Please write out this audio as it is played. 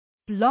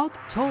Blog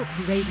Talk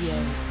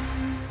Radio.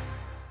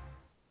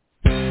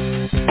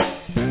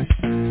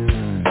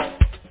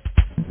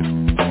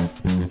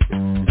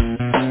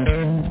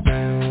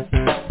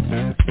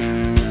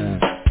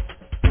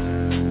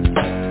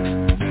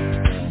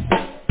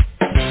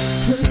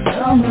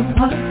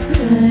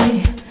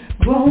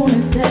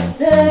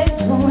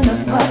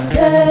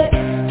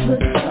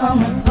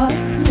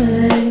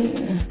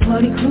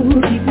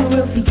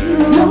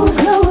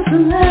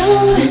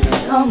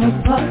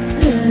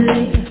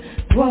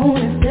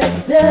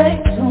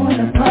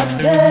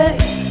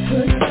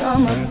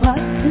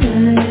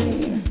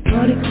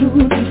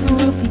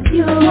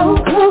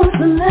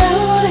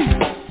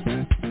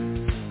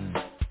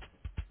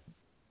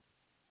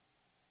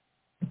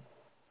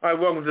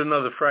 Welcome to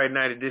another Friday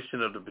night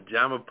edition of the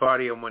Pajama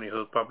Party. I'm one of your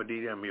hosts, Papa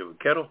Didi. I'm here with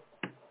Kettle.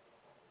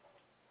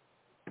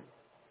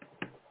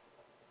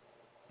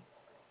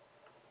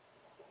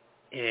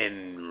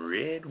 And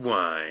red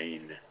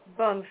wine.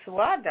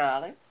 Bonsoir,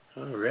 darling.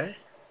 All right.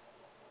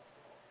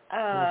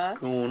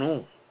 What's going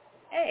on?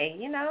 Hey,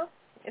 you know,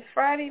 it's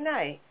Friday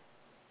night.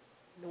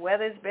 The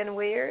weather's been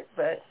weird,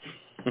 but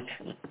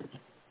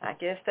I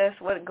guess that's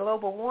what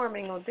global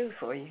warming will do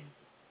for you.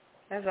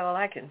 That's all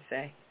I can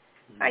say.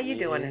 How you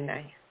doing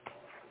tonight?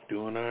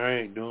 Doing all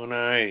right. Got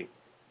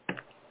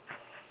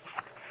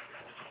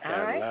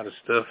a lot of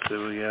stuff that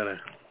we got to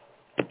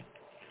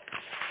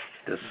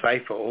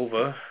decipher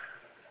over.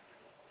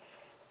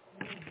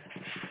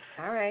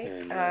 All right.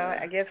 And,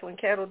 I guess when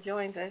Kettle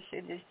joins us,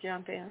 she'll just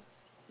jump in.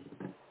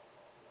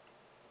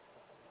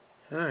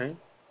 All right.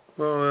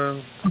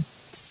 Well,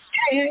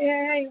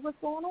 Hey, what's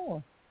going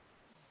on?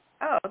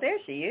 Oh, there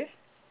she is.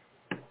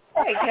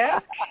 Hey,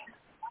 Kettle.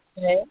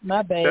 Hey,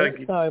 my bad.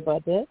 Sorry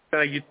about that.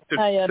 You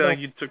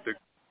took the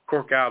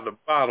cork out of the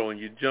bottle and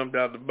you jumped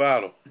out the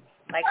bottle.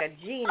 Like a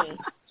genie.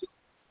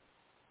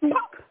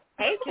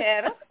 Hey,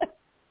 Kettle.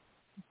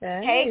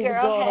 Hey,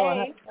 girl.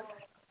 Hey.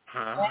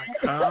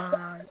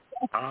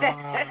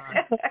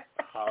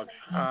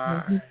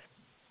 Hi.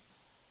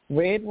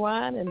 Red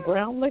wine and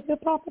brown liquor,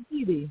 Papa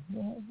Didi.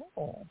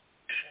 What's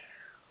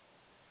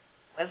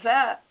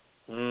up?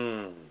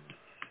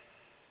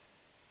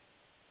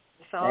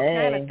 It's all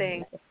kind of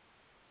things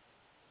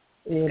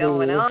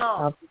going on.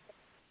 I'm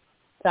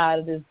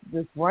tired of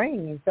this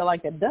rain. You feel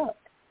like a duck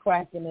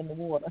quacking in the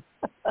water.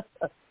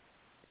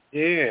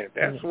 Yeah,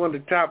 that's one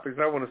of the topics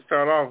I want to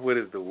start off with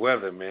is the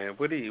weather, man.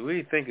 What do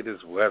you think of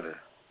this weather?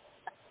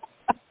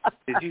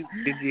 Did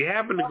you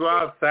happen to go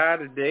outside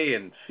today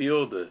and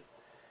feel the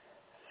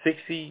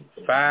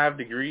 65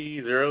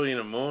 degrees early in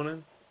the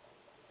morning?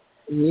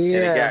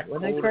 Yeah.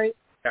 And it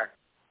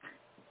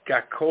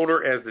got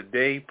colder as the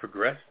day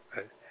progressed.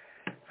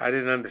 I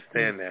didn't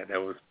understand that.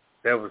 That was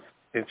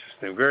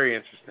interesting, very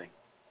interesting.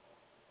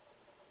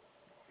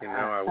 You know,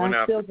 I went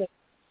out.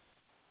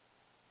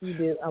 You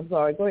did. I'm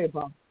sorry. Go ahead,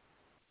 Bob.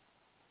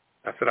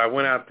 I said I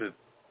went out to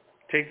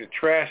take the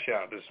trash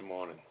out this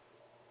morning.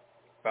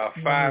 About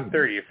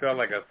 5:30. It felt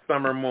like a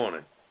summer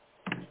morning.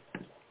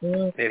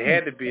 It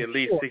had to be at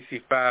least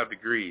 65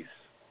 degrees.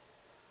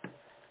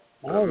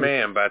 But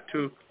man, by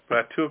 2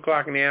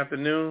 o'clock in the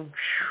afternoon,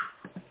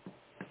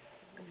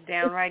 it's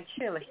downright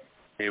chilly.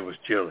 It was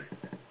chilly.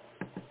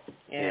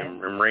 Yeah.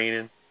 And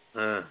raining.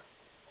 I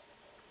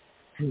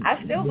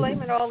still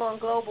blame it all on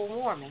global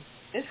warming.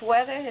 This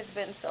weather has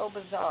been so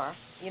bizarre.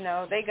 You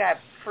know, they got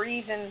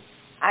freezing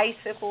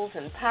icicles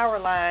and power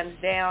lines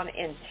down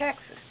in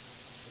Texas.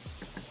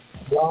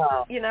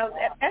 Wow. You know,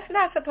 that's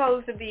not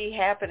supposed to be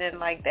happening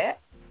like that.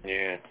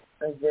 Yeah.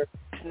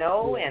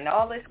 Snow and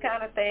all this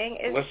kind of thing.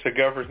 What's the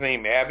governor's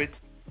name? Abbott?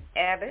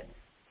 Abbott.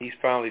 He's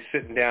finally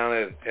sitting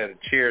down at a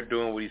chair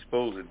doing what he's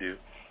supposed to do,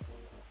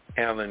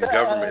 handling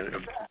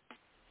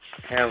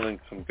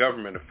some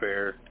government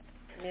affairs.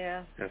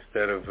 Yeah.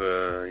 Instead of,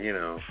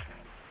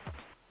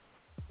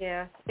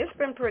 Yeah, it's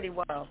been pretty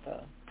wild,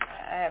 though,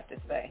 I have to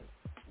say.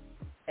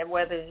 And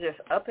weather's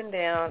just up and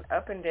down,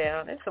 up and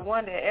down. It's a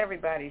wonder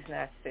everybody's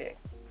not sick.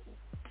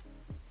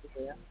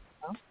 Yeah.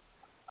 I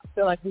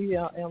feel like we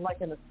are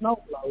like in a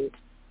snow globe.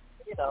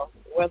 You know,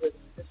 the weather's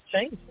just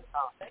changing.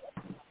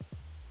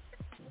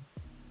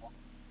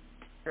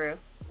 True.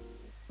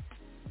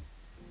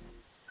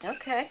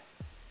 Okay.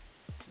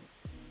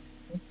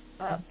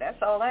 Well,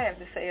 that's all I have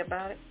to say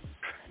about it.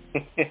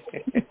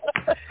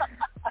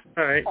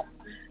 All right.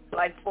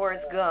 Like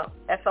Forrest Gump.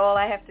 That's all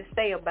I have to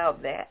say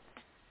about that.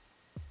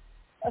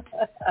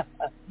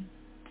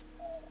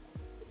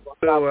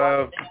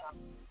 So,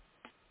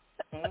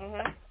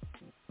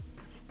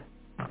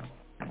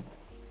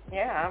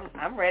 yeah,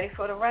 I'm ready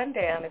for the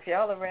rundown. If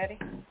y'all are ready,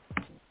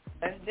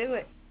 let's do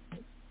it.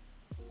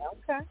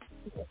 Okay.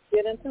 Let's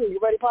get into it. You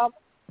ready, Papa?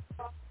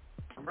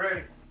 I'm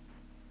ready.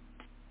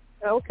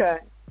 Okay.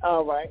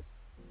 All right.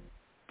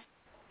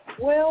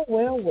 Well.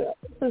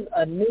 This is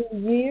a new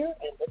year,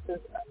 and this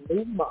is a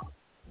new month.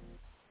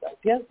 So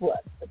guess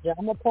what?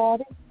 Pajama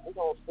Party, we're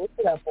going to switch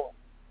it up on.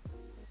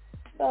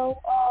 So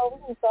we're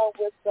going to start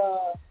with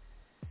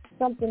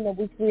something that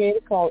we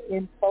created called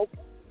In Focus.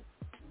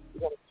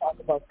 We're going to talk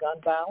about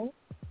gun violence.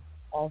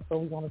 Also,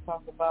 we're going to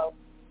talk about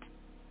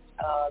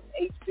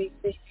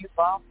HBCU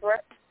bomb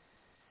threat,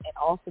 and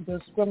also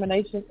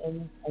discrimination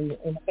in the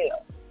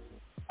NFL.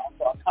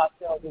 Also, our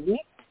cocktail of the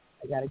week.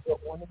 I got a good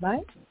one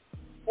tonight.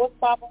 What's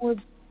poppin' with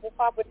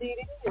Papa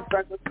Didi? It's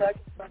breakfast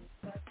seconds.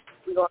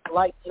 We're going to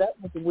lighten it up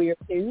with the weird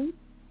news.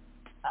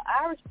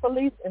 Irish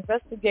police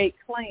investigate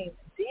claims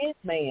dead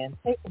man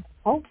taken to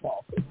post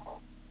office.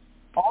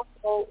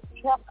 Also,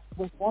 truck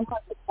with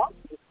 100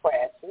 buses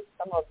crashes.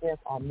 Some of them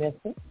are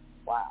missing.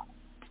 Wow.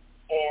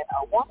 And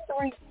a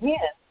wandering hen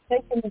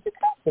taken into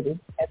custody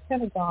at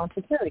Pentagon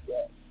security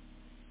guard.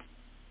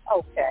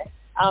 Okay.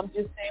 I'm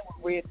just saying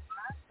we're ready for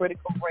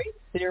critical race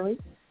theory,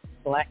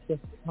 Black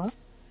History Month.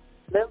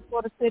 Living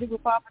for the city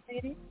with Papa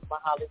Didi. My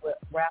Hollywood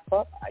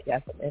wrap-up. I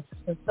got some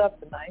interesting stuff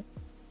tonight.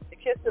 The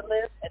kiss the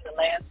list and the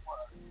last word.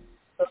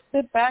 So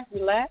sit back,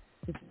 relax,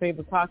 get your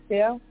favorite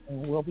cocktail,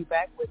 and we'll be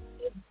back with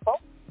info.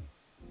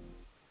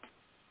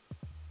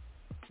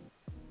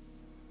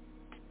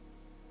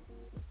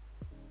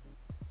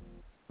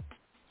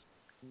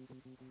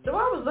 So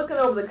I was looking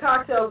over the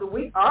Cocktail of the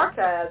Week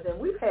archives, and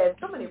we've had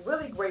so many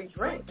really great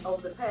drinks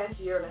over the past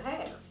year and a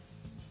half.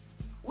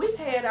 We've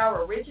had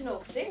our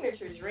original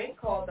signature drink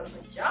called the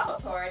Pajama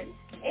Party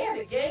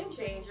and a Game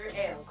Changer,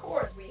 and of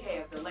course we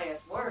have the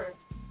last word.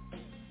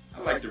 I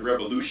like the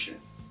Revolution.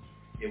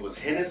 It was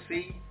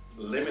Hennessy,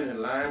 lemon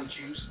and lime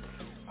juice,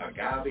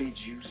 agave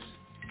juice,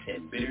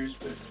 and bitters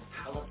with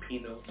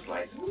jalapeno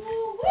slices.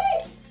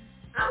 Woo-wee!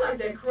 I like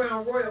that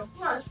Crown Royal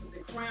Flush with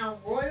the Crown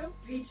Royal,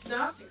 peach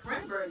schnapps, and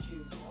cranberry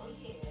juice. Oh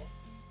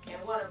yeah.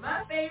 And one of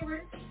my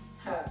favorites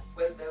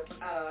was the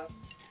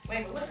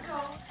what's it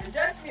called? The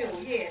Dutch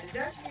Mule. Yeah, the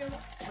Dutch Mule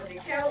with the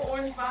kettle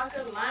orange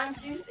vodka, lime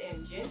juice, and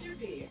ginger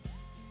beer.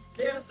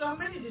 There are so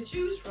many to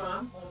choose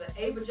from on the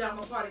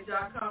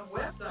apajamaparty.com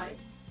website.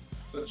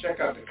 So check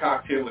out the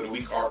Cocktail of the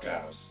Week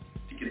archives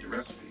to get the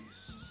recipes.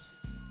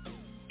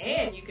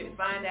 And you can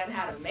find out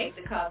how to make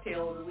the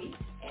Cocktail of the Week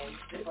and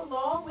sip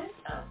along with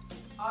us.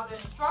 Are there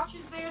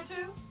instructions there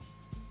too?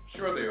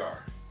 Sure they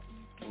are,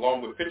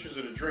 along with pictures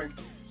of the drink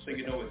so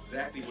you know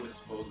exactly what it's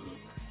supposed to look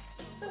like.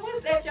 So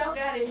what's that y'all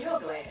got in your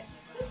glass?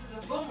 This is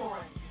a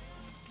boomerang.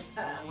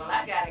 Well,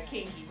 I got a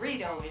Kinky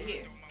Reed over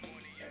here.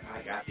 And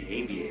I got the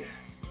aviator.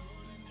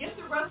 Get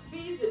the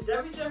recipes at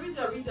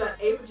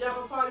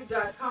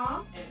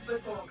www.apajamaparty.com and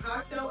click on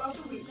Cocktail of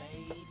the Week.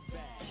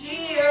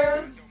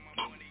 Cheers!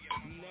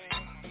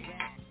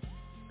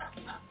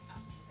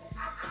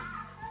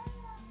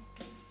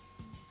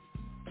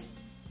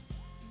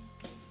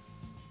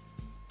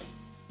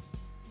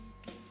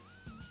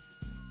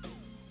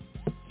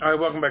 All right,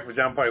 welcome back to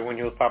Pajama Party. When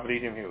you was Papa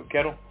Didi, I'm here with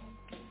Kettle.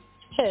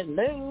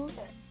 Hello.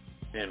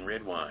 And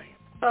red wine.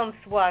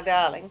 Bonsoir,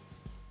 darling.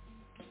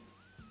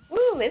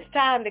 Woo, it's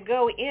time to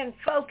go in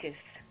focus.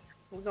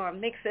 We're going to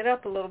mix it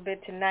up a little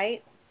bit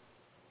tonight.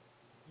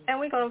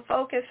 And we're going to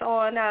focus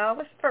on,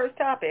 what's the first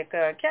topic?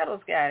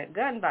 Kettle's got it,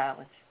 gun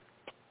violence.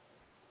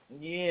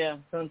 Yeah,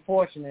 it's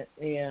unfortunate.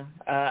 Yeah,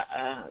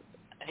 I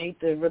hate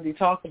to really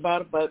talk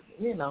about it, but,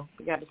 you know,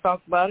 we got to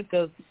talk about it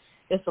because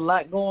it's a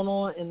lot going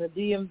on in the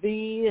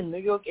DMV and New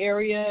York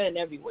area and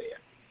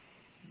everywhere.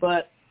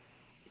 But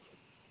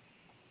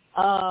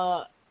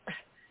I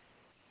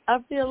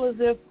feel as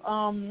if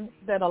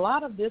that a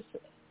lot of this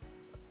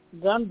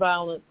gun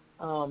violence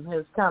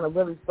has kind of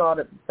really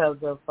started because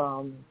of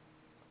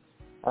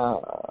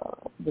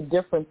the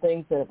different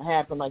things that have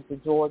happened, like the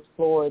George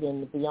Floyd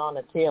and the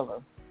Breonna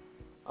Taylor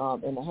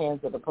in the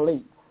hands of the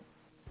police.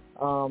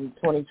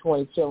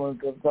 2020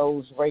 killings of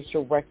those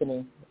racial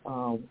reckoning.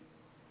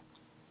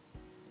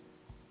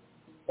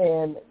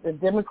 And the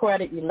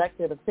Democratic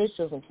elected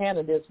officials and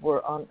candidates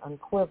were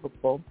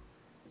unequivocal.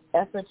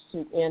 Efforts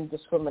to end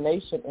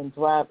discrimination and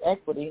drive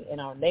equity in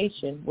our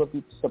nation will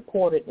be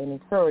supported and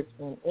encouraged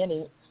in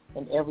any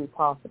and every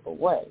possible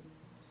way.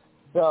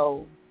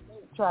 So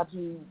try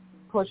to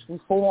push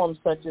reforms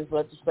such as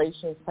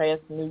legislation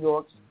passed in New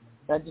York's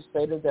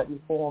legislators that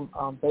reform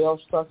bail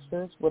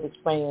structures would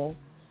expand.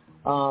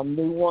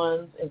 New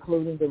ones,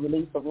 including the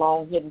release of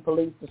long-hidden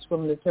police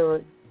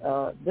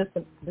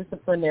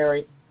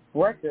disciplinary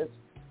records,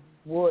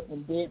 would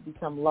and did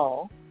become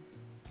law.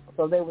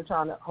 So they were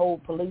trying to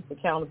hold police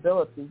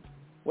accountability,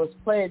 was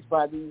pledged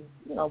by the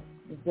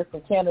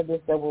different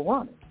candidates that were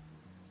running.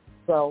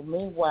 So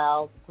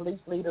meanwhile, police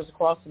leaders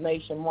across the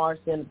nation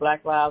marched in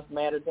Black Lives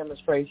Matter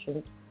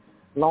demonstrations,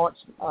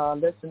 launched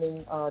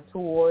listening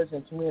tours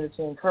and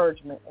community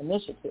encouragement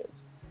initiatives,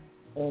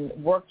 and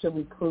worked to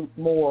recruit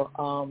more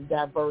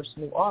diverse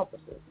new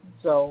officers.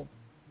 So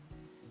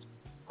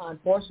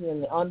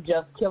unfortunately, the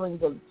unjust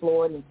killings of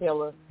Floyd and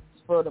Taylor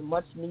spurred a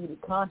much-needed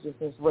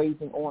consciousness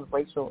raising on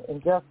racial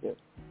injustice.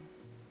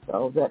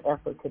 So that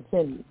effort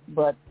continued.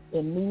 But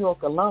in New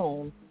York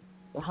alone,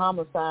 the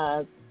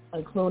homicides,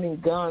 including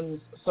guns,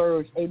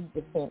 surged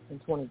 80% in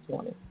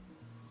 2020.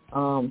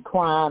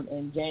 Crime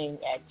and gang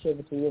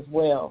activity as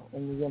well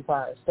in the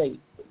Empire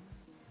State.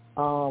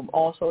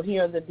 Also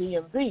here in the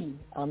DMV,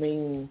 I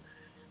mean,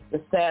 the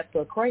stats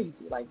are crazy.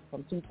 Like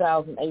from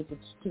 2008 to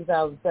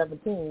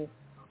 2017,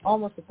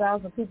 almost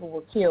 1,000 people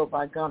were killed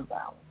by gun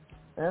violence.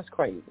 That's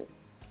crazy.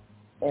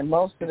 and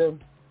most of the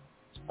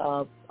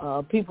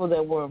people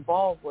that were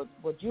involved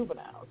were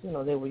juveniles. You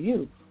know, they were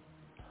youth.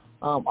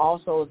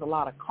 Also, there's a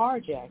lot of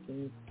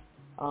carjacking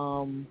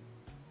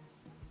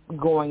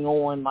going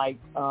on. Like,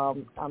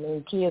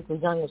 kids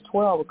as young as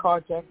 12 are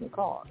carjacking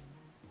cars.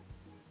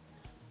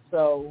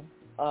 So,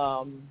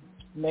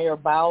 Mayor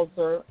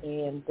Bowser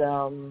and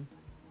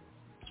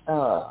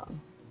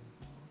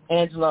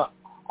Angela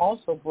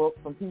Alsobrook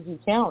from PG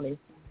County,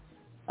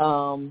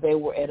 they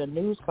were at a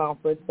news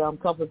conference a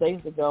couple of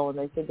days ago, and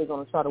they said they're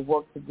going to try to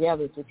work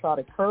together to try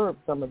to curb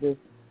some of this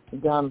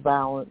gun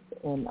violence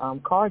and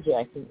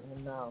carjacking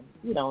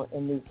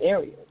in these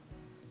areas.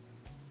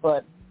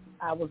 But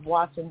I was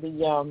watching the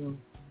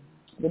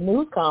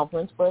news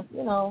conference, but,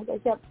 they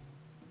kept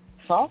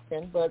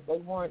talking, but they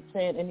weren't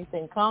saying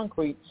anything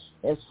concrete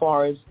as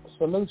far as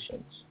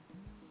solutions.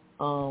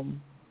 So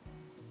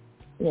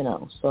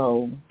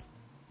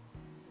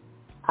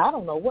I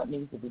don't know what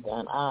needs to be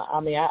done.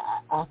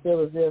 I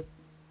feel as if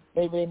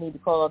maybe they need to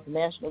call up the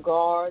National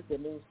Guard. There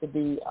needs to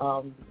be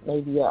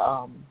maybe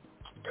a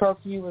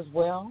curfew as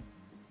well,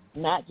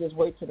 not just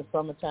wait till the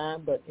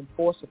summertime, but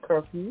enforce a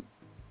curfew.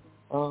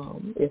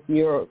 If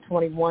you're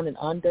 21 and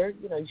under,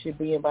 you should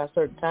be in by a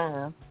certain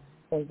time.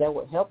 I think that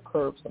would help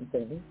curb some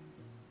things.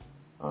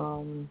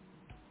 And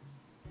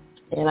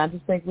I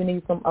just think we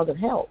need some other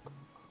help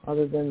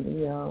other than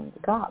the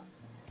cops.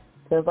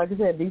 Because like I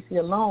said, D.C.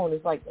 alone,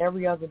 it's like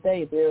every other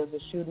day there is a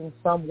shooting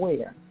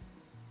somewhere.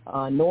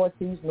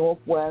 Northeast,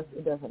 northwest,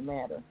 it doesn't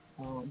matter.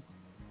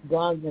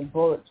 Guns and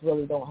bullets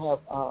really don't have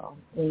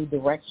any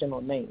direction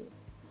or name.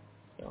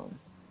 So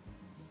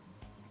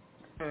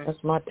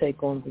that's my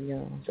take on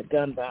the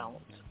gun violence.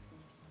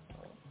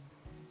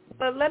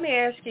 But let me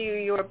ask you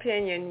your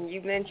opinion.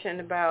 You mentioned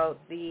about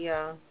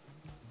the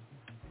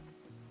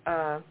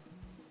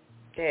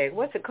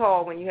what's it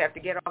called when you have to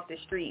get off the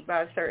street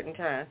by a certain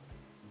time?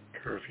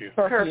 Curfew.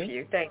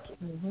 Thank you.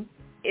 Mm-hmm.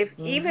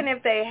 Even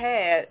if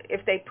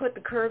they put the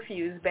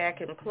curfews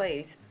back in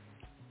place,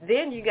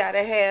 then you got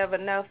to have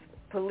enough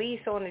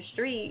police on the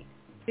street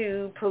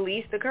to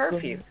police the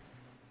curfew. Mm-hmm.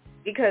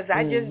 Because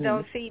I just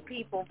don't see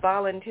people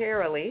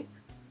voluntarily,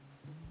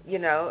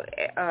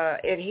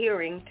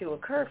 adhering to a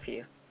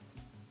curfew.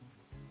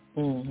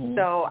 Mm-hmm.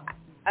 So,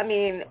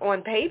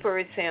 on paper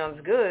it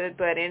sounds good,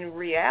 but in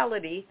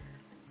reality,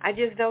 I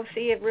just don't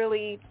see it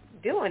really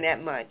doing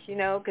that much,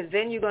 because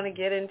then you're going to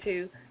get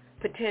into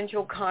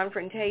potential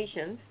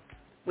confrontations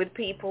with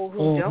people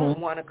who don't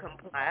want to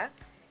comply,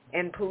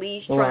 and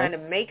police trying to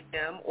make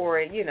them or,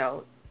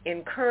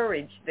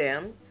 encourage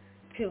them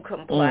to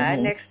comply.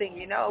 Next thing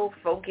you know,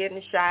 folk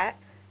getting shot,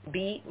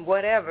 beat,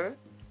 whatever,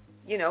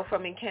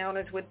 from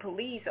encounters with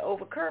police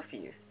over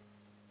curfews.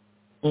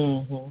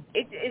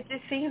 It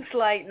just seems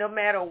like no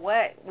matter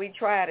what we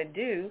try to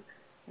do,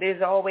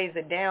 there's always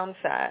a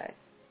downside.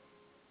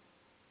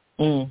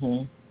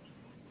 Because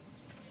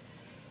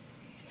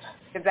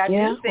I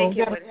do think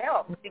it would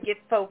help to get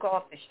folk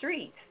off the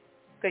streets.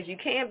 Because you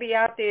can't be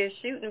out there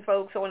shooting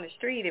folks on the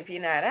street if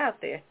you're not out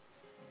there.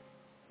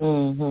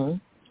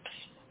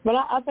 But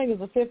I think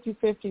it's a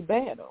 50-50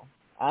 battle.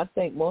 I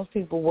think most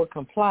people would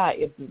comply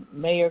if the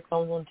mayor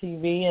comes on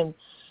TV and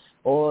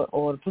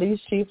or the police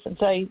chief and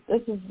say,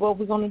 this is what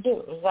we're going to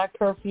do. It's our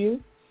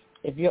curfew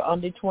if you're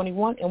under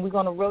 21, and we're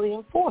going to really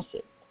enforce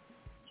it.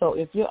 So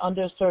if you're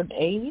under a certain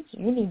age,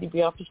 you need to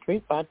be off the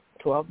street by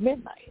 12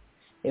 midnight.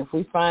 If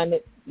we find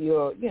that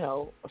you're,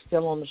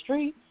 still on the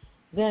street,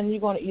 then you're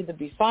going to either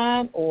be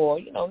fined or,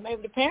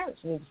 maybe the parents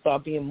need to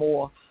start being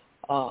more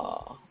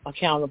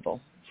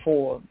accountable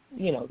for,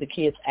 the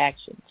kids'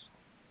 actions.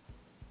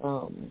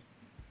 Because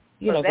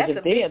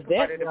if they're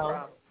part of the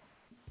problem.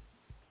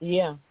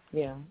 Yeah.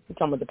 You're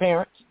talking about the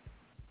parents?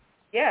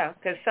 Yeah,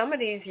 because some of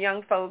these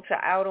young folks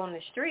are out on the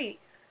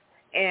street,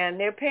 and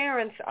their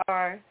parents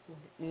are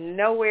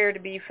nowhere to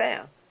be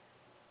found.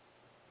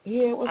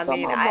 Yeah, well, I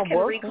can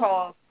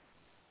recall.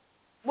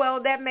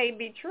 Well, that may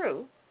be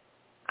true.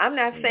 I'm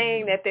not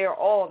saying that they're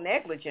all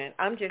negligent.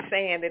 I'm just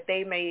saying that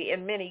they may,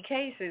 in many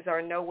cases,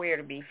 are nowhere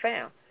to be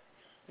found.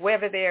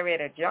 Whether they're at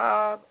a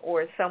job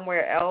or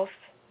somewhere else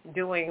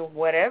doing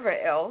whatever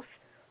else,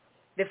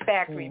 the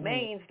fact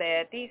remains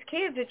that these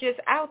kids are just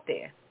out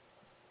there.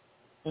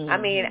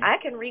 I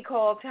can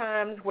recall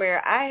times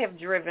where I have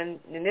driven,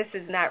 and this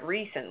is not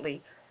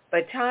recently,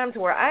 but times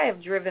where I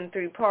have driven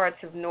through parts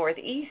of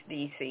Northeast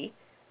D.C.,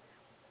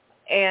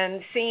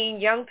 and seeing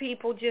young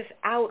people just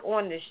out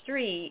on the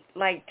street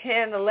like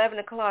 10, 11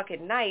 o'clock at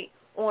night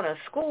on a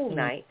school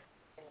night,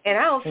 and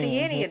I don't see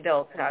any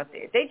adults out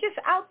there. They're just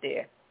out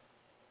there.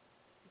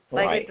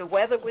 Like if the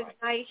weather was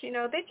nice,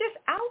 they're just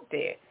out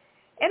there.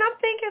 And I'm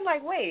thinking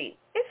like, wait,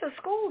 it's a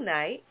school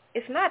night.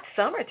 It's not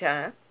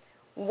summertime.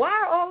 Why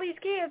are all these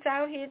kids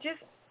out here just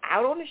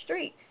out on the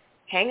street,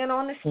 hanging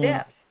on the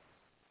steps,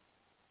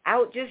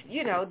 out just,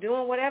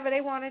 doing whatever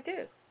they want to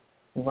do?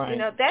 Right.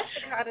 That's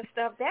the kind of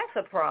stuff, that's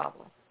a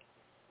problem.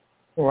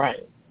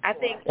 Right. I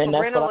think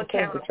parental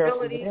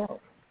accountability.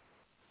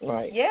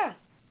 Right. Yeah.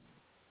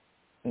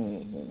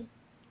 Mm-hmm.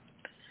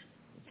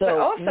 So but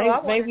also,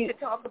 I wanted to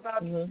talk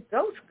about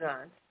ghost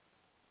guns.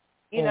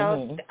 You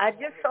know, I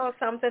just saw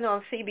something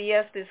on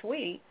CBS this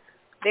week.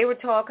 They were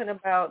talking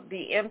about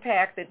the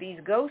impact that these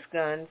ghost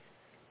guns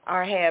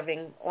are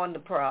having on the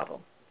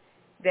problem.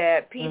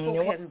 That people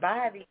can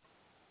buy these,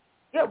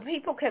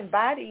 people can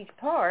buy these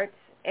parts,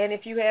 and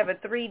if you have a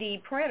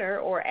 3D printer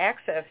or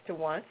access to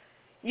one,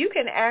 you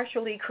can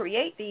actually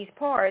create these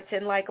parts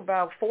in like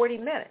about 40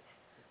 minutes.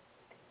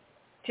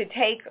 To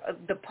take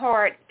the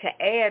part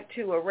to add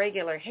to a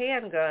regular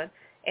handgun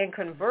and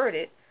convert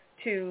it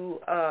to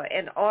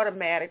an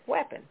automatic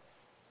weapon.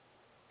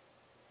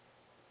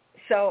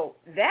 So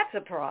that's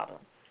a problem.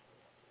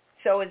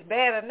 So it's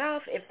bad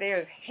enough if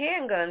there's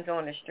handguns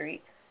on the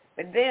street,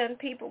 but then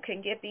people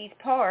can get these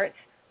parts,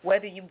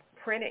 whether you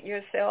print it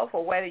yourself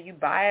or whether you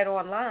buy it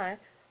online,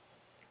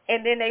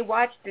 and then they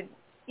watch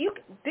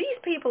these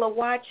people are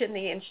watching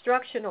the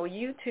instructional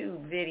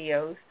YouTube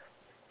videos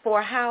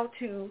for how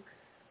to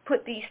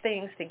put these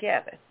things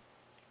together,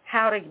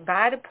 how to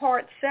buy the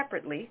parts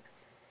separately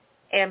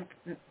and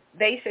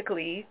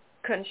basically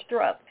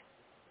construct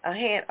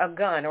a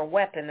gun or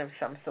weapon of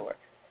some sort.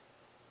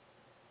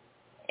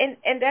 And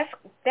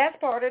that's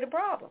part of the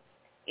problem.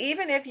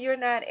 Even if you're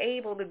not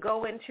able to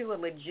go into a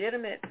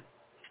legitimate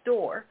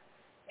store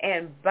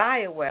and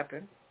buy a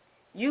weapon,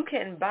 you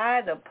can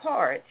buy the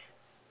parts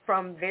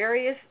from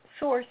various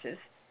sources,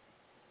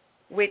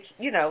 which,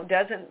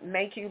 doesn't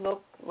make you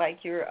look like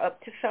you're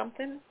up to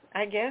something,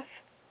 I guess,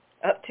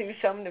 up to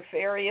some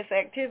nefarious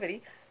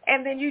activity,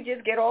 and then you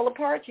just get all the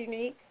parts you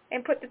need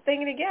and put the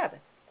thing together.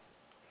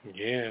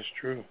 Yeah, it's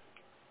true.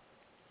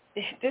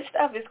 This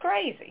stuff is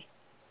crazy.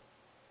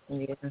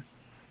 Yeah.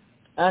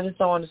 I just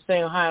don't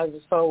understand how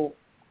it's so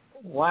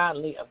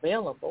widely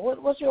available.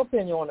 What's your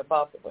opinion on it,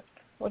 possibly?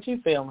 What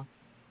you feeling?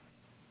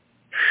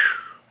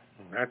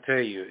 I tell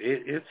you,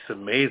 it's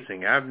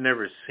amazing. I've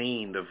never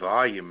seen the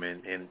volume,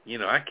 and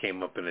I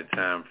came up in a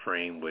time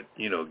frame with,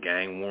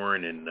 gang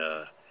warring and,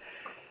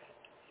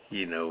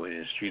 in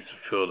the streets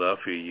of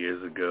Philadelphia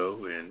years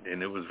ago,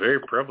 and it was very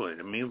prevalent.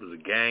 I mean, it was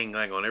a gang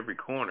like on every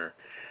corner.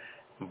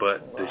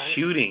 But the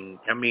shooting,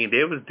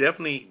 there was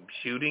definitely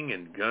shooting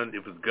and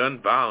it was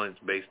gun violence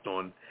based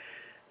on,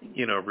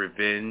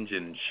 revenge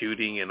and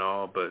shooting and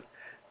all, but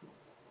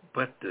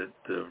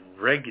the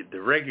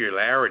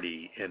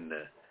regularity and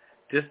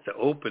just the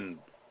open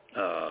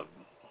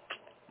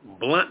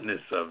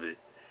bluntness of it,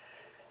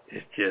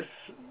 it's just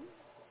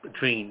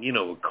between,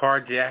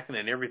 carjacking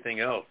and everything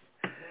else.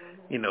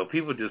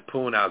 People just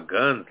pulling out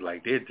guns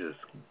like they're just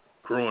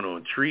growing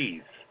on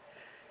trees.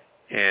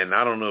 And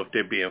I don't know if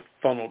they're being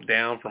funneled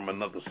down from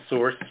another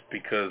source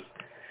because,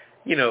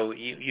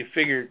 you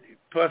figure,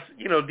 plus,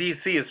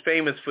 D.C. is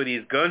famous for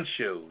these gun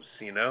shows,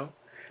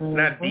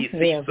 Not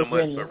D.C. so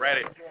much, but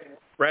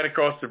right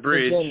across the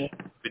bridge,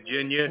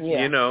 Virginia,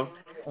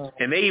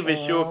 And they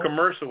even show a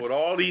commercial with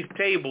all these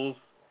tables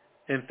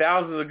and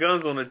thousands of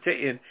guns on the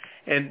table.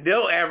 And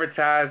they'll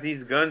advertise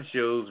these gun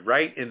shows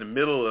right in the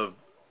middle of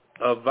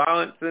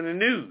violence in the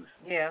news.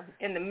 Yeah,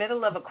 in the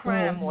middle of a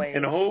crime wave.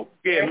 In the whole,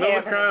 middle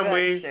of a crime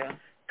wave.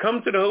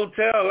 Come to the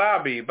hotel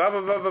lobby, blah,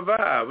 blah, blah, blah,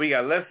 blah. We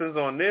got lessons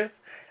on this.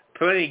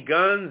 Plenty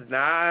guns,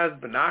 knives,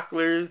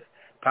 binoculars,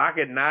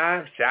 pocket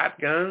knives,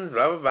 shotguns,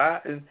 blah, blah, blah.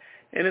 And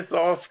it's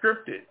all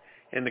scripted.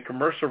 And the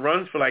commercial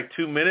runs for like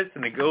 2 minutes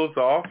and it goes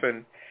off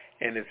and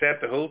it's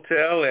at the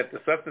hotel, at the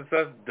such and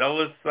such,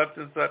 Dulles such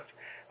and such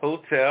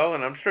hotel.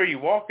 And I'm sure you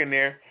walk in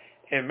there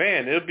and,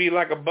 man, it'll be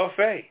like a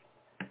buffet.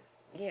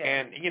 Yeah.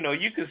 And,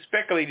 you can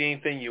speculate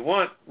anything you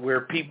want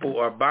where people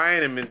are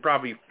buying them and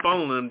probably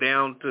funneling them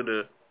down to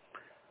the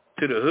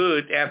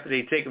hood after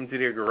they take them to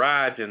their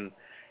garage and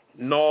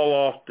gnaw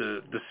off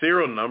the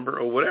serial number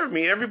or whatever.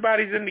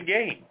 Everybody's in the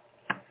game.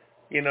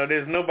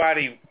 There's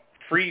nobody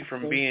free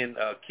from being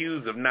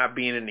accused of not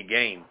being in the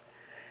game.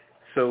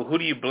 So who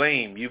do you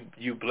blame?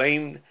 You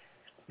blame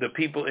the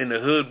people in the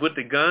hood with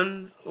the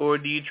guns, or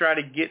do you try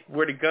to get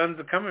where the guns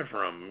are coming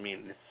from?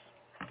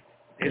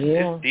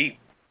 It's deep.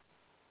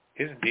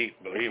 It's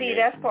deep, believe me. See,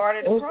 that's part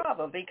of the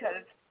problem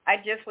because I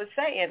just was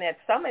saying that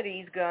some of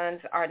these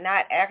guns are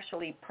not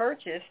actually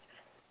purchased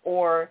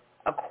or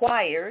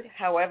acquired,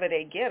 however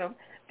they get them.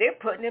 They're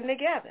putting them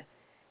together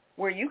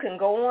where you can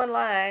go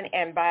online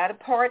and buy the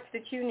parts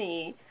that you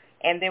need,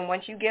 and then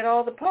once you get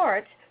all the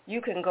parts,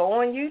 you can go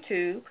on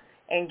YouTube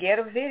and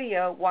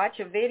watch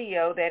a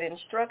video that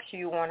instructs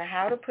you on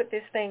how to put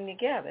this thing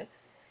together.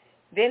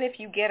 Then if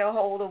you get a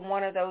hold of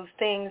one of those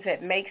things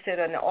that makes it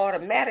an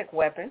automatic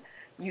weapon,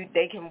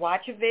 they can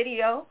watch a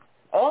video.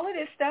 All of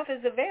this stuff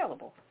is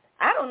available.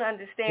 I don't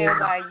understand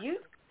why YouTube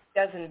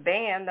doesn't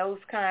ban those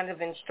kind of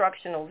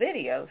instructional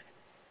videos.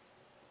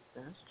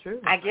 That's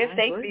true. I guess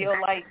they feel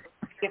like,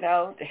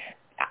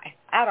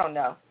 I don't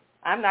know.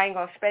 I'm not even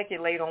going to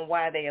speculate on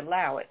why they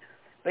allow it.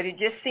 But it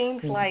just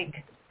seems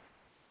like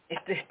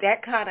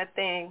that kind of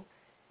thing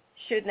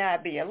should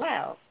not be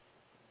allowed.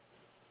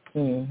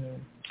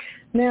 Mm-hmm.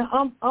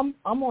 Now, I'm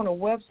on a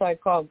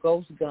website called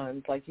Ghost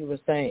Guns, like you were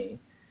saying.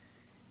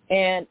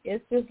 And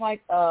it's just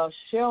like a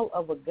shell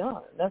of a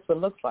gun. That's what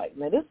it looks like.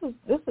 Now, this is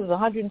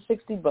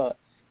 $160.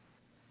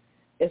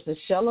 It's a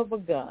shell of a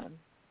gun,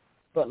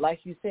 But like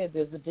you said,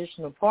 there's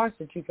additional parts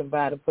that you can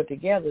buy to put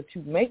together to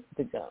make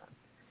the gun.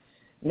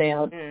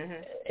 Now,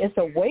 it's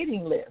a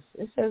waiting list.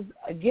 It says,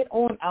 get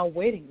on our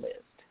waiting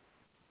list.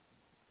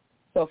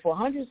 So for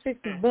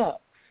 $160,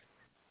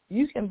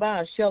 you can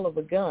buy a shell of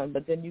a gun,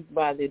 but then you can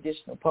buy the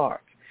additional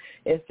parts.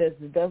 It says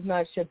it does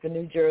not ship to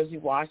New Jersey,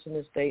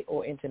 Washington State,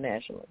 or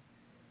internationally.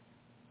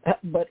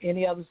 But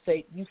any other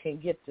state, you can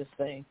get this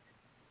thing.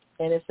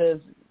 And it says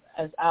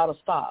it's out of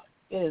stock.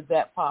 It is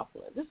that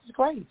popular. This is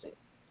crazy.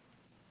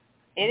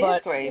 It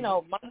is crazy. You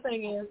know, my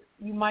thing is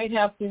you might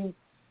have to,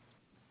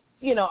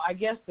 you know, I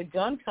guess the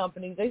gun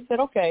companies, they said,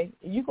 okay,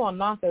 you're going to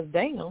knock us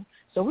down,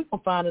 so we're going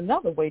to find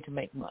another way to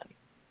make money.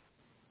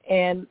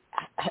 And,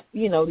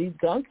 you know, these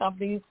gun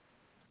companies,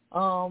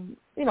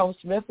 you know,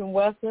 Smith &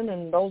 Wesson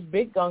and those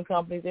big gun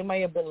companies, they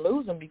may have been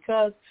losing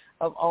because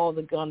of all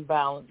the gun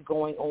violence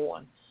going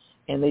on.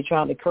 And they're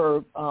trying to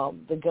curb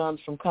the guns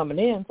from coming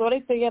in. So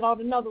they figured out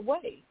another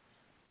way.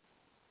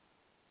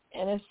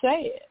 And it's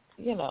sad,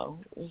 you know.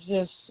 It's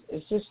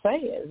just sad.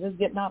 It's just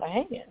getting out of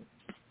hand.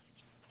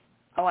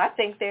 Oh, I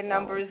think their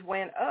numbers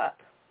went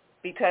up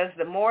because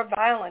the more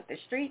violent the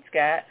streets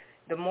got,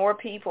 the more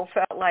people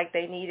felt like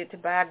they needed to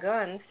buy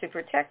guns to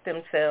protect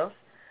themselves.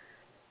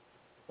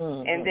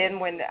 Mm-hmm. And then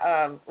when,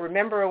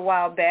 remember a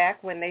while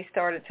back when they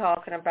started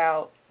talking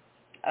about,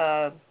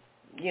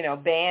 you know,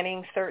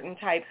 banning certain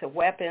types of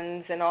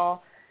weapons and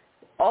all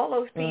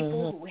those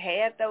people who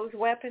had those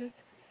weapons,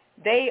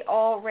 they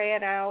all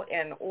ran out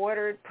and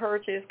ordered,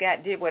 purchased,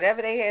 did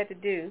whatever they had to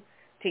do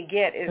to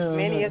get as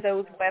many of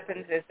those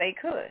weapons as they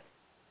could.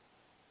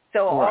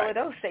 So all of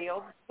those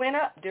sales went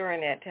up during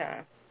that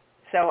time.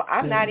 So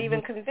I'm not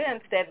even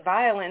convinced that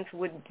violence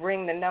would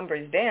bring the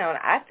numbers down.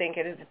 I think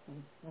it has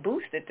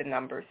boosted the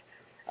numbers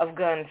of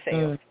gun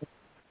sales.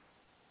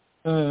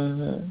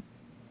 Mm-hmm.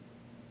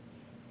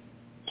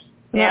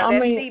 Now,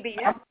 that's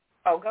CBS.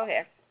 Oh, go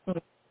ahead.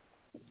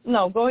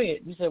 No, go ahead.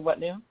 You said what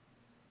now?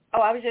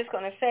 Oh, I was just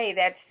going to say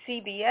that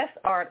CBS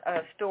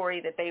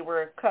story that they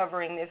were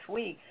covering this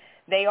week,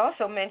 they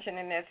also mentioned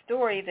in that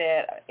story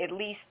that at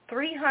least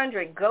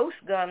 300 ghost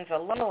guns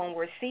alone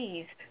were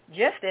seized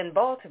just in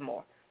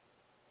Baltimore.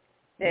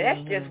 Now,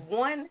 that's just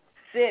one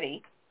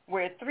city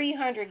where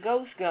 300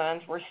 ghost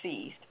guns were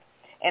seized.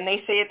 And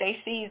they said they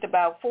seized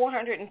about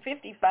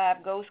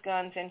 455 ghost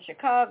guns in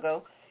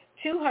Chicago,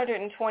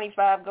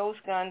 225 ghost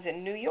guns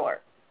in New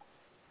York.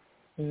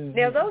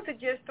 Now, those are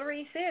just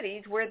three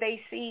cities where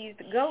they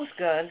seized ghost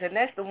guns, and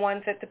that's the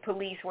ones that the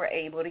police were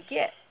able to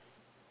get.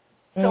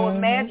 So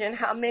imagine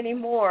how many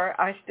more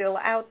are still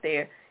out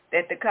there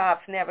that the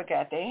cops never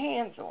got their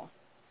hands on.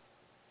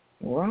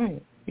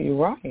 Right. You're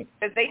right.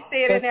 But they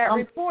said in that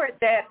report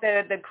that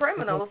the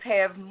criminals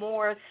have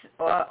more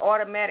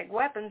automatic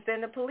weapons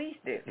than the police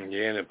do.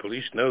 Yeah, and the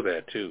police know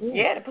that, too.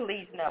 Yeah, the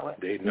police know it.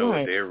 They know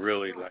it. They're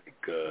really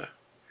like,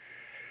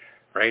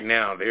 right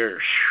now, they're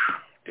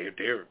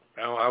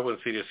I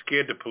wouldn't say they're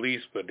scared of the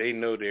police, but they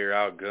know they're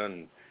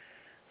outgunned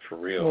for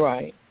real.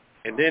 Right.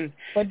 And then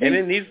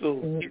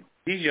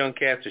these young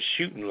cats are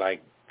shooting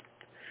like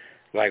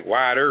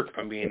wide earth.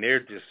 I mean,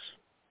 they're just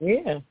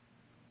man,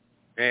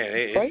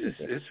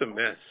 it's a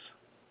mess.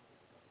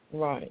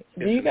 Right.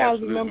 Do you guys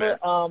remember?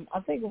 I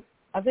think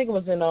it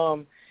was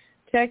in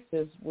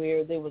Texas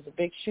where there was a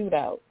big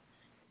shootout,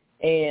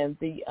 and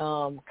the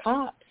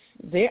cops,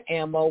 their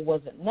ammo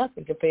wasn't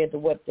nothing compared to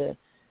what the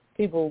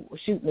people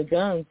shooting the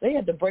guns. They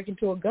had to break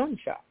into a gun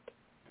shop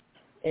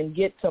and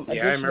get some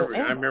additional ammo.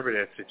 I remember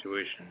that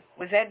situation.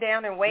 Was that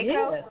down in Waco?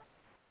 Yeah.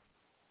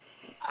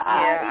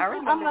 I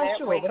remember I'm not that.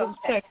 sure, Waco, but it was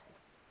Texas.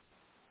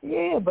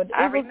 Yeah, but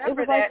I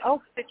remember that like,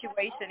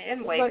 situation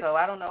in Waco.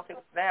 I don't know if it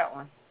was that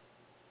one.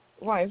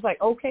 Right, it's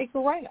like OK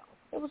Corral.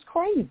 It was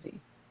crazy.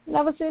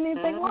 Never seen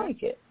anything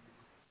like it.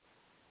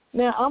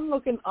 Now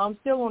I'm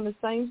still on the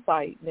same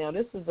site. Now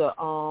this is a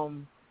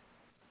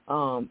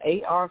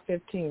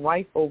AR-15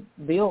 rifle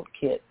build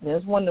kit. Now,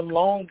 it's one of them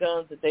long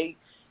guns that they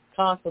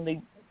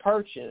constantly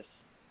purchase,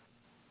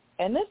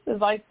 and this is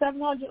like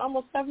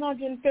almost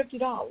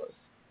 $750.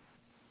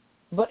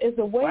 But it's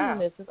a waiting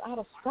list. It's out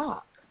of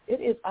stock. It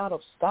is out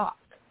of stock.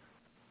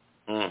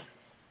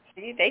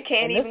 See, they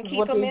can't even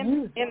keep them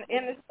in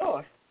the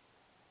store.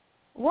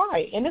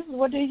 Right, and this is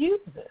what they're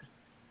using.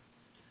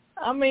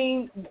 I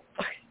mean,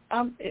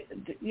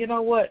 you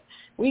know what?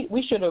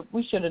 We should have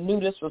knew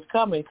this was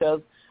coming,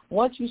 because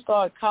once you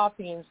start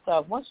copying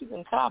stuff, once you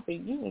can copy,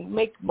 you can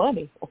make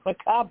money on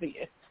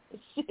copying.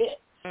 Shit.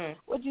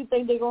 What do you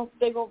think they're gonna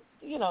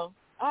you know,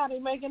 how are they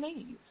making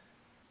these?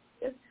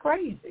 It's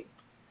crazy.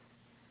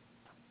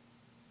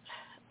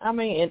 I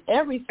mean, and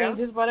everything,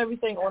 just about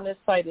everything on this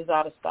site is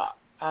out of stock.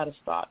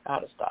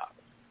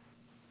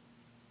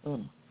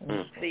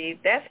 See,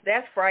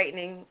 that's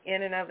frightening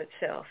in and of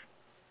itself.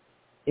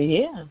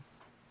 Yeah.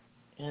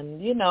 And,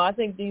 you know, I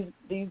think these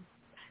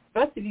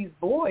especially these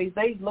boys,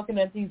 they looking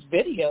at these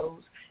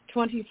videos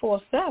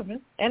 24/7,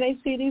 and they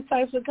see these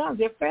types of guns.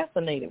 They're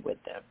fascinated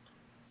with them.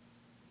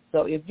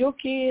 So if your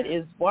kid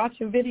is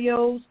watching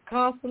videos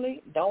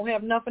constantly, don't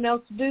have nothing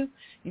else to do,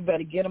 you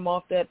better get them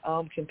off that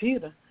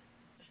computer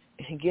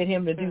get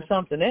him to do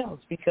something else,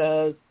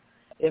 because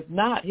if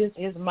not,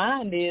 his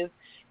mind is,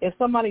 if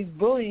somebody's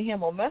bullying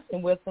him or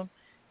messing with him,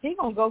 he's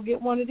going to go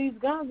get one of these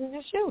guns and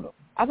just shoot them.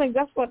 I think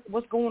that's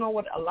what's going on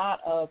with a lot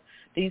of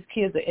these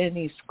kids in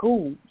these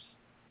schools.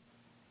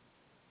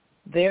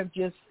 They're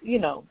just,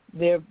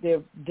 they're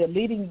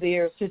deleting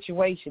their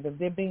situation. If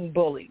they're being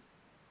bullied,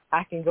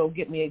 I can go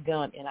get me a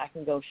gun and I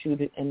can go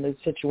shoot it and the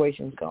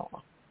situation's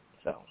gone.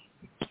 So,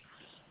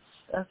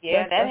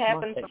 that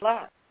happens a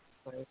lot.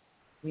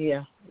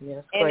 Yeah,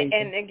 it's crazy.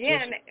 And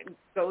again, it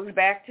goes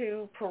back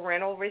to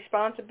parental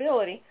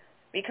responsibility,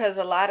 because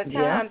a lot of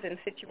times in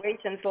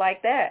situations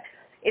like that,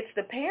 it's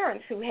the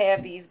parents who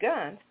have these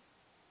guns,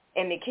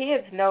 and the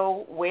kids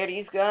know where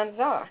these guns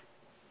are.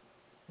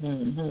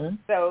 Mm-hmm.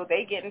 So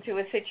they get into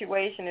a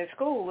situation in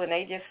school, and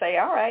they just say,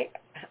 all right,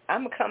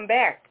 I'm going to come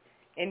back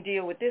and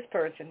deal with this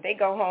person. They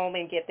go home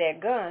and get that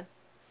gun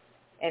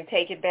and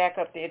take it back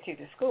up there to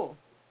the school.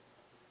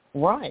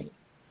 Right.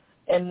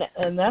 And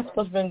that's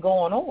what's been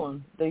going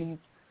on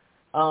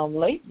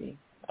lately.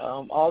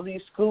 All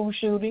these school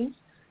shootings,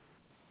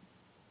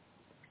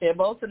 and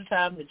most of the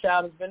time the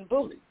child has been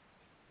bullied.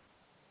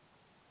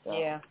 So,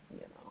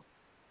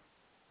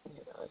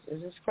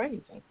 it's just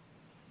crazy.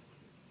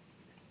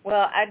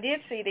 Well, I did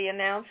see the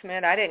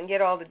announcement. I didn't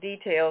get all the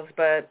details,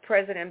 but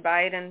President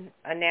Biden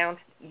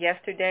announced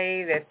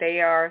yesterday that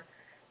they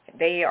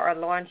are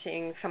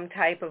launching some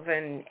type of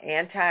an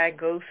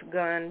anti-ghost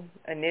gun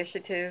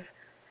initiative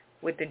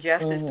with the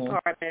Justice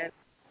Department.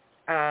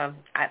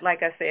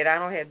 Like I said, I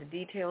don't have the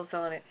details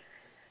on it.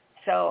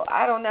 So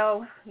I don't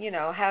know,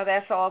 how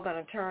that's all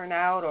going to turn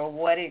out or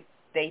what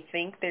they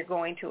think they're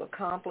going to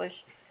accomplish.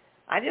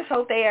 I just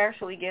hope they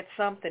actually get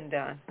something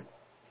done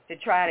to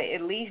try to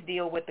at least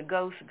deal with the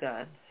ghost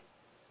guns.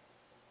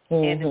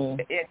 Mm-hmm.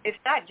 And it's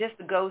not just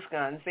the ghost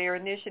guns. Their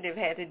initiative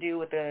had to do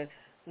with the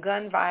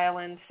gun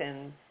violence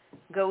and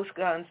ghost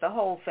guns, the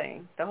whole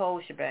thing, the whole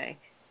shebang.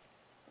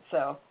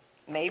 So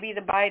maybe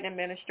the Biden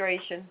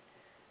administration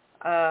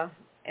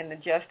and the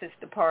Justice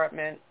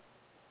Department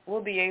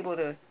will be able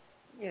to,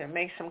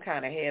 make some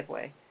kind of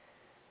headway.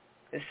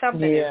 There's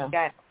something that's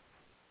got.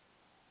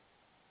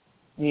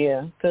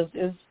 Yeah, because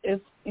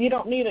it's you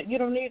don't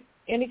need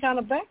any kind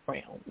of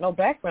background, no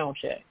background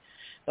check,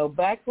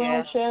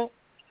 check,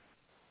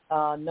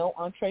 no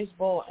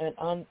untraceable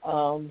and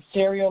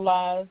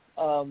serialized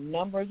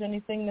numbers,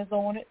 anything that's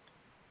on it.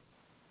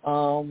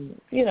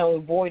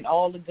 Avoid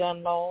all the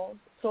gun laws.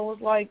 So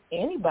it's like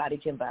anybody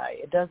can buy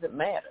it. It doesn't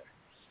matter.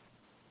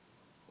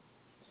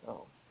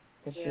 So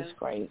it's just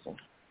crazy.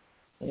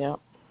 Yeah.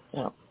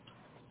 So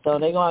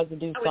they're going to have to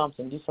do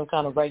something, do some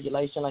kind of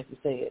regulation, like you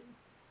said.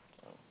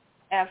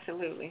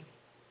 Absolutely.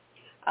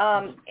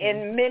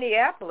 In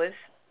Minneapolis,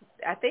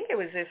 I think it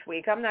was this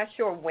week. I'm not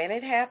sure when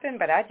it happened,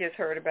 but I just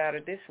heard about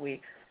it this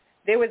week.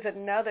 There was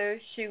another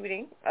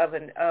shooting of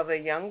a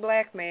young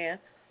black man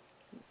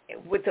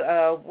with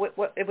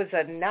it was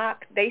a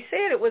knock. They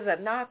said it was a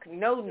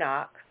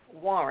no-knock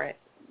warrant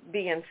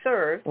being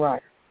served.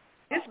 Right.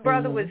 This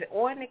brother was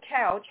on the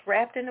couch,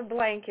 wrapped in a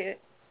blanket,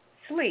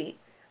 asleep,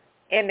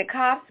 and the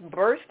cops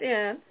burst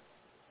in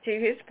to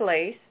his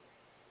place,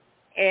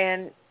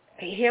 and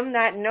him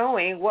not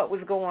knowing what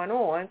was going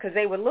on, because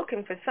they were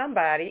looking for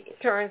somebody, it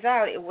turns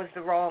out it was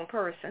the wrong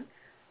person.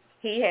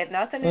 He had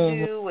nothing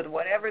to do with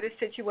whatever the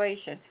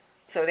situation.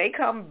 So they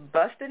come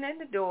busting in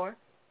the door,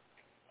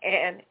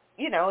 and,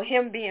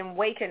 him being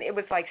wakened, it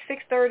was like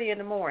 6:30 in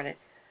the morning.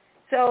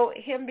 So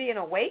him being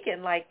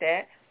awakened like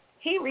that,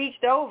 he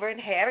reached over and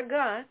had a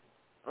gun,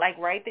 like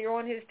right there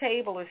on his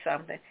table or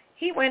something.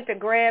 He went to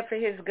grab for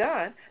his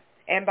gun,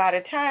 and by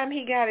the time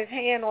he got his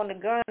hand on the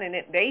gun, and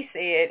they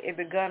said if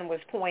the gun was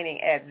pointing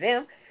at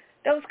them,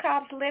 those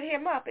cops lit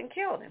him up and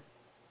killed him.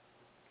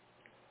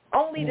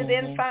 Only to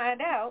then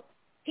find out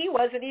he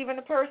wasn't even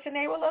the person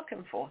they were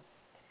looking for.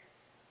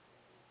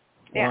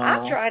 Now,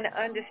 I'm trying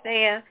to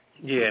understand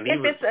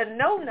if it's a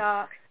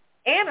no-knock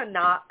and a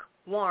knock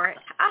warrant,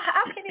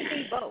 how can it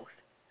be both?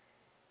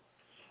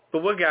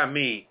 But what got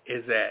me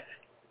is that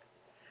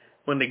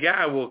when the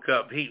guy woke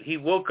up, he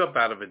woke up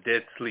out of a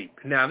dead sleep.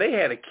 Now, they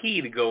had a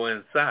key to go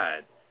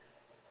inside.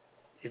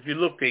 If you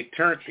look, they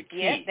turned the key.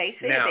 Yes, they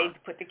said they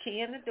put the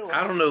key in the door.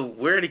 I don't know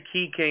where the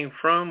key came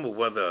from or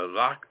whether a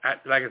lock.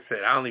 Like I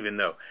said, I don't even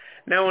know.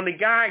 Now, when the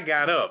guy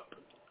got up,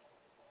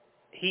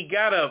 he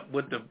got up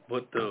with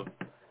the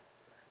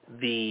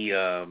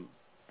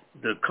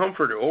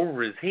comforter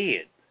over his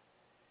head.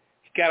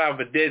 He got out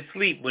of a dead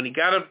sleep. When he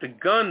got up, the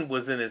gun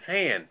was in his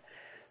hand.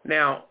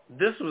 Now,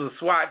 this was a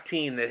SWAT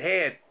team that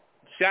had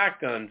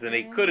shotguns, and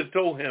they could have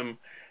told him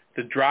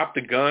to drop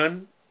the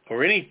gun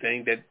or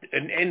anything.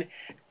 And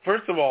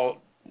first of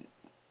all,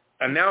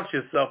 announce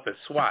yourself as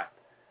SWAT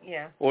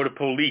or the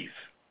police.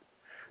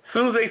 As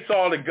soon as they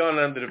saw the gun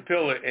under the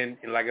pillow, and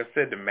like I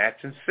said, the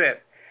matching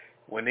set,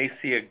 when they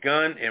see a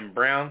gun in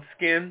brown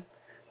skin,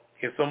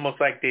 it's almost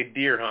like they're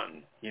deer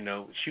hunting,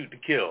 shoot to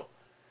kill.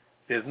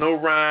 There's no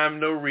rhyme,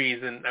 no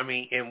reason. I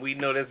mean, and we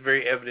know that's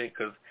very evident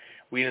because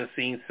we done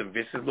seen some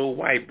vicious little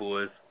white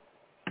boys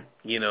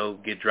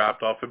get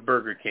dropped off at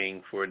Burger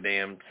King for a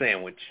damn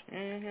sandwich,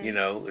 and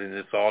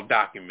it's all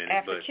documented.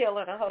 After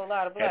killing a whole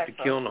lot of black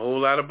After killing a whole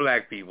lot of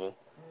black people,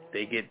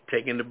 they get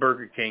taken to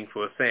Burger King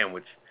for a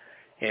sandwich.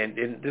 And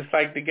just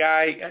like the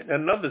guy,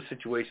 another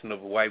situation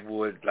of a white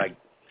boy, like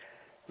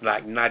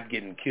not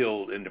getting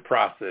killed in the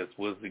process,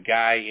 was the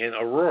guy in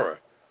Aurora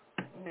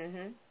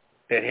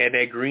that had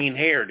that green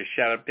hair that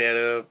shot up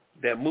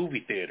that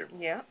movie theater.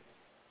 Yeah.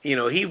 He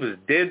was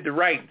dead to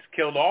rights,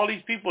 killed all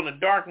these people in a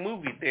dark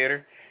movie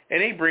theater,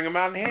 and they bring him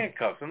out in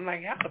handcuffs. I'm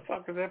like, how the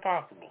fuck is that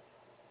possible?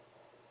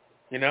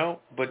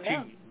 But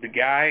the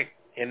guy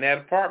in that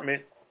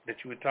apartment that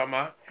you were talking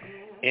about,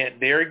 and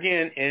there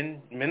again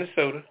in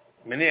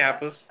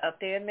Minneapolis. Up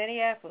there in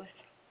Minneapolis.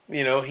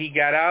 He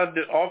got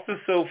off the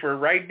sofa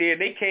right there.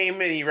 They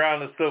came in, he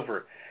rounded the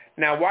sofa.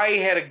 Now, why he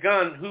had a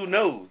gun, who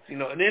knows? And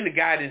then the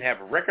guy didn't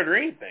have a record or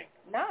anything.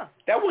 No.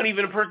 That wasn't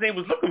even the person they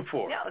was looking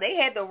for. No, they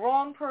had the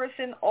wrong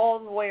person all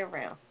the way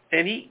around.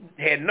 And he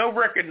had no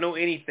record, no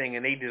anything,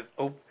 and they just,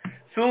 as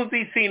soon as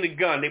he seen the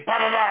gun, they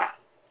pop,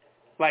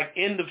 like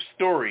end of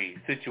story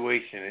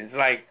situation. It's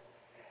like,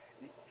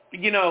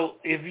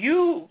 if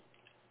you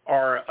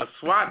are a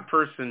SWAT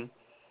person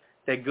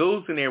that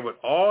goes in there with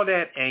all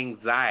that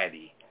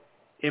anxiety,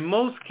 in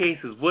most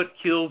cases, what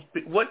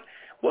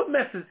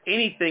messes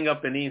anything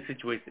up in any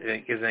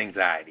situation is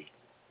anxiety.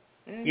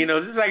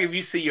 Just like if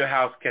you see your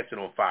house catching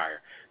on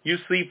fire, you're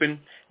sleeping,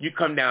 you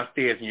come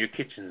downstairs and your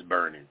kitchen's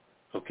burning,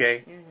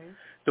 okay?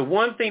 The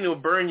one thing that will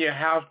burn your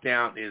house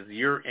down is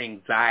your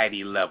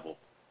anxiety level,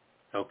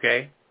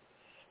 okay?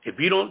 If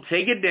you don't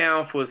take it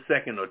down for a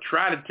second or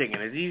try to take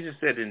it, it's easier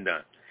said than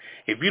done.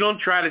 If you don't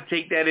try to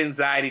take that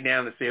anxiety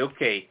down and say,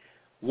 okay,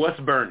 what's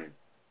burning,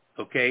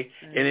 okay?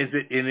 And is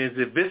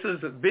it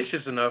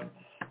vicious enough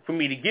for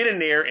me to get in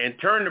there and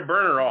turn the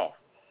burner off?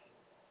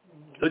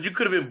 Because you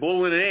could have been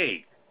boiling an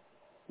egg.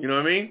 You know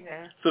what I mean?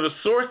 Yeah. So the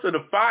source of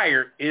the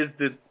fire is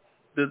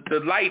the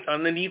light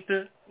underneath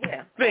the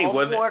thing.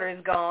 All the water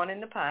is gone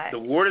in the pot. The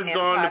water's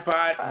gone in the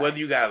pot, whether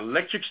you got an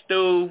electric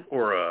stove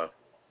or a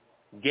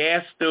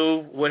gas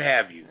stove, what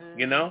have you,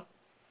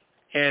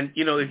 And,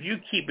 if you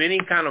keep any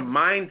kind of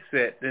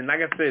mindset, then like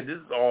I said, this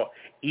is all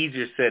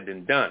easier said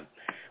than done.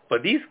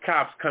 But these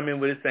cops come in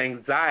with this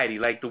anxiety,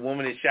 like the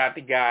woman that shot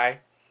the guy,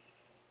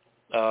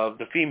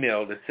 the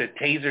female that said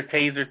taser,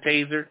 taser,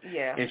 taser,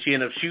 and she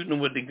ended up shooting him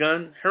with the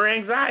gun. Her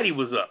anxiety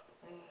was up.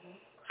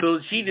 So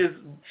she's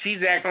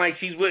acting like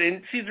she's with,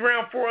 and she's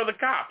around 4 other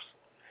cops.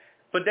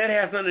 But that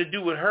has nothing to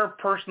do with her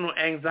personal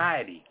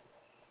anxiety.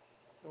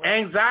 Right.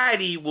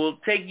 Anxiety will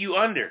take you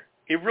under.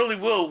 It really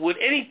will, with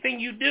anything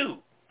you do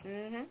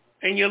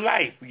in your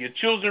life. Your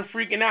children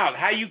freaking out,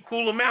 how you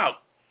cool them out,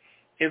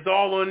 it's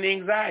all on the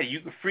anxiety. You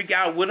can freak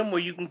out with them or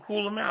you can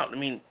cool them out. I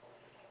mean,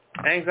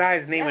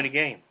 anxiety is the name of the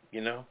game,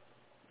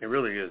 It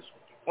really is.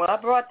 Well, I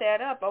brought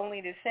that up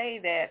only to say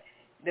that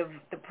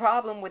the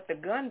problem with the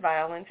gun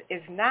violence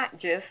is not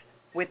just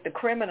with the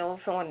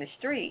criminals on the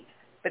street,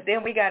 but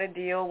then we got to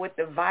deal with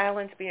the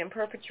violence being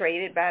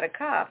perpetrated by the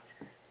cops,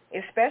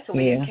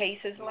 especially in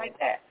cases like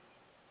that.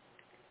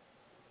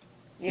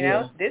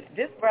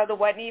 This brother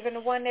wasn't even the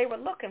one they were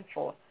looking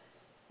for.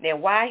 Now,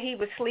 why he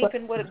was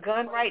sleeping with a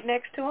gun right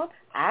next to him,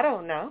 I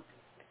don't know.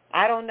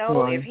 I don't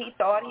know if he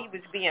thought he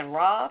was being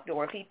robbed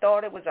or if he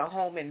thought it was a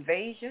home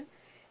invasion.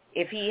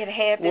 If he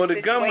had this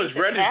the gun was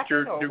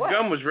registered. The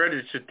gun was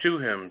registered to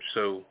him,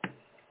 so.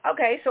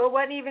 Okay, so it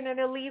wasn't even an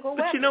illegal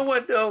weapon. But you know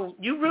what, though?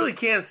 You really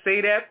can't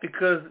say that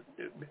because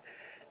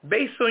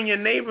based on your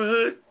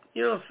neighborhood,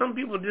 some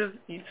people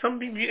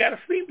you got to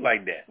sleep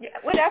like that. Yeah,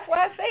 well, that's what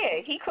I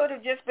said. He could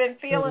have just been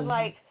feeling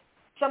like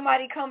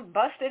somebody come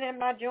busting in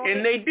my joint.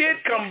 And they did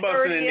come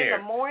busting in there.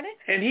 In the morning.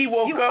 And he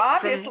woke up. You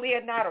obviously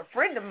are not a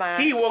friend of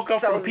mine. He woke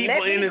up from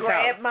people in his house. So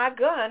let me grab my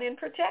gun and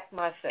protect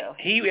myself.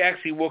 He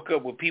actually woke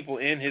up with people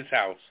in his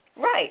house.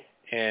 Right.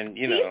 And,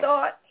 he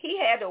thought he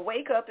had to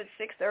wake up at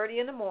 6:30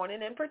 in the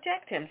morning and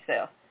protect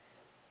himself.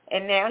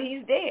 And now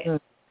he's dead.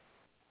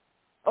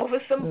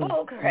 Over some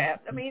bull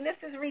crap. I mean, this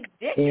is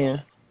ridiculous. Yeah.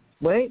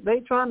 Well,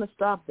 they trying to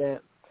stop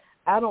that.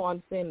 I don't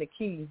understand the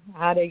key,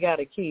 how they got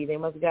a key. They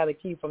must have got a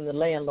key from the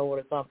landlord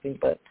or something.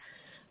 But,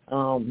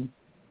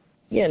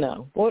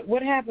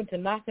 what happened to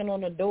knocking on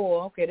the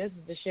door? Okay, this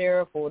is the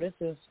sheriff or this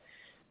is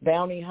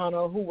bounty hunter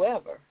or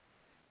whoever.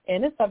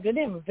 And it's up to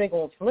them if they're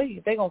going to flee.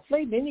 If they're going to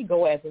flee, then you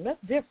go after them.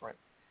 That's different.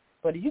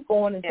 But if you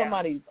go in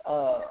somebody's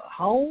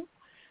home,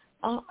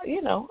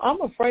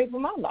 I'm afraid for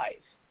my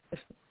life.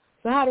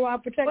 So how do I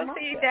protect myself?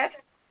 See,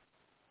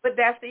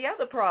 that's the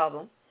other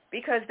problem.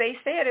 Because they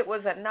said it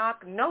was a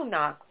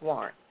no-knock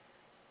warrant.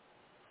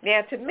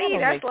 Now, to me,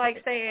 that's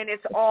like saying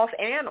it's off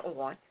and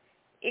on.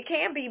 It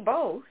can be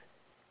both.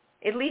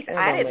 At least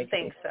I didn't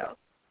think so.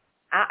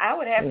 I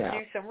would have to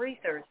do some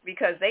research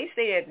because they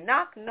said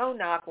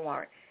no-knock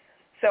warrant.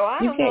 So I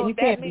don't know if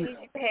that means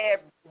you have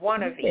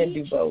one of each. You can't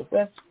do both.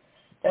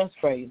 That's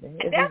crazy.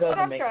 And that's what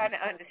I'm trying to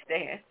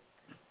understand.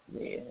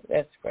 Yeah,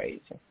 that's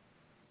crazy.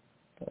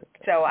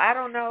 So I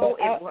don't know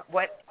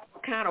what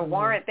kind of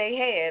warrant they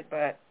had,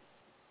 but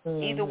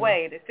either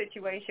way, the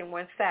situation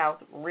went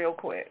south real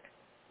quick.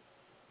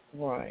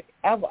 Right.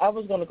 I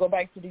was going to go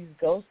back to these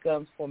ghost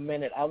guns for a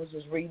minute. I was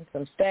just reading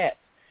some stats.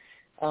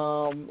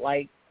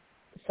 Like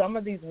some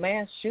of these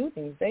mass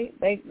shootings,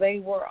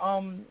 they were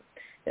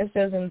it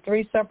says in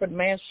 3 separate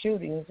mass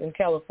shootings in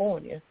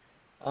California,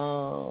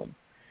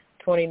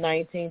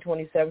 2019,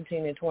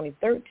 2017, and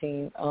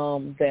 2013,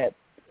 that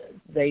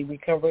they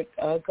recovered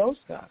ghost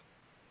guns.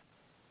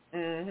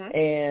 Mm-hmm.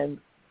 And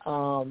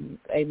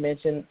they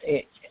mentioned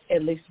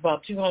at least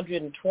about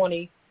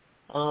 220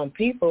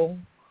 people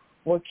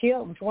were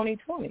killed in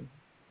 2020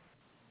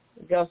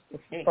 just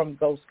from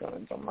ghost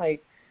guns. I'm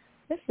like,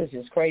 this is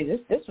just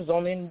crazy. This was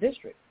only in the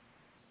district.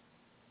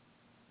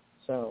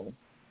 So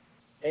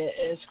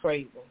it's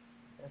crazy.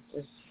 It's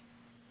just,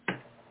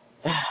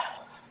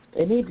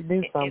 they need to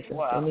do something.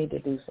 They need to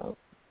do something.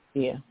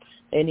 Yeah.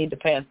 They need to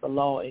pass the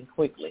law and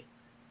quickly,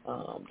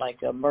 like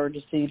an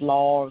emergency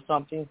law or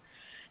something.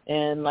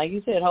 And like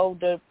you said, hold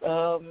the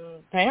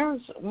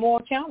parents more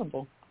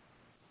accountable.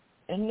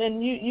 And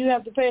then you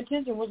have to pay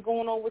attention to what's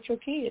going on with your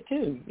kid,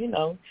 too. You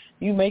know,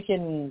 you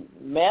making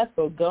meth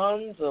or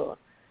guns or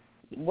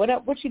what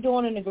you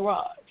doing in the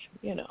garage,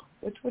 you know.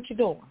 What you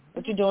doing?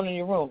 What you doing in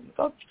your room?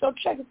 Go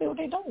check and see what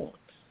they're doing.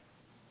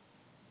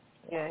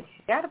 Yeah, you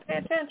got to pay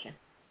attention.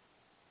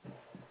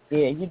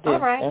 Yeah, you do. All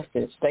right. That's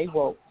it. Stay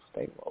woke.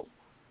 Stay woke.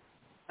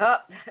 Oh,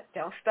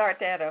 don't start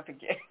that up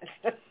again.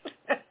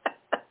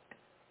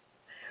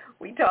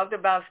 We talked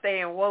about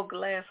staying woke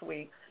last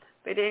week.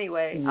 But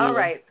anyway, yeah. All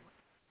right.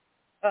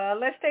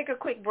 Let's take a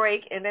quick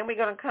break, and then we're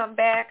going to come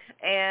back,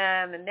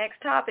 and the next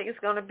topic is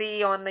going to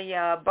be on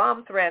the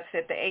bomb threats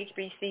at the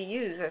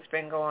HBCUs that's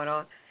been going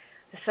on.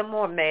 Some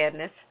more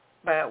madness,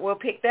 but we'll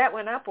pick that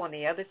one up on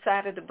the other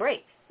side of the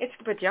break. It's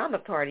the Pajama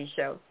Party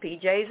Show.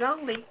 PJs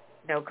only.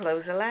 No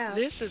clothes allowed.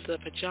 This is the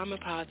Pajama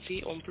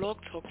Party on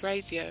Blog Talk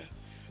Radio.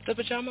 The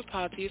Pajama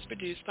Party is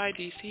produced by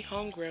DC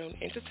Homegrown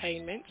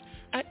Entertainment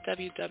at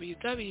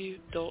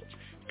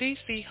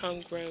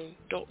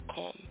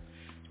www.dchomegrown.com.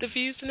 The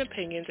views and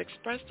opinions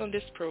expressed on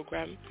this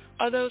program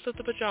are those of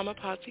the Pajama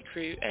Party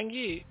crew and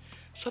you.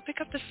 So pick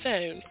up the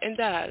phone and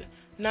dial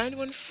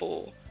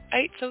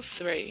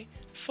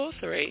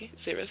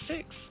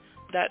 914-803-4306.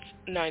 That's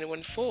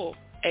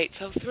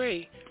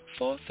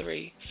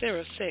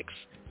 914-803-4306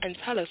 and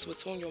tell us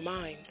what's on your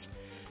mind.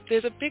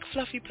 There's a big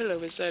fluffy pillow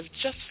reserved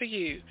just for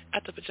you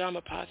at the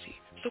Pajama Party,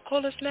 so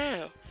call us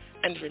now.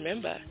 And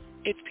remember,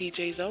 it's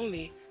PJs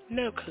only,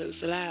 no clothes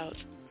allowed.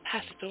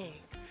 Pass it on.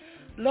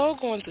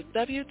 Log on to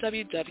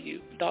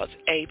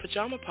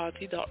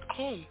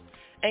www.apajamaparty.com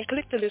and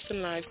click the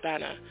Listen Live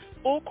banner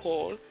or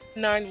call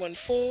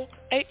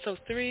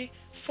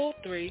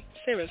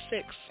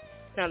 914-803-4306.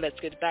 Now let's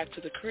get back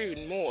to the crew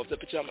and more of the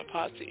Pajama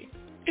Party.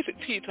 Is it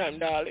tea time,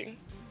 darling?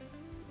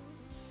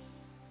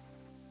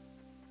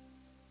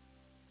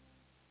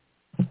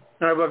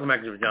 All right, welcome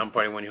back to the Pajama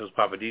Party. One of your hosts,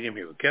 Papa Didi. I'm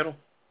here with Kettle.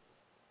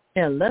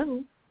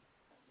 Hello.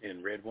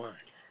 And Red Wine.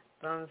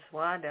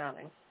 Bonsoir,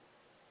 darling.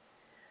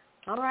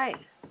 All right,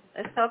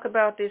 let's talk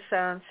about this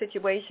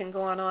situation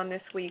going on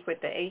this week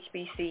with the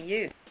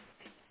HBCU.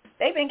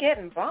 They've been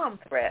getting bomb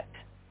threats.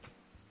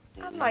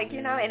 I'm like,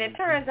 and it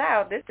turns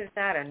out this is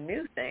not a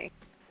new thing,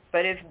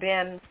 but it's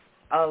been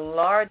a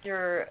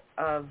larger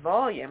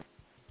volume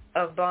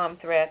of bomb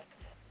threats,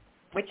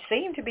 which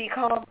seem to be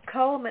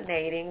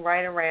culminating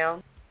right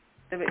around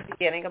the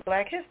beginning of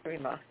Black History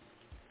Month.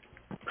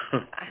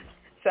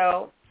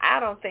 So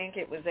I don't think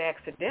it was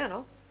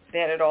accidental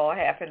that it all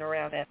happened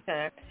around that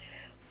time.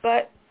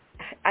 But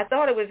I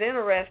thought it was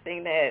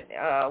interesting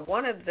that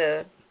one of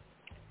the,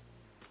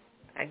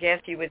 I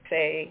guess you would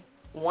say,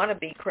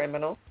 wannabe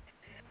criminals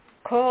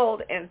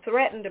called and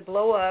threatened to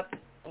blow up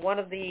one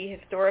of the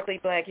historically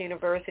black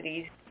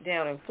universities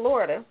down in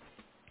Florida.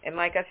 And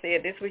like I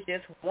said, this was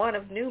just one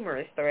of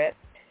numerous threats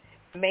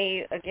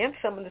made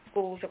against some of the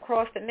schools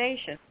across the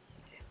nation.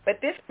 But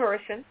this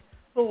person,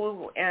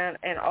 who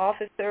an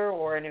officer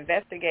or an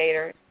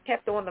investigator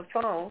kept on the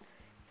phone,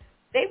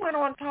 they went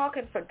on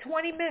talking for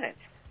 20 minutes.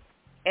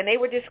 And they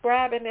were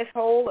describing this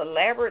whole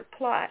elaborate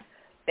plot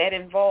that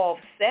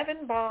involved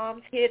 7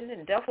 bombs hidden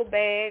in duffel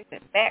bags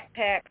and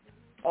backpacks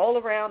all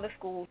around the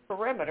school's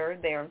perimeter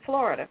there in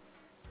Florida.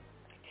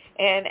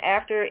 And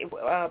after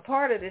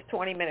part of this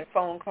 20-minute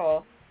phone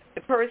call,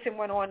 the person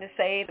went on to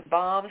say the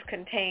bombs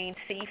contained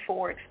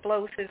C4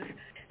 explosives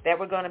that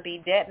were going to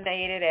be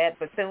detonated at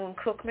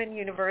Bethune-Cookman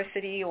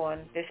University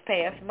on this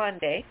past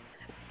Monday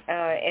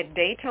at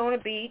Daytona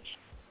Beach.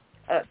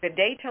 The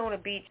Daytona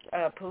Beach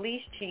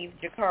Police Chief,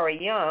 Jakari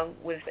Young,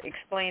 was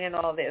explaining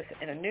all this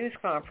in a news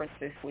conference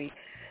this week.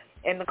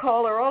 And the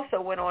caller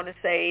also went on to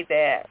say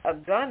that a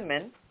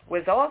gunman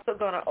was also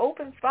going to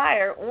open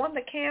fire on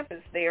the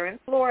campus there in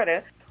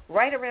Florida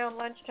right around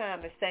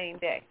lunchtime the same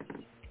day.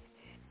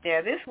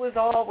 Now, this was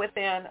all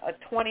within a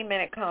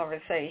 20-minute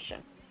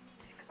conversation.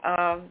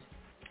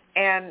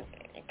 And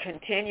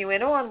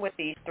continuing on with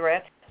these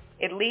threats,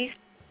 at least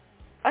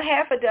a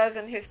half a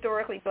dozen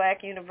historically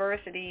black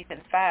universities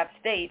in 5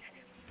 states,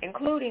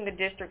 including the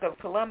District of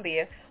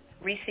Columbia,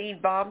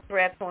 received bomb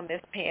threats on this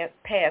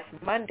past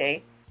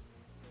Monday,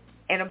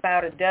 and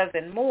about a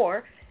dozen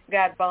more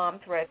got bomb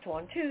threats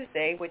on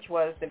Tuesday, which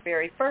was the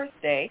very first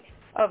day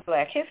of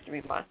Black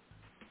History Month.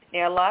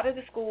 Now, a lot of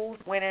the schools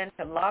went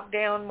into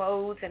lockdown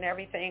modes and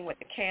everything with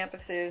the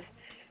campuses.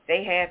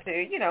 They had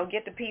to,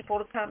 get the people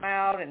to come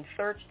out and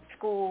search the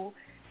school.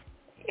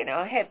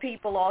 Had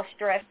people all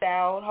stressed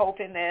out,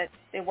 hoping that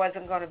it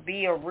wasn't going to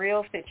be a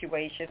real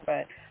situation.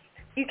 But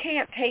you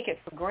can't take it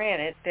for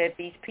granted that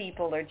these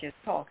people are just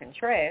talking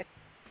trash.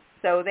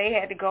 So they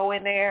had to go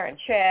in there and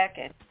check,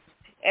 and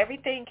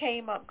everything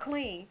came up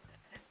clean.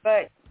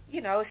 But,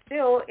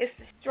 still it's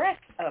the stress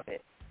of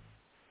it.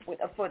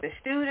 For the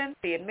students,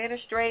 the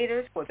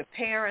administrators, for the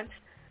parents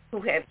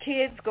who have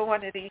kids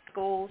going to these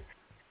schools.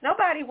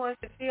 Nobody wants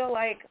to feel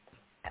like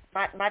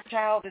my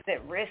child is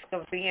at risk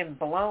of being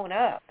blown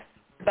up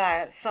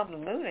by some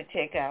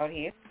lunatic out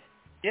here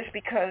just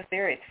because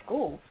they're at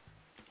school.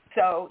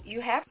 So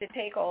you have to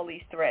take all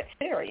these threats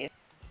serious.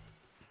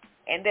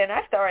 And then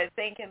I started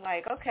thinking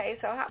okay,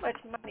 so how much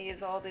money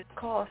is all this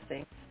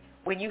costing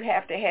when you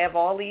have to have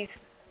all these,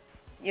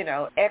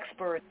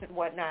 experts and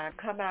whatnot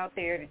come out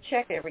there to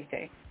check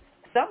everything?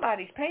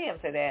 Somebody's paying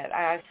for that.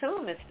 I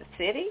assume it's the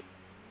city,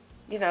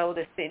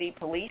 the city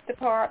police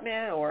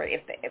department, or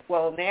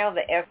now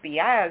the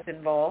FBI is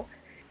involved.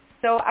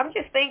 So I'm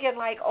just thinking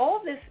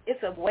all this is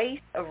a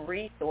waste of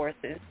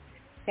resources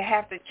to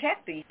have to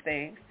check these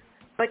things,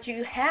 but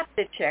you have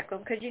to check them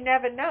because you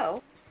never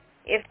know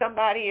if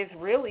somebody is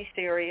really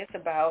serious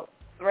about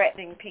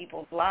threatening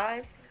people's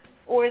lives,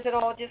 or is it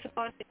all just a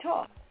bunch of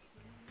talk?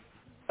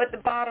 But the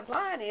bottom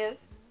line is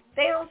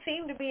they don't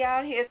seem to be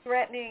out here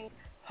threatening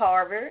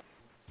Harvard,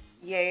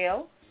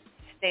 Yale,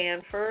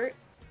 Stanford,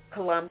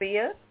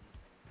 Columbia,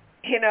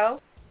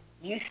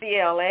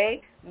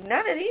 UCLA.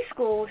 None of these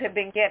schools have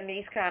been getting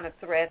these kind of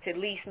threats, at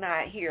least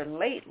not here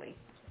lately.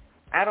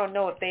 I don't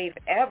know if they've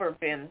ever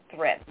been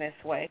threatened this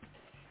way.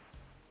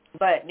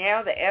 But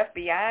now the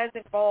FBI is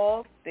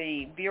involved,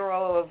 the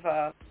Bureau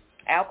of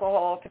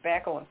Alcohol,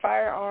 Tobacco, and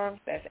Firearms,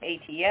 that's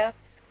ATF.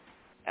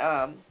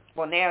 Now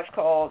it's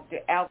called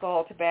the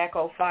Alcohol,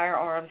 Tobacco,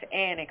 Firearms,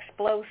 and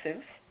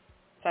Explosives.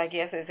 So I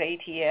guess it's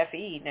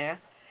ATFE now.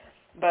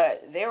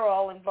 But they're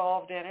all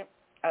involved in it.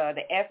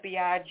 The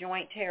FBI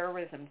Joint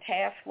Terrorism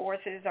Task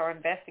Forces are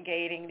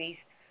investigating these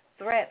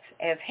threats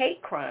as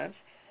hate crimes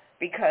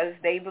because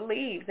they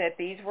believe that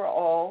these were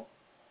all,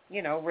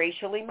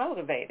 racially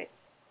motivated.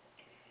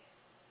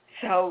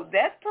 So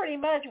that's pretty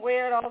much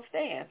where it all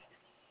stands.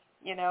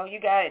 You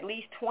got at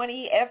least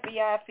 20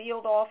 FBI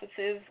field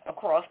offices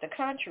across the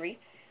country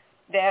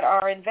that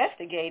are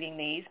investigating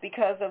these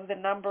because of the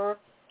number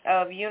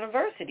of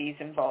universities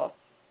involved.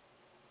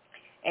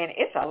 And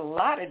it's a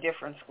lot of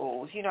different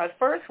schools. At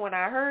first when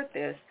I heard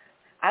this,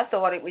 I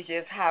thought it was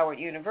just Howard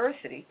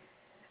University.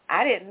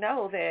 I didn't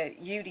know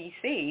that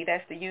UDC,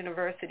 that's the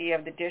University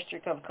of the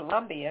District of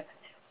Columbia,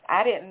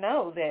 I didn't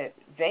know that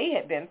they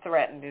had been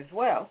threatened as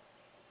well.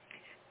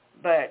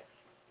 But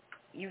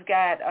you've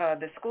got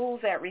the schools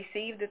that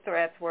received the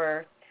threats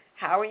were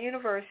Howard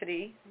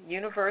University,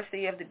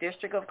 University of the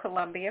District of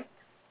Columbia,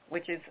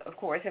 which is, of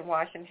course, in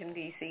Washington,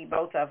 D.C.,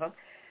 both of them,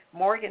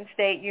 Morgan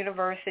State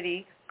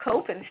University,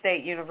 Copen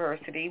State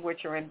University,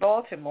 which are in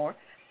Baltimore.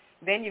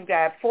 Then you've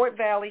got Fort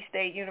Valley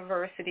State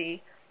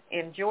University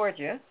in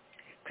Georgia,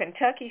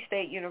 Kentucky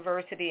State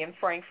University in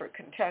Frankfort,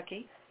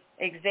 Kentucky,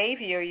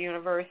 Xavier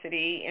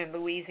University in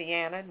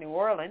Louisiana, New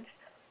Orleans,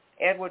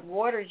 Edward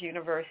Waters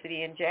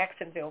University in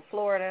Jacksonville,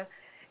 Florida,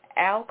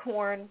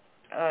 Alcorn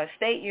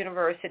State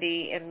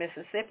University in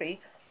Mississippi,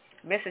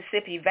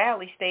 Mississippi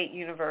Valley State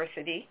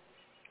University,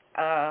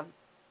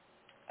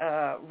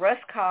 Russ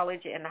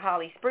College in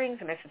Holly Springs,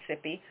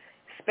 Mississippi,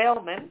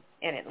 Spelman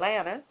in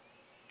Atlanta,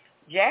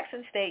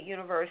 Jackson State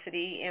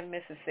University in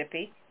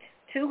Mississippi,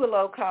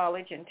 Tougaloo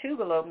College in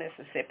Tougaloo,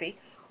 Mississippi.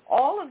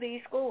 All of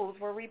these schools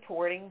were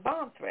reporting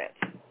bomb threats.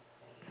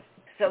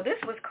 So this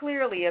was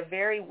clearly a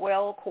very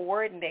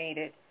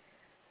well-coordinated,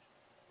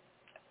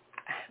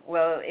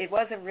 it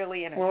wasn't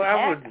really an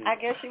attack, I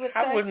guess you would say.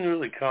 I wouldn't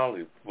really call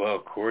it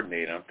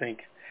well-coordinated. I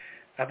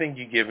think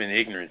you're giving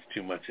ignorance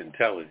too much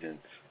intelligence,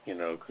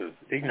 because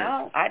ignorance...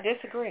 No, I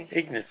disagree.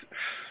 Ignorance...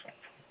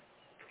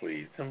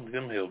 Please, them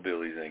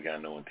hillbillies ain't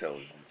got no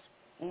intelligence.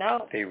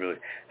 No. They really...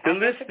 The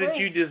list that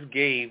you just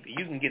gave,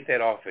 you can get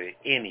that off of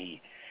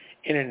any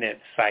internet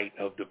site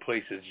of the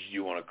places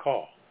you want to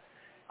call.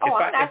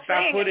 I'm not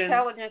saying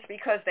intelligence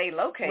because they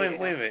located Wait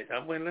a minute.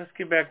 Let's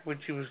get back to what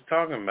you was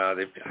talking about.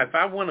 If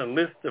I want a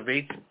list of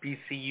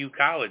HBCU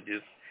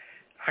colleges,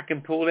 I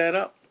can pull that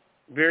up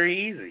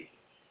very easy.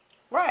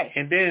 Right.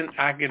 And then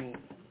I can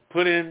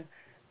put in,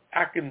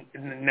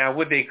 now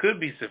what they could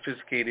be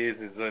sophisticated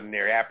is on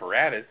their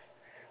apparatus,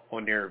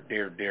 on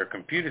their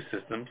computer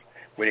systems,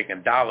 where they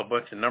can dial a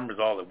bunch of numbers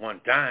all at one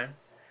time.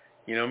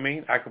 You know what I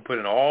mean? I can put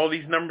in all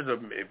these numbers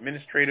of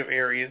administrative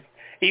areas,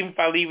 even if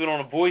I leave it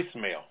on a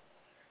voicemail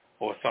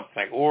or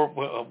something, or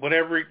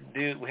whatever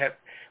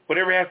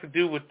has to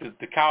do with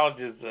the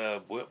college's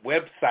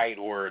website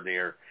or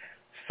their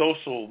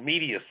social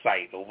media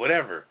site or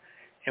whatever.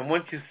 And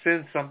once you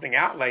send something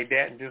out like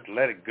that and just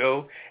let it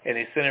go, and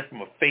they send it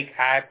from a fake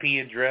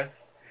IP address,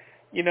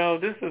 You know,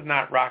 this is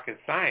not rocket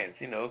science,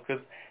 you know,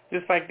 because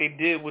just like they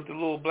did with the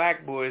little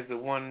black boys that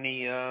won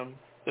the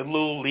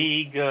Little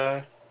League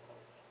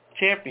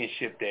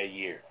championship that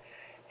year.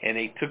 And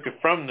they took it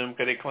from them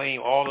because they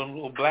claimed all them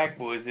little black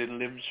boys didn't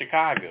live in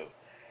Chicago.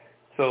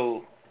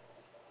 So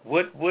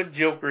what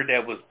joker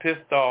that was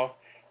pissed off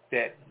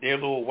that their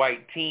little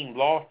white team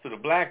lost to the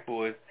black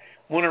boys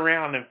went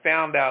around and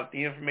found out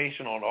the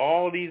information on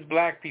all these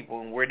black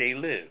people and where they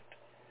lived?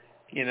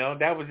 You know,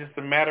 that was just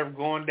a matter of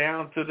going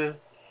down to the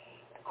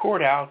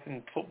courthouse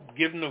and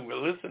giving them a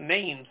list of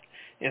names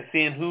and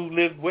seeing who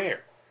lived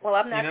where. Well,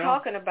 I'm not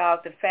talking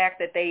about the fact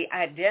that they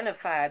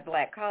identified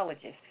black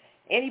colleges.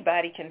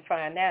 Anybody can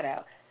find that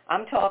out.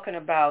 I'm talking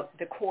about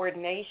the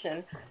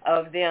coordination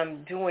of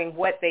them doing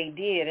what they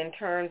did in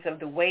terms of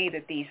the way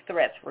that these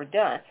threats were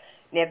done.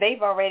 Now,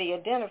 they've already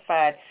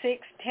identified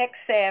 6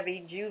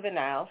 tech-savvy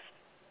juveniles.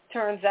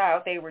 Turns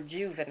out they were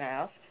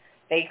juveniles.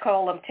 They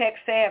call them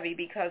tech-savvy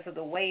because of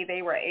the way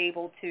they were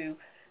able to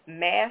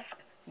mask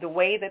the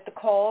way that the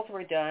calls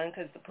were done,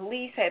 because the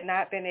police had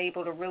not been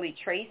able to really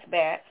trace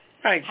back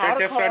how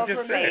the calls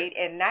were made,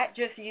 and not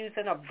just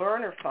using a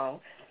burner phone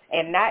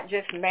and not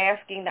just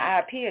masking the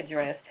IP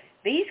address.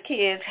 These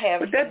kids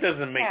have But that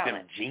doesn't make talent.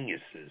 them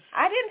geniuses.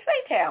 I didn't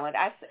say talent.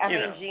 I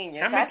mean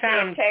genius. I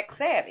said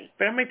tech-savvy.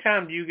 But how many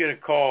times do you get a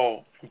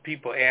call from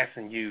people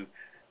asking you,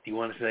 do you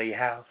want to sell your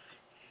house?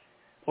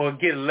 Or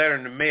get a letter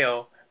in the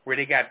mail where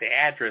they got the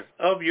address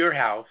of your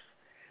house,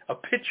 a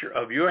picture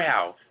of your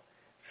house,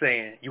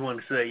 saying, you want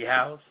to sell your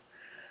house?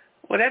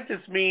 Well, that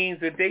just means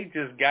that they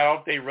just got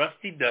off their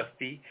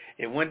rusty-dusty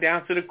and went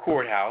down to the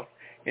courthouse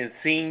and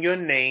seen your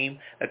name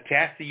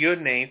attached to your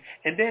name,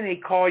 and then they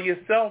call your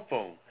cell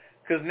phone.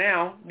 Because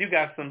now you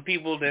got some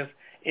people that's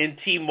in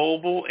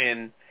T-Mobile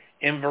and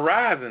in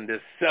Verizon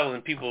that's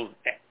selling people's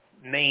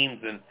names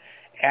and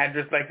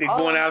address like they're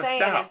going out of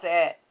style. All I'm saying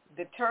is that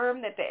the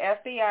term that the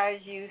FBI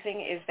is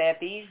using is that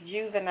these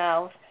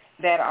juveniles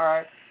that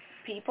are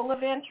people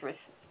of interest,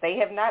 they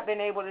have not been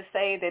able to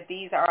say that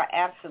these are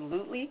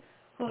absolutely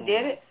who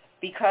did it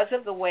because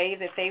of the way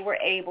that they were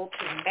able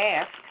to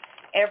mask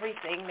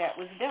everything that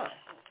was done.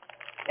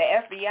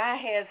 The FBI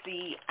has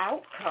the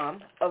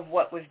outcome of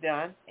what was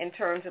done in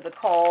terms of the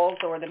calls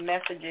or the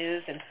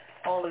messages and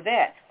all of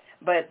that.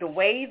 But the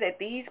way that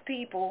these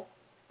people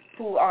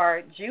who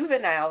are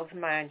juveniles,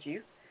 mind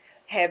you,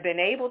 have been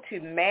able to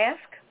mask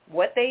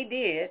what they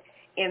did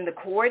in the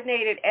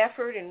coordinated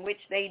effort in which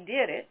they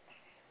did it,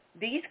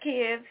 these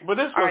kids are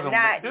not just your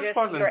average. This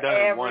wasn't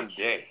done in one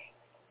day.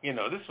 You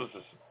know, this was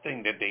a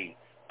thing that they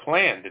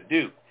planned to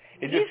do.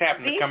 It just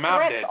happened to come out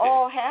that day. These threats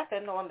all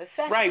happened on the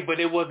second. Right, but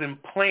it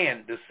wasn't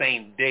planned the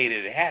same day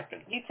that it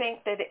happened. You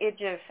think that it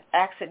just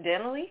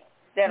accidentally,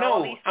 that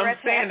all these threats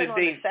happened on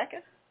the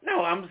second?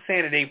 No, I'm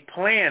saying that they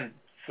planned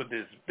for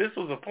this. This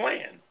was a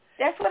plan.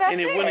 That's what I said.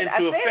 And it went into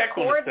effect on the second.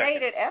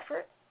 Coordinated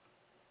effort.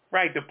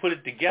 Right, to put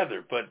it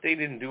together, but they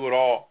didn't do it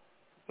all.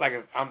 I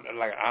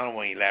don't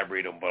want to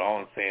elaborate on, but all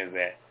I'm saying is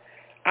that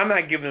I'm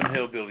not giving them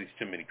hillbillies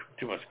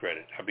too much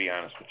credit. I'll be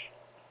honest with you.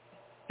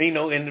 You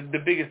know, and the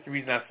biggest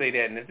reason I say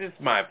that, and this is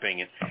my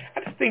opinion,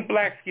 I just think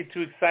blacks get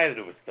too excited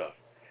over stuff.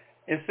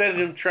 Instead of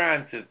them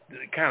trying to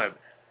kind of,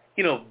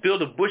 you know,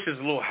 build the bushes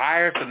a little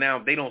higher so now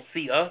they don't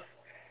see us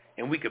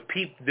and we could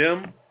peep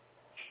them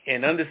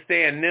and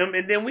understand them,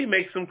 and then we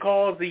make some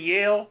calls to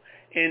Yale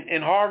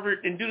and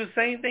Harvard and do the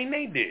same thing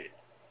they did.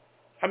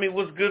 I mean,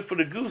 what's good for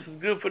the goose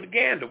is good for the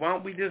gander. Why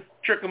don't we just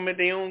trick them at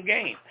their own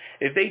game?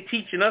 If they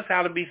teaching us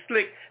how to be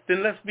slick,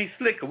 then let's be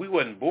slicker. We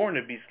wasn't born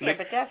to be slick,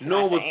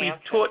 nor was we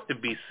taught to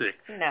be sick.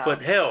 No.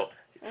 But hell,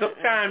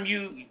 sometimes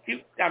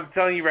I'm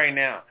telling you right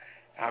now,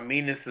 I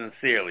mean this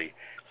sincerely.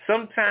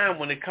 Sometimes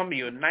when it comes to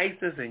your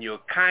niceness and your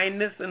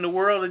kindness in the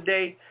world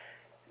today,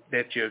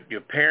 that your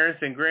parents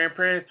and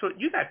grandparents taught,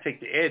 you got to take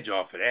the edge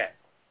off of that.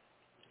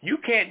 You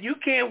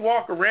can't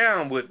walk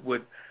around with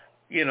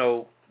you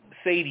know,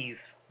 Sadie's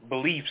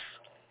beliefs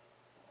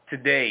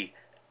today.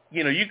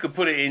 You know, you could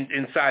put it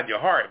inside your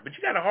heart, but you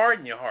got a heart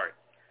in your heart.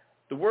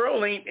 The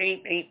world ain't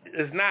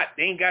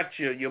got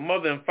your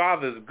mother and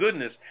father's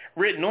goodness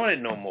written on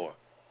it no more.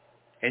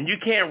 And you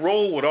can't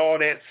roll with all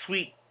that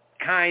sweet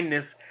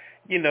kindness,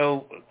 you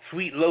know,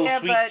 sweet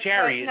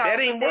chariot. No, that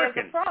ain't working.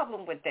 There's a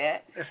problem with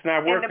that. It's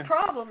not working. And the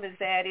problem is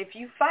that if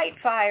you fight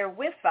fire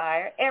with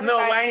fire, everybody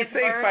No, I ain't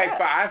say fight up.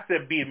 fire. I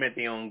said beat them at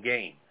their own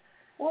game.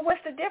 Well,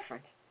 what's the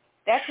difference?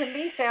 That to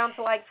me sounds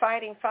like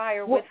fighting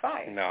fire with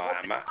fire. No,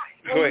 I'm not.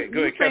 Go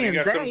ahead, Kevin.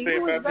 You got something to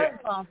say about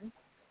that?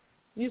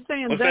 You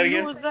saying they?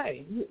 Who is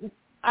they?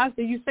 I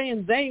said you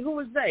saying they? Who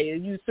is they? Are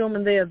you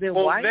assuming they're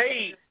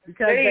white?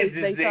 Because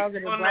they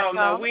talking about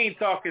no, we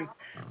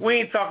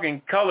ain't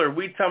talking color.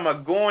 We talking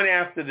about going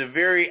after the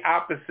very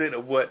opposite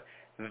of what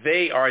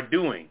they are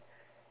doing.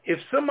 If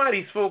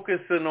somebody's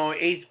focusing on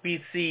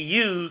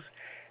HBCUs,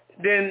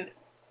 then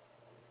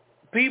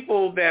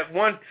people that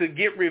want to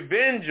get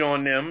revenge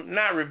on them,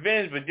 not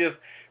revenge, but just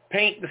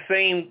paint the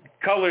same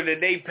color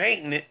that they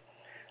painting it,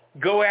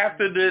 go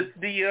after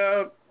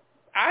the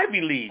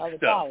Ivy League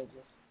stuff.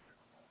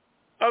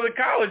 Other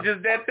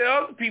colleges that the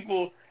other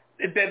people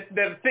that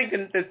are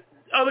thinking that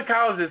other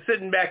colleges are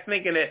sitting back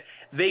thinking that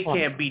they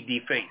can't be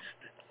defaced.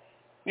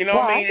 You know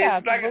well, what I mean?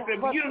 It's like but, I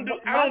said, but, you don't do.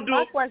 but I don't do.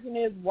 My question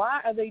is, why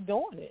are they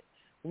doing it?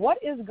 What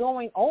is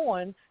going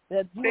on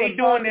that you They are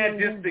doing that targeting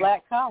just these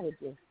black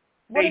colleges?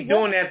 They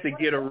doing that to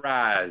get a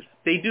rise.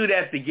 They do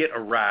that to get a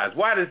rise.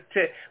 Why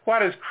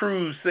does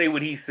Cruz say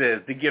what he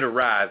says to get a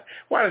rise?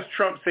 Why does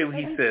Trump say what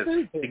he says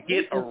to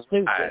get a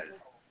rise?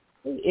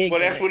 Well,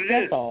 that's what it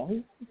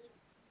is.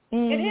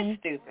 It is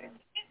stupid.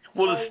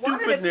 Well, the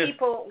stupidness.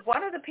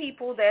 One of the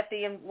people that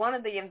one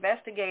of the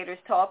investigators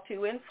talked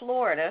to in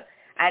Florida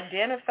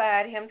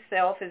identified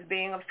himself as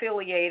being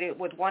affiliated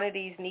with one of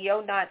these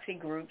neo-Nazi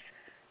groups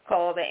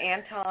called the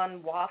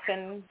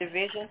Anton-Waffen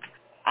Division.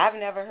 I've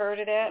never heard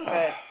of that,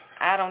 but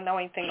I don't know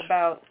anything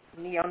about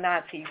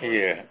neo-Nazi groups.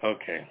 Yeah,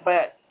 okay.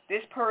 But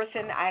this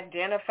person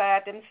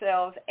identified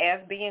themselves as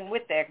being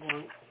with that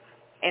group.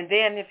 And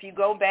then if you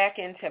go back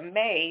into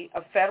May,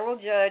 a federal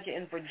judge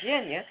in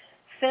Virginia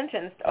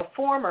sentenced a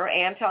former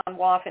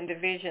Anton-Waffen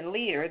Division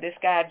leader, this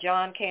guy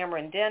John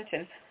Cameron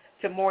Denton,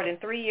 to more than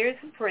 3 years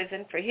in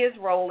prison for his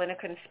role in a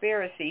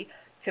conspiracy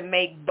to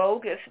make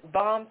bogus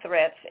bomb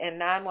threats and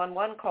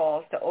 911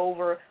 calls to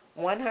over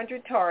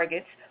 100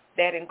 targets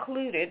that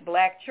included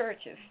black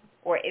churches,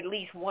 or at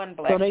least one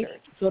black church.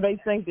 So they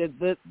think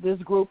that this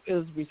group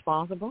is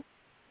responsible? Is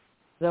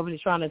that what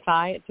he's trying to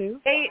tie it to?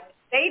 They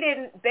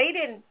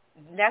didn't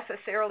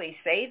necessarily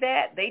say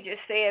that. They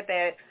just said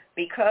that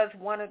because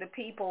one of the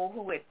people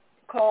who had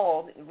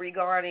called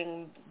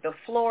regarding the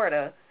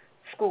Florida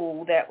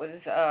school that was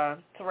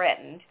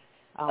threatened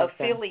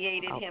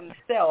affiliated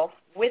himself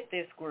with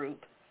this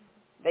group.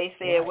 They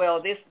said,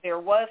 well, there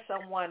was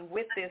someone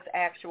with this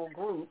actual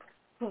group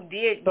who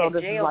did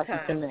get jail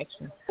time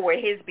for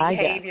his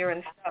behavior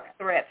and stuff,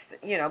 threats,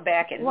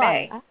 back in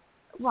May.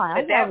 Right,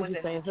 I know what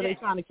you're saying. So they're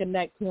trying to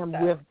connect him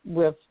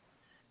with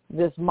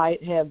this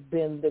might have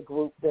been the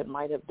group that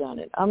might have done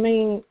it. I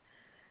mean,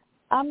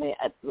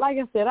 like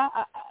I said,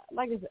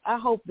 I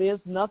hope there's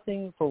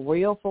nothing for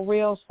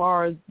real as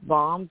far as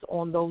bombs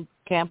on those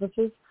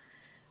campuses.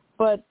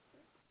 But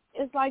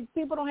it's like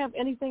people don't have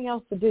anything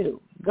else to do.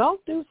 Go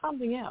do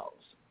something else.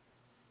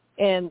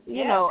 And,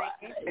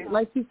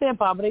 like you said,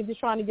 Papa, they're just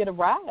trying to get a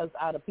rise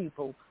out of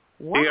people.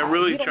 Why? They are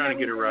really trying to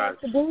get a rise.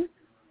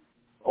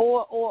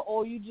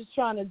 Or you just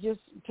trying to just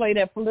play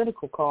that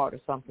political card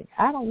or something.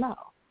 I don't know.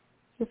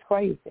 It's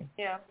crazy.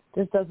 Yeah.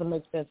 This doesn't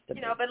make sense to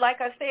me. But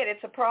like I said,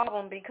 it's a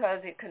problem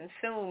because it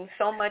consumes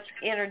so much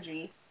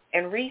energy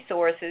and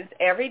resources.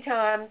 Every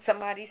time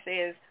somebody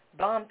says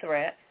bomb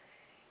threat,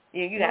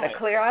 you got to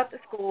clear out the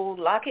school,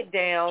 lock it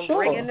down,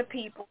 bring in the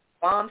people,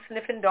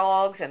 bomb-sniffing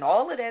dogs, and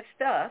all of that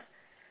stuff.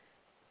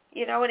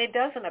 And it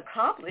doesn't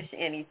accomplish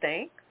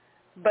anything,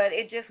 but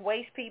it just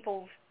wastes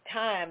people's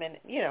time and,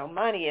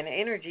 money and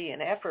energy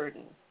and effort.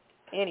 And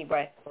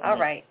anyway, all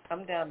right,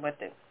 I'm done with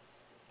it.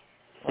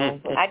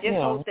 I just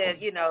hope that,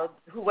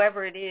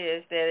 whoever it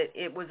is, that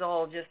it was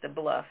all just a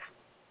bluff.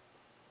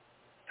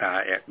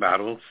 I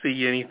don't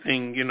see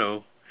anything,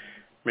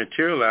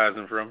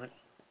 materializing from it.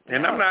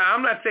 And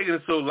I'm not taking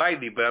it so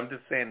lightly, but I'm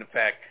just saying the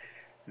fact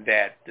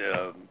that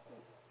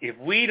if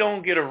we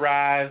don't get a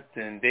rise,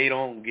 then they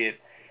don't get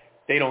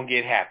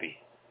happy.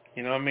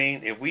 You know what I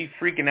mean? If we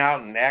freaking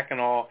out and acting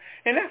all,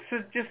 and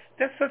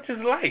that's such as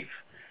life.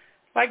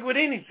 Like with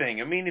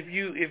anything. I mean, if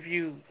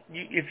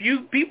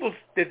you people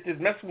that is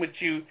messing with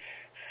you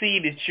see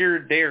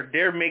that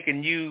they're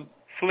making you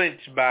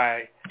flinch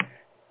by,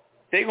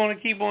 they're gonna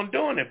keep on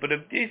doing it. But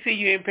if they see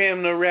you ain't paying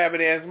them no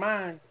rabbit ass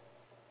mind,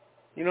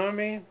 you know what I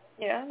mean?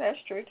 Yeah, that's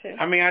true too.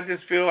 I mean, I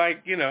just feel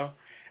like,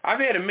 I've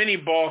had a mini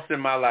boss in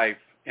my life,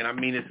 and I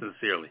mean it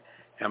sincerely.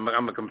 I'm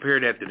gonna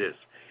compare that to this.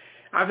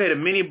 I've had a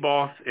mini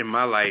boss in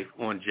my life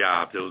on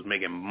jobs that was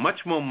making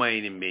much more money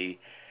than me.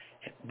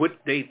 What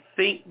they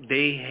think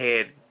they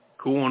had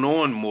going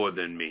on more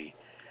than me.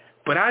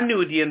 But I knew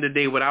at the end of the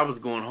day what I was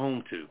going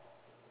home to.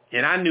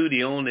 And I knew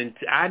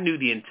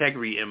the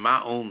integrity in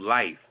my own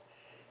life.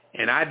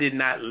 And I did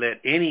not let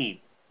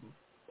any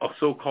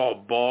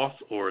so-called boss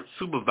or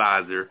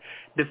supervisor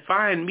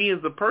define me as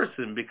a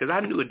person, because I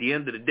knew at the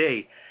end of the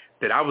day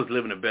that I was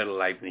living a better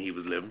life than he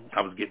was living.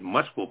 I was getting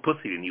much more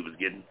pussy than he was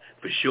getting,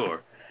 for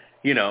sure.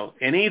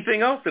 And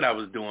anything else that I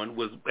was doing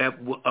was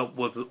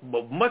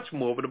much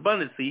more of an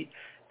abundancy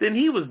than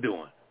he was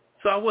doing.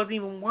 So I wasn't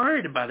even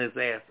worried about his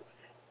ass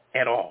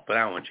at all. But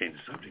I don't want to change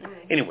the subject.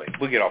 Anyway,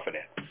 we'll get off of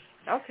that.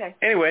 Okay.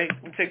 Anyway,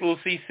 we'll take a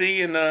little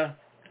CC and...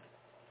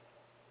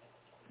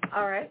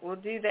 All right, we'll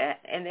do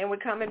that. And then we're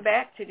coming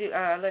back to do...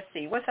 let's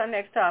see. What's our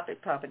next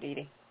topic, Papa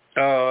Didi?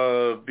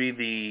 Be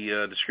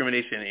the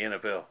discrimination in the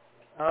NFL.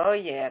 Oh,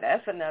 yeah,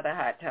 that's another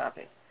hot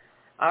topic.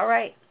 All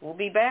right, we'll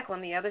be back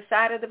on the other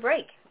side of the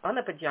break on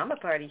the Pajama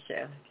Party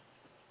Show.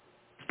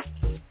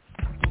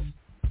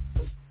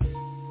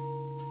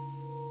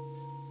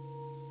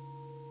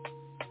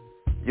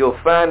 Your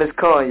finest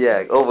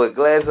cognac over a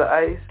glass of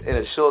ice in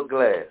a short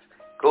glass.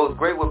 Goes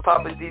great with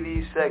Papa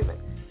DD's segment.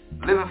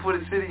 Living for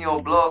the City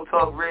on Blog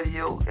Talk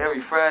Radio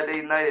every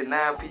Friday night at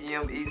 9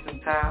 p.m. Eastern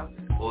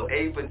Time or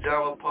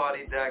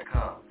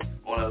apajamaparty.com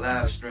on a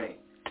live stream.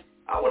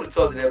 I want to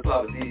talk to that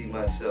Papa Didi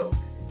myself.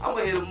 I'm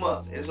going to hit him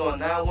up. It's on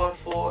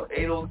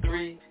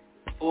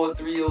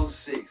 914-803-4306.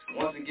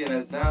 Once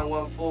again, that's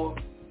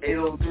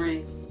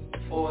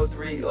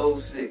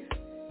 914-803-4306.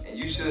 And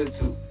you should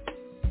too.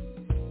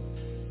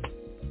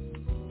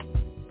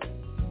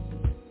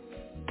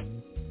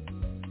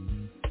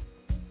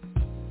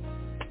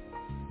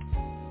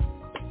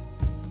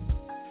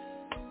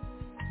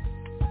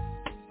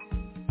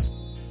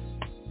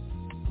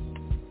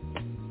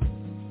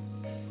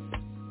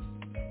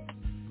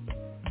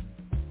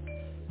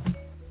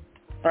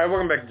 All right,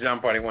 welcome back to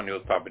John Party One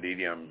News. Papa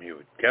Didi. I'm here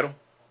with Kettle.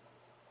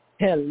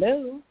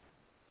 Hello.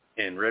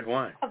 And Red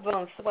Wine.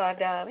 Bonsoir,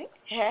 darling.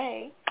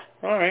 Hey.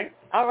 All right.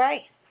 All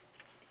right.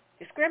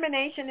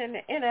 Discrimination in the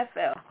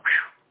NFL.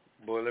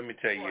 Boy, let me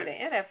tell you. Boy, the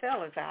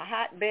NFL is a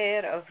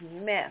hotbed of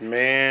mess.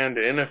 Man,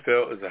 the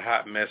NFL is a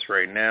hot mess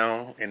right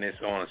now, and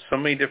it's on so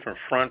many different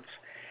fronts,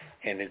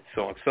 and it's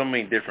on so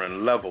many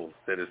different levels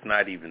that it's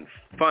not even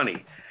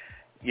funny.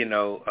 You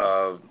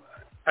know,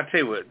 I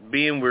tell you what,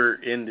 being we're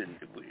in the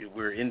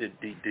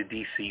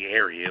D.C.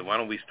 area, why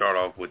don't we start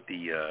off with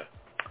the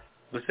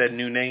what's that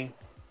new name?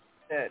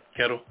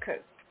 Kettle.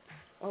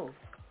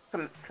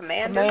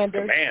 Commander.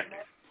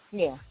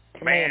 Yeah.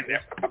 Commander.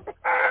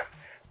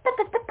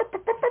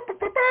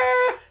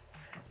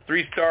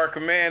 3-star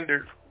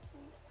commander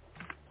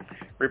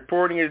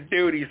reporting his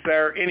duty,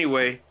 sir.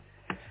 Anyway,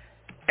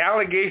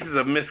 allegations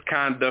of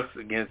misconduct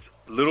against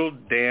little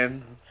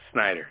Dan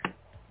Snyder.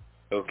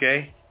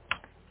 Okay.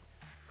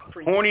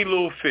 Horny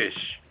little fish.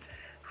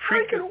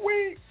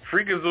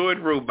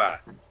 Freakazoid robot.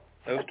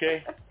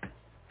 Okay?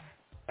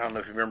 I don't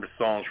know if you remember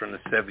songs from the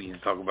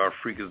 70s talking about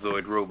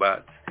freakazoid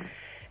robots.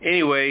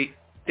 Anyway,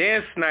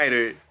 Dan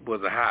Snyder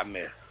was a hot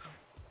mess.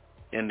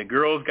 And the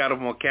girls got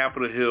up on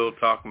Capitol Hill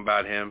talking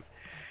about him.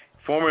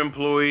 Former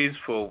employees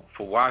for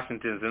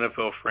Washington's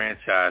NFL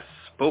franchise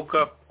spoke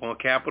up on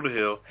Capitol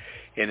Hill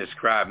and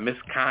described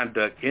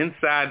misconduct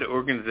inside the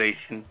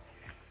organization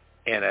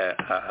and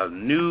a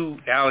new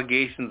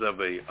allegations of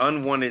a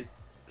unwanted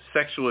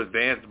sexual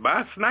advance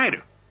by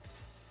Snyder.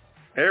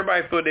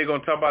 Everybody thought they were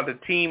going to talk about the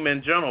team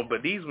in general,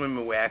 but these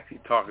women were actually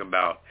talking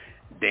about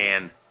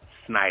Dan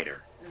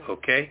Snyder,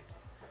 okay?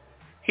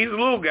 He's a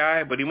little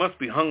guy, but he must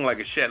be hung like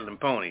a Shetland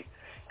pony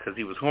because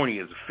he was horny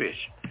as a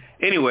fish.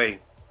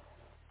 Anyway,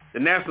 the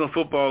National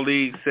Football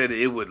League said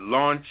it would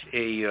launch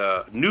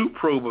a new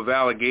probe of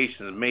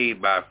allegations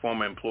made by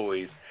former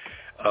employees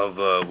of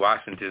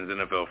Washington's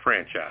NFL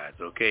franchise,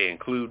 okay,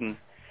 including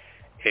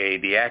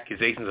the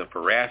accusations of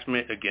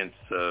harassment against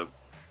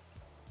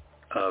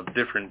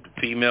different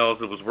females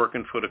that was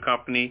working for the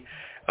company.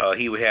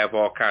 He would have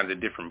all kinds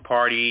of different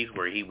parties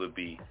where he would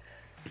be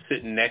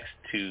sitting next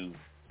to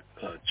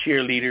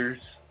cheerleaders.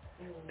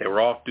 They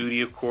were off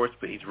duty, of course,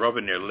 but he's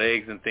rubbing their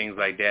legs and things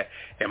like that.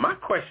 And my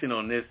question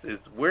on this is,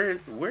 where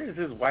is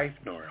his wife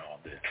during all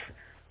this?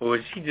 Or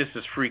is she just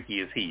as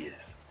freaky as he is?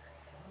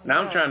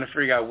 Now, I'm trying to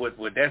figure out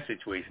what that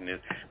situation is.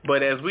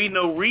 But as we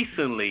know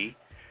recently,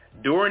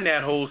 during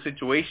that whole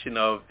situation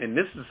of, and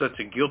this is such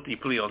a guilty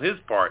plea on his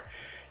part,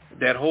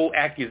 that whole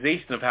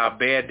accusation of how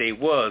bad they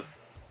was,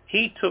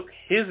 he took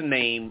his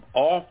name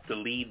off the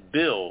lead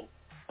bill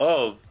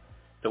of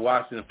the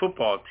Washington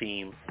football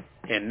team,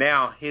 and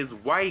now his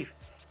wife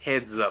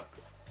heads up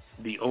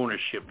the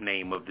ownership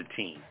name of the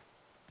team.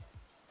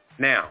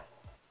 Now,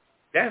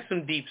 that's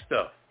some deep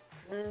stuff.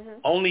 Mm-hmm.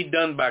 Only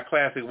done by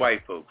classic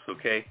white folks,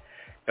 okay?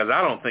 Because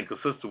I don't think a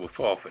sister would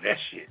fall for that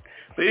shit.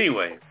 But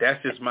anyway,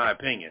 that's just my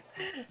opinion.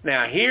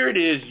 Now, here it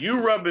is, you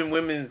rubbing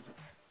women's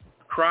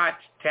crotch,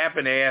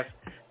 tapping ass,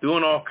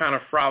 doing all kind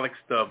of frolic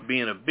stuff,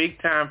 being a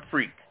big-time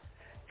freak.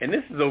 And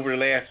this is over the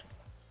last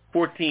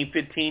 14,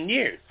 15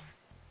 years,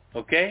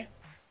 okay?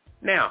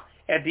 Now,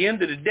 at the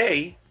end of the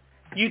day,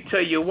 you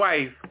tell your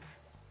wife,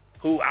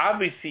 who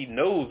obviously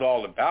knows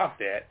all about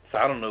that, so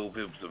I don't know if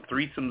it was some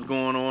threesomes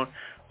going on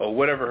or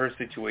whatever her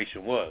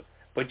situation was,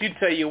 but you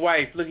tell your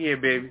wife, look here,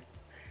 baby,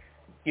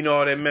 you know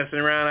all that messing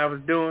around I was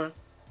doing?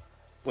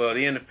 Well,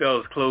 the NFL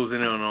is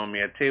closing in on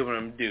me. I tell you what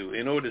I'm going to do.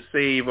 In order to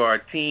save our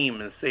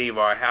team and save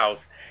our house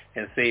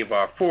and save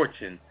our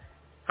fortune,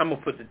 I'm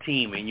going to put the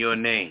team in your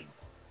name.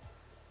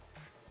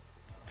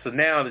 So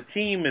now the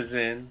team is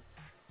in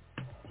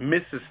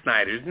Mrs.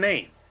 Snyder's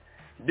name.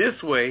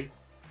 This way,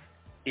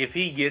 if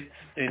he gets,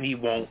 and he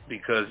won't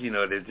because, you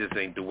know, that just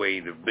ain't the way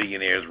the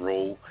billionaires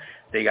roll.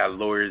 They got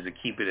lawyers to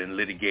keep it in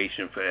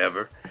litigation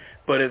forever.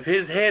 But if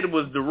his head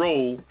was the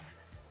roll,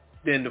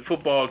 then the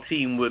football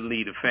team would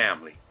lead a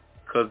family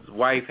because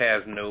wife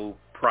has no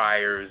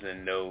priors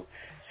and no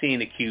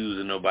seeing accused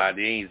of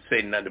nobody. They ain't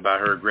saying nothing about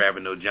her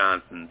grabbing no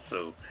Johnson,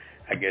 so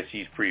I guess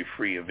she's pretty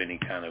free of any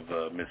kind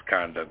of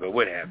misconduct or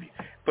what have you.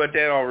 But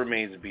that all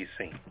remains to be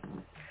seen.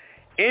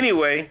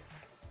 Anyway,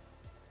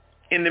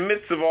 in the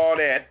midst of all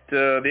that,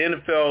 the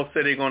NFL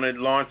said they're going to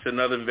launch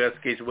another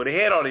investigation. Well, they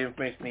had all the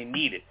information they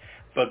needed,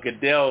 but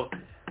Goodell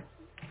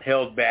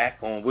held back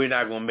on, we're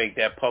not going to make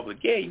that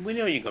public. Yeah, we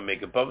know you're going to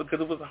make it public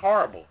because it was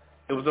horrible.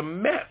 It was a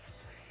mess.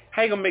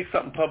 How you going to make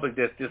something public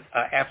that's just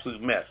an absolute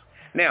mess?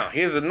 Now,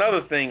 here's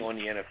another thing on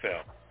the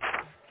NFL.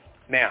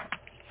 Now,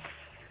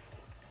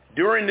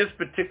 during this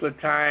particular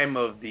time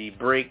of the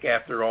break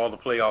after all the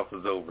playoffs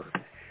was over,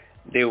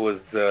 there was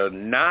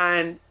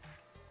 9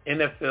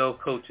 NFL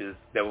coaches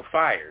that were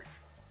fired.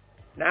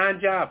 9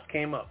 jobs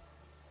came up.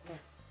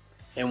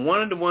 And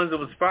one of the ones that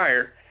was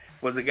fired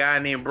was a guy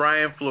named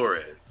Brian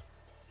Flores.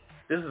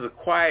 This is a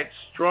quiet,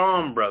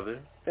 strong brother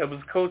that was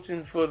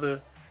coaching for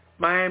the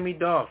Miami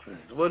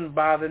Dolphins. Wasn't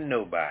bothering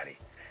nobody.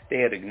 They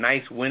had a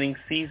nice winning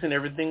season.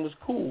 Everything was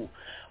cool.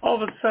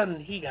 All of a sudden,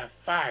 he got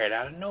fired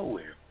out of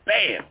nowhere.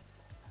 Bam!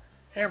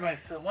 Everybody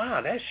said,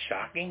 wow, that's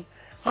shocking.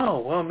 Oh,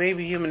 well,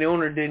 maybe him and the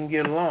owner didn't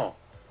get along.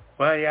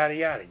 Well, yada,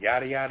 yada,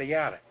 yada, yada,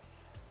 yada.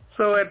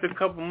 So after a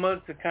couple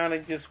months, it kind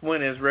of just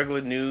went as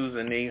regular news,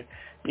 and they,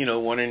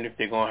 wondering if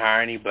they're going to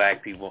hire any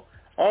black people.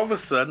 All of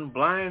a sudden,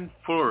 Brian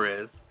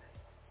Flores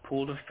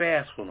pulled a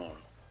fast one on him.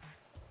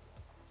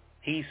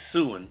 He's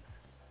suing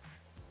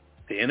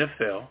the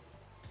NFL,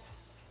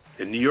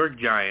 the New York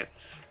Giants,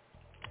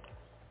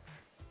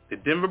 the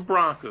Denver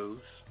Broncos,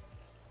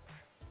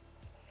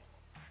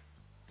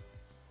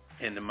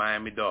 and the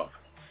Miami Dolphins.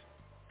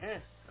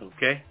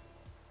 Okay?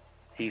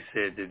 He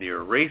said that they're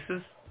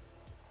racist.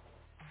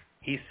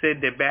 He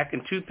said that back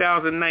in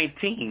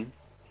 2019,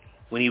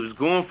 when he was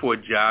going for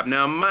a job,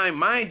 now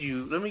mind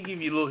you, let me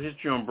give you a little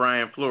history on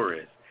Brian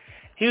Flores.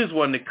 He was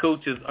one of the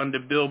coaches under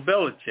Bill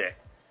Belichick.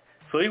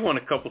 So he won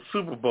a couple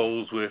Super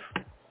Bowls with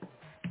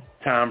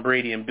Tom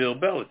Brady and Bill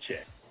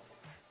Belichick.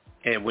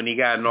 And when he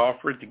got an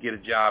offer to get a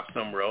job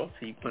somewhere else,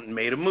 he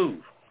made a move.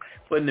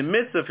 But in the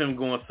midst of him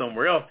going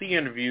somewhere else, he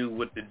interviewed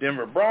with the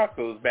Denver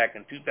Broncos back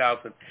in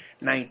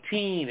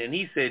 2019, and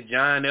he said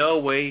John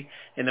Elway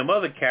and them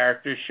other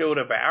characters showed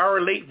up an hour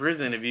late for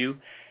his interview,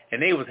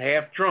 and they was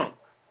half drunk.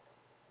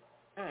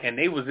 And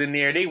they was in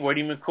there, they weren't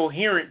even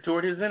coherent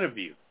toward his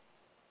interview.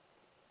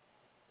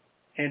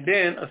 And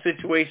then a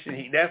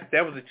situation,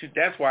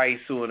 that's why he's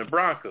suing the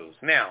Broncos.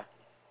 Now,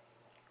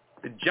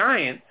 the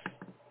Giants,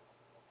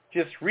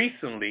 just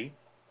recently,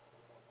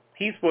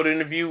 he's supposed to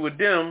interview with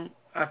them,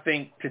 I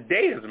think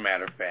today as a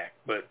matter of fact.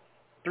 But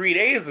 3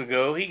 days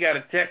ago, he got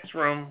a text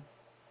from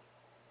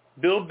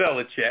Bill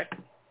Belichick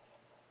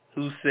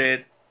who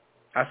said,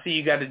 I see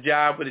you got a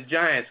job with the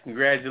Giants.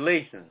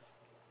 Congratulations.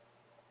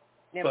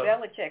 Now,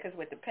 Belichick is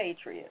with the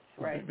Patriots,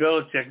 right?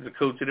 Belichick is the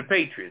coach of the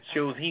Patriots.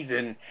 Shows he's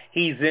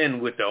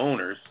in with the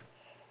owners.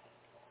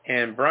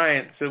 And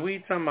Brian said, what are you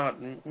talking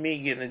about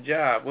me getting a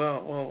job?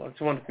 Well, I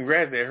just want to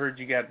congratulate you. I heard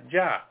you got the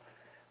job.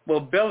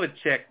 Well,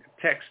 Belichick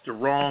texted the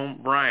wrong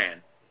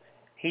Brian.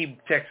 He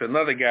texted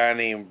another guy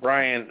named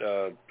Brian,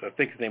 I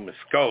think his name is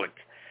Skullick.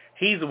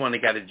 He's the one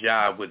that got a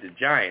job with the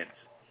Giants.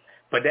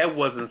 But that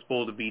wasn't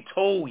supposed to be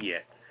told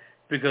yet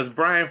because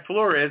Brian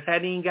Flores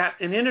hadn't even got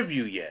an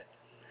interview yet.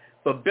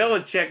 But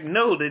Belichick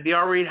knew that they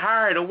already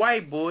hired a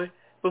white boy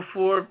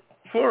before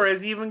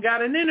Flores even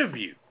got an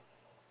interview.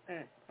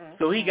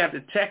 So he got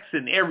the text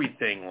and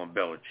everything on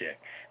Belichick.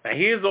 Now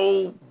here's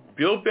old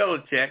Bill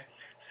Belichick,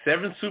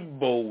 7 Super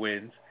Bowl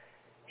wins.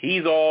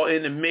 He's all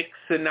in the mix,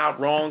 sending out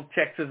wrong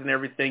texts and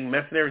everything,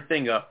 messing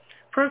everything up.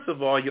 First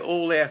of all, your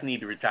old ass need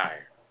to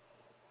retire.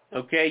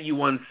 Okay? You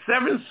won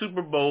 6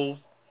 Super Bowls,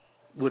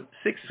 with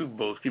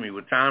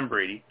Tom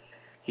Brady.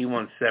 He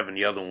won 7.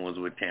 The other one was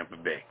with Tampa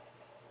Bay.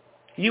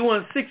 You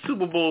won 6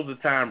 Super Bowls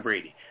with Tom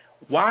Brady.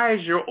 Why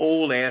is your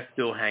old ass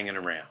still hanging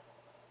around?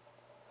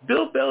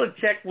 Bill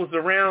Belichick was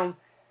around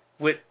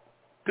with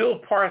Bill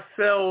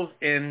Parcells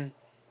and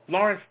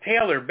Lawrence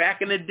Taylor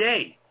back in the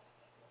day.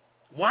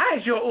 Why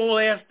is your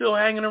old ass still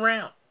hanging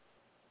around?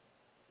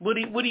 What are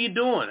you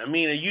doing? I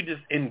mean, are you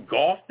just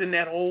engulfed in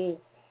that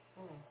whole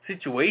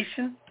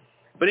situation?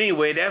 But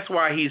anyway, that's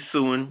why he's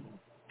suing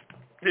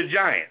the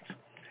Giants,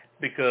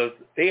 because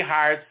they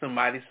hired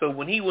somebody. So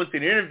when he went to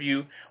the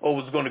interview or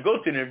was going to go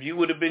to the interview, it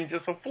would have been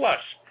just a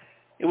flush.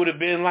 It would have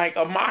been like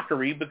a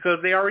mockery because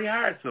they already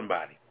hired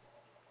somebody.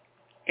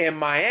 In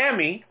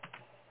Miami,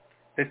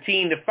 the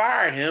team that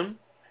fired him,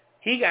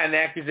 he got an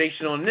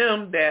accusation on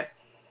them that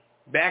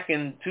back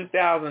in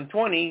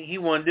 2020, he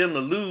wanted them to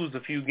lose a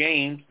few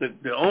games.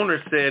 The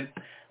owner said,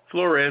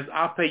 Flores,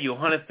 I'll pay you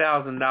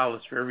 $100,000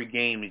 for every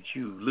game that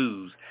you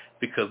lose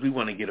because we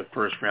want to get a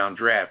first-round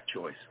draft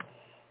choice.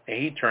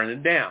 And he turned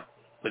it down.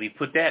 But he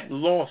put that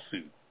in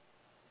lawsuit.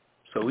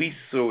 So he's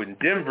suing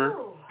Denver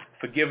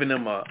for giving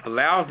them a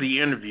lousy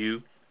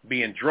interview,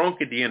 being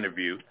drunk at the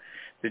interview.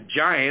 The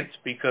Giants,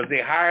 because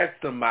they hired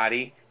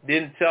somebody,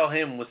 didn't tell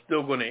him was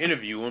still going to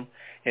interview him,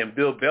 and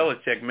Bill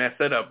Belichick messed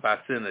that up by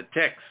sending a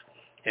text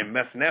and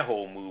messing that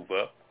whole move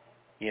up,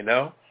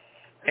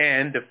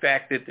 And the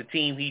fact that the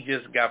team he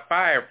just got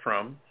fired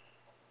from,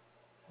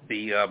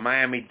 the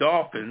Miami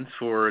Dolphins,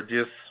 for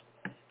just,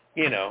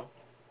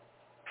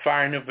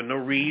 firing him for no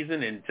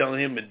reason and telling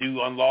him to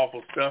do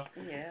unlawful stuff.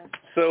 Yeah.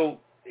 So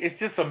it's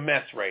just a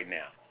mess right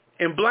now.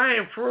 And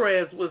Brian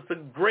Flores was a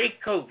great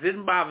coach.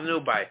 Didn't bother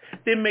nobody.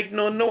 Didn't make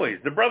no noise.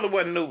 The brother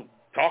wasn't no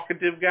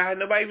talkative guy.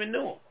 Nobody even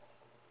knew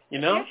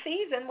him. His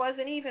season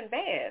wasn't even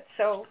bad.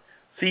 So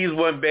season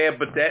wasn't bad,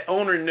 but that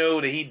owner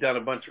knew that he'd done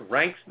a bunch of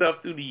rank stuff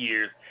through the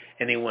years,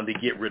 and they wanted to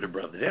get rid of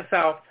brother. That's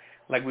how,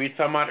 like we were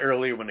talking about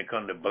earlier, when it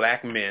comes to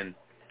black men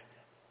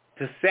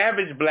to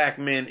savage black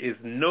men is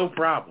no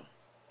problem.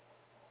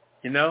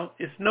 You know,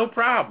 it's no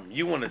problem.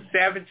 You want to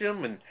savage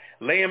them and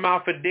lay them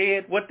out for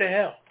dead? What the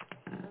hell?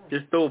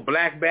 Just throw a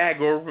black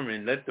bag over them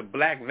and let the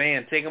black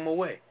van take them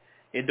away.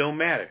 It don't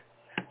matter.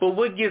 But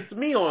what gets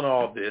me on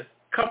all this,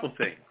 couple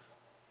things.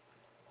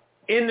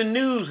 In the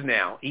news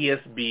now,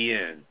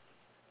 ESPN,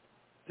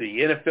 the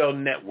NFL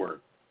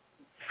Network,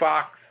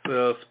 Fox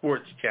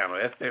Sports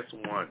Channel,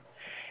 FS1,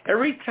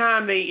 every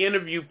time they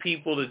interview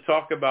people to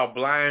talk about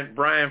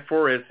Brian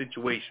Flores'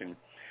 situation,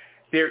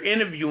 they're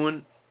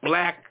interviewing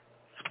black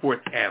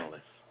sports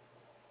analysts.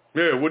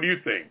 Yeah, what do you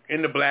think?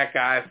 And the black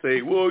guys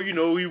say, well, you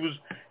know, he was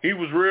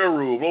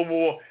railroad, blah, blah,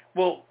 blah.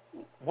 Well,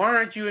 why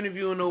aren't you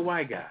interviewing no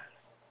white guys?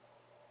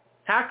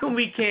 How come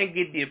we can't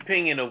get the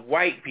opinion of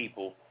white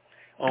people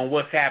on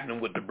what's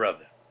happening with the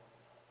brother?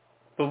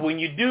 But when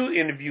you do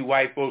interview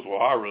white folks,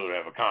 well, I really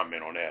have a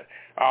comment on that.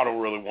 I don't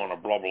really want to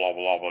blah, blah,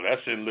 blah, blah.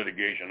 That's in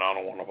litigation. I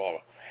don't want to blah, blah.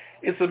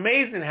 It's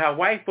amazing how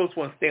white folks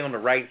want to stay on the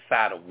right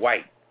side of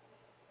white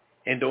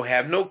and don't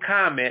have no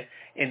comment.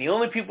 And the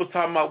only people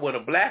talking about what a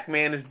black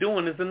man is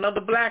doing is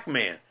another black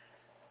man.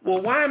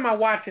 Well, why am I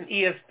watching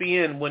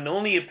ESPN when the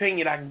only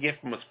opinion I can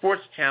get from a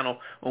sports channel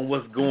on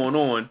what's going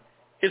on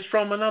is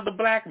from another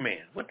black man?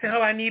 What the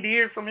hell I need to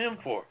hear from him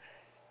for?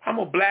 I'm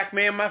a black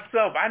man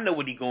myself. I know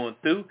what he's going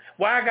through.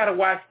 Why I got to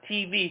watch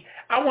TV?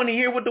 I want to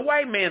hear what the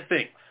white man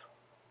thinks.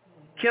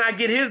 Can I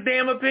get his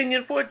damn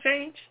opinion for a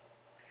change?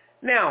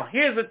 Now,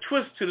 here's a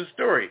twist to the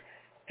story,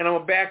 and I'm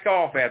going to back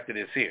off after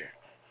this here.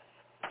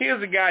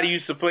 Here's a guy that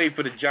used to play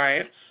for the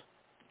Giants,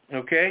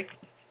 okay?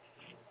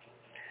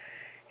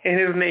 And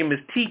his name is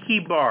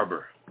Tiki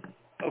Barber,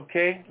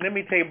 okay? Let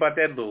me tell you about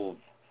that little,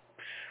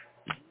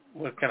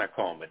 what can I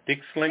call him, a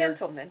dick slinger?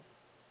 Gentleman.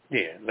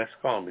 Yeah, let's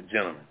call him a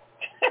gentleman.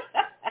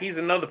 He's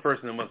another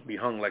person that must be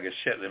hung like a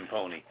Shetland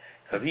pony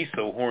because he's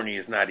so horny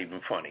it's not even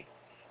funny.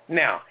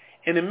 Now,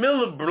 in the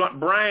middle of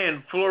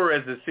Brian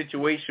Flores'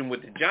 situation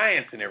with the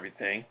Giants and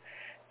everything,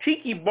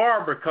 Tiki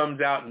Barber comes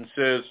out and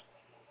says,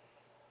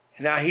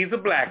 now he's a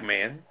black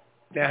man.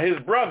 Now his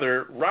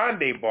brother,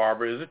 Rondé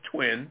Barber, is a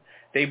twin.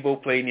 They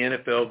both played in the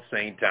NFL at the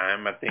same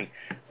time. I think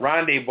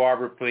Rondé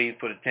Barber played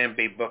for the Tampa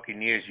Bay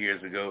Buccaneers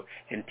years ago,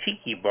 and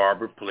Tiki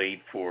Barber played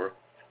for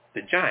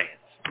the Giants.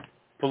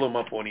 Pull them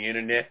up on the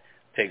internet.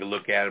 Take a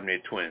look at them. They're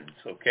twins,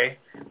 okay?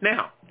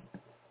 Now,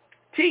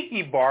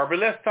 Tiki Barber,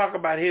 let's talk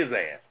about his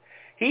ass.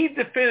 He's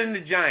defending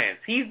the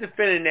Giants. He's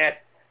defending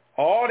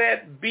all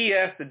that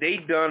BS that they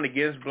done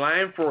against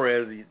Brian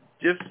Flores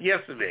just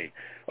yesterday.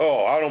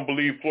 Oh, I don't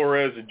believe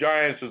Flores, the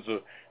Giants,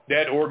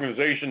 that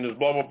organization is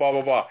blah, blah, blah,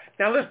 blah, blah.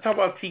 Now, let's talk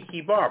about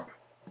Tiki Barber.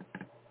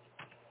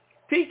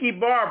 Tiki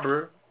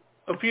Barber,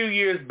 a few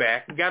years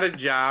back, got a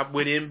job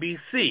with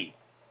NBC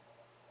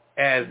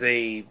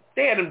they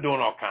had him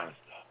doing all kinds of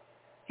stuff.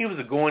 He was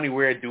a go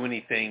anywhere, do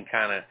anything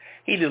kind of,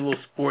 he did a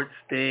little sports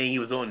thing. He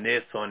was on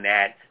this, on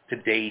that,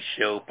 Today's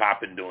Show,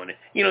 popping doing it.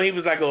 You know, he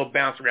was like a little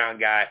bounce around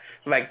guy,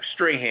 like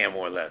Strahan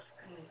more or less.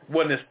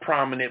 Wasn't as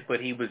prominent, but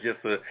he was just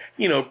a,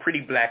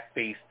 pretty black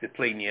face that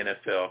played in the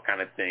NFL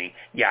kind of thing,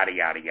 yada,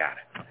 yada,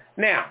 yada.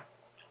 Now,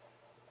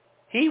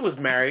 he was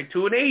married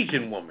to an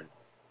Asian woman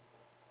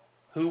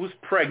who was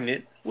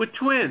pregnant with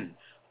twins.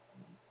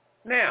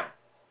 Now,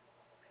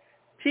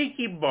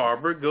 Tiki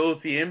Barber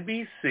goes to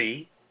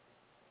NBC,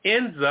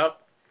 ends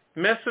up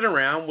messing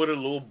around with a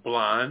little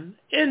blonde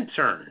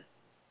intern.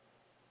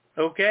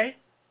 Okay?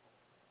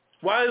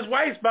 While his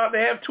wife's about to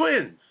have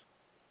twins.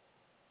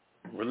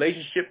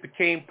 Relationship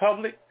became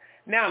public.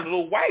 Now the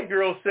little white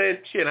girl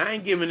said, shit, I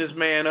ain't giving this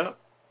man up.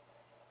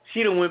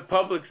 She done went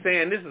public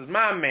saying, this is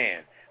my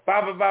man.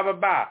 Blah, blah, blah, blah,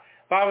 blah.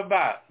 Blah, blah,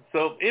 blah.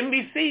 So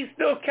NBC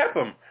still kept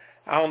him.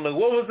 I don't know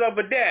what was up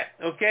with that.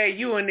 Okay,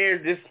 you in there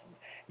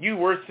you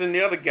worse than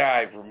the other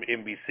guy from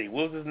NBC.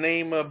 What was his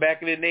name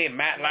back in the day?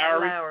 Matt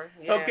Lauer.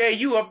 Yeah. Okay,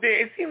 you up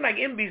there. It seemed like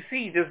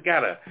NBC just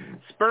got a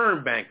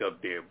sperm bank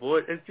up there, boy.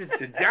 It's just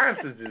the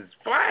Johnsons is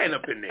flying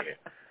up in there.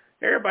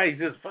 Everybody's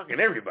just fucking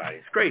everybody.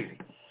 It's crazy.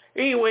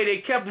 Anyway,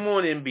 they kept him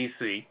on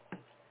NBC.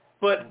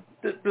 But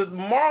the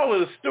moral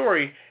of the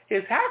story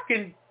is how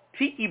can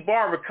Tiki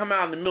Barber come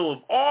out in the middle of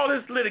all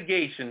this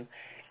litigation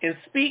and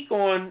speak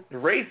on the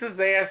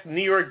racist-ass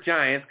New York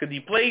Giants because he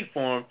played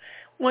for him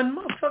when,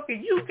 motherfucker,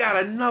 you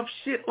got enough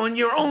shit on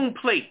your own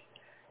plate.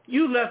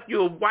 You left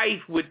your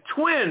wife with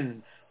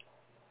twins,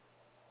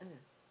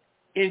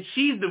 and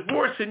she's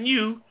divorcing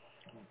you,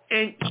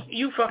 and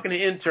you fucking an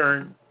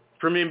intern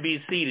from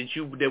NBC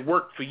that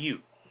worked for you.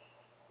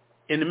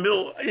 In the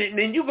middle, and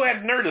then you go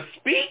have the nerve to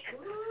speak?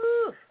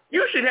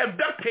 You should have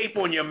duct tape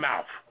on your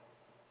mouth.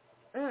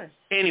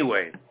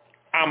 Anyway,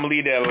 I'm going to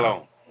leave that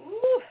alone.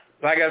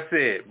 Like I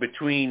said,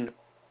 between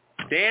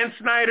Dan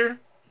Snyder,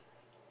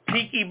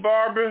 Tiki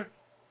Barber,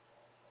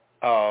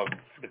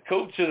 the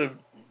coach of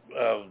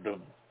the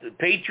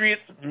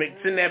Patriots,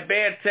 sending that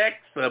bad text,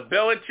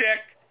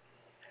 Belichick,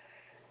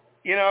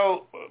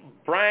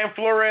 Brian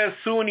Flores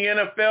suing the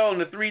NFL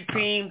and the three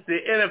teams. The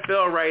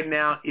NFL right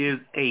now is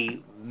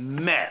a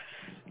mess.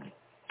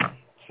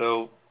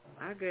 So,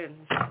 my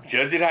goodness.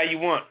 Judge it how you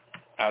want.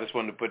 I just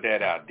wanted to put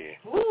that out there.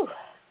 Woo.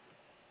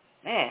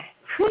 Man.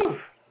 Whew.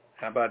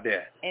 How about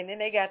that? And then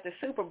they got the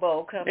Super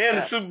Bowl coming up.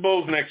 up. The Super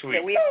Bowl's next week.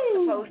 So we are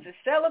supposed to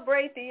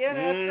celebrate the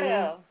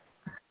NFL.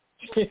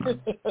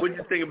 What do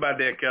you think about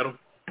that, Kettle?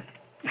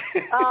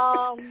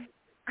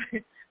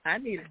 I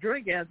need a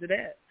drink after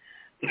that.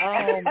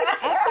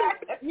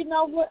 You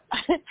know what?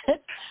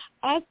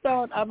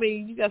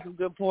 You got some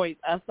good points.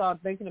 I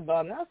started thinking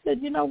about it. I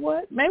said, you know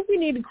what? Maybe we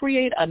need to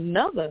create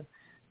another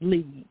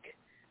league.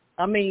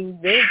 I mean,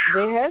 there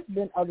has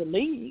been other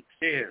leagues.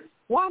 Yeah.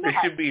 Why not? It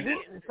should be this.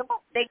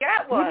 They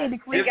got one.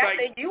 They got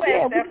the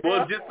USFL.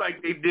 Well, just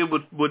like they did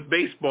with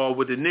baseball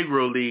with the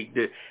Negro League,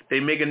 they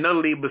make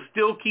another league, but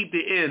still keep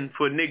the N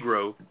for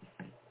Negro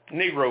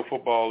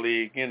Football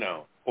League,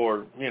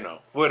 or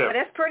whatever. But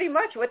that's pretty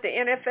much what the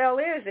NFL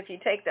is if you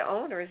take the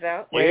owners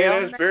out. Yeah,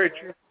 that's very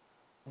true.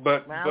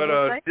 But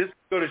just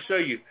go to show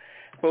you.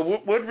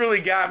 But what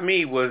really got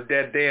me was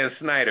that Dan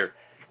Snyder.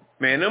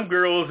 Man, them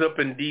girls up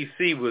in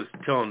D.C. was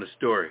telling the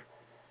story,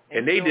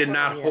 and they did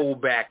not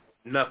hold back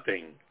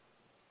nothing.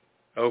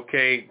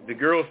 Okay, the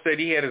girl said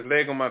he had his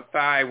leg on my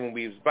thigh when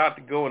we was about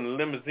to go in the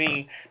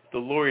limousine. The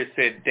lawyer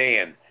said,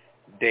 Dan,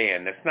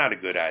 that's not a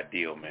good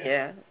idea, man.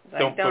 Yeah,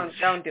 don't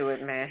do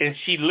it, man. And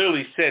she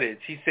literally said it.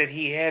 She said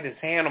he had his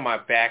hand on my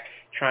back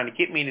trying to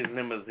get me in his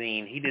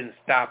limousine. He didn't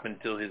stop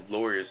until his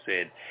lawyer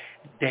said,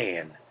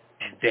 Dan,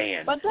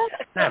 but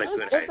that's not a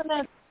good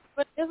idea.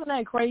 But isn't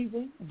that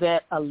crazy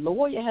that a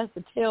lawyer has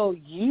to tell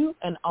you,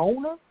 an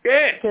owner,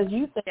 because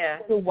you think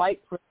you're white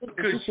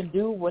privilege, you can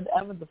do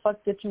whatever the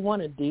fuck that you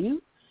want to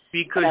do?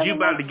 Because you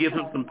about to give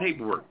him some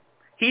paperwork.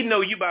 He know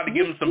you about to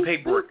give him some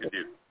paperwork to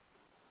do.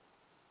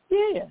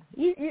 Yeah,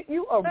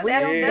 you are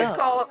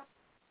real.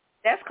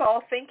 That's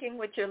called thinking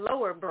with your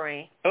lower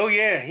brain. Oh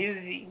yeah,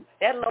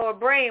 that lower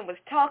brain was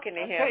talking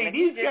to him, and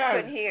he just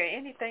couldn't hear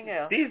anything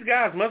else. These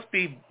guys must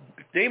be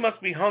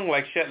hung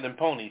like Shetland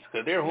ponies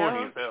because they're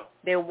horny as hell.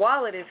 Their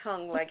wallet is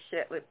hung like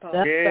Shetland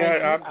ponies.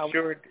 I'm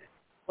sure.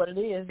 What it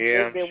is?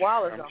 Yeah, their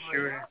wallets I'm are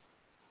sure.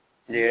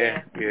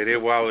 Yeah, their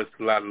wallet's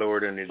a lot lower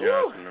than the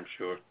Johnson. I'm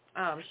sure.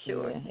 I'm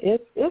sure. Yeah.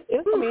 It's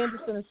going to be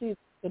interesting to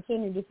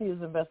continue to see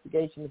his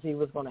investigation to see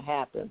what's going to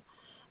happen.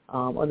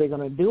 Are they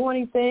going to do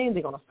anything?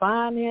 They're going to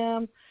fine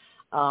him,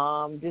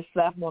 just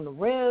slap him on the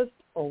wrist,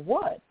 or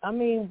what? I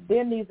mean,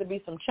 there needs to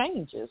be some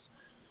changes,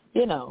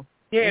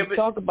 Yeah, but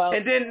talk about.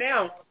 And then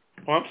now,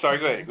 I'm sorry.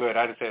 Go ahead.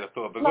 I just had a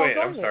thought, but go ahead.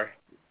 I'm sorry.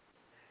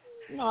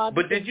 No,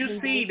 but did you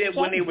see that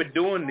when they were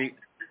doing the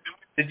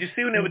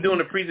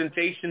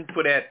presentation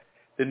for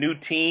the new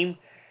team,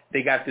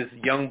 they got this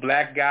young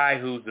black guy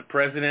who's the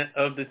president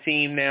of the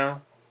team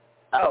now?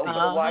 Oh,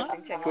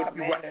 Washington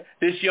Commanders.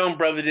 This young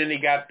brother, then they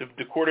got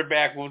the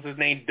quarterback, what was his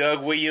name,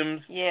 Doug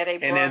Williams. Yeah, they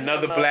brought and then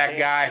another black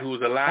guy who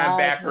was a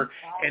linebacker.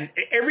 And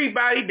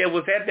everybody that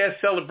was at that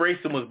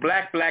celebration was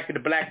black, and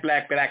the black.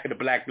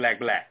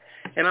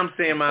 And I'm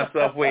saying to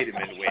myself, wait a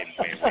minute.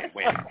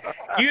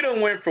 You done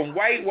went from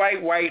white,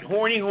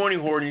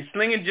 horny,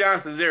 slinging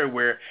Johnsons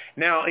everywhere.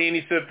 Now, and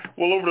he said,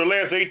 well, over the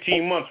last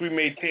 18 months, we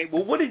made 10.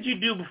 Well, what did you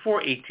do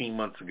before 18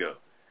 months ago?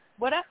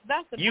 Well,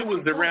 that's the you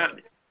was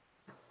around.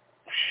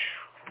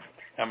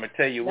 I'm going to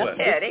tell you what.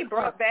 Yeah, they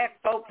brought back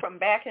folk from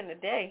back in the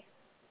day.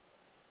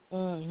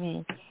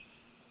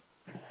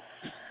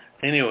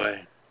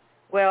 Anyway.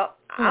 Well,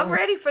 I'm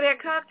ready for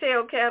that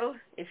cocktail, Kettle.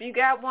 If you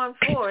got one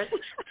for us.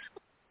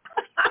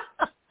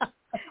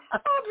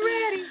 I'm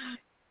ready.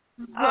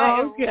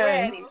 I'm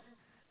ready.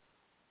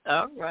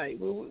 All right.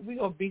 Well, we're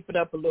going to beef it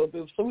up a little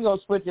bit, so we're going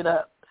to switch it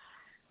up.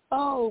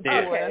 Oh,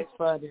 boy, that's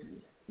funny.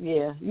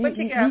 Yeah.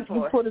 You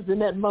put us in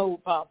that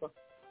mode, Papa.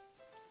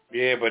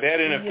 Yeah, but that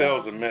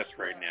NFL is a mess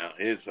right now.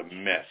 It's a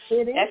mess.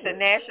 It is. That's the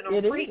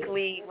National Freak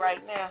League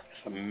right now.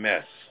 It's a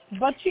mess.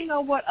 But you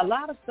know what? A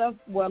lot of stuff,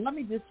 well, let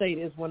me just say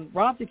this. When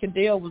Roger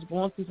Goodell was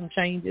going through some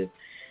changes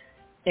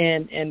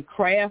and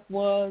Kraft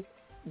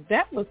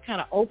that was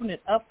kind of opening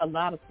up a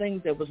lot of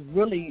things that was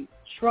really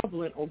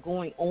troubling or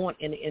going on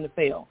in the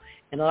NFL.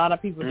 And a lot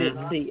of people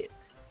didn't see it.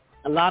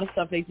 A lot of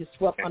stuff they just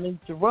swept under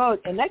the rug.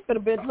 And that could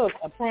have been,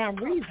 a prime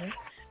reason,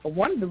 or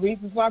one of the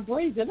reasons why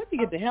Brady said, let me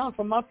get the hell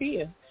from up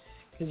here.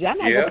 Because y'all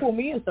not going to pull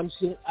me in some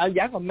shit. Y'all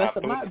going to mess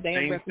up my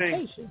damn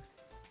reputation.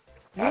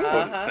 I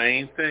thought the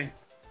same thing.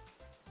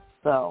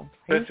 So,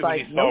 especially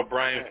when he saw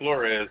Brian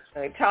Flores.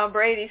 Tom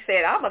Brady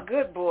said, I'm a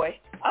good boy.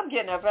 I'm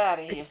getting up out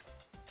of here.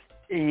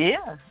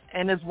 Yeah.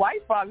 And his wife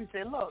probably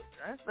said, look,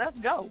 let's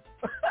go.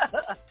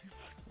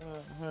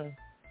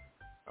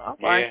 All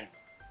right. Yeah.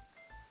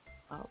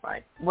 All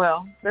right.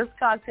 Well, this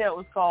cocktail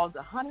was called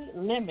the Honey,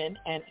 Lemon,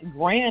 and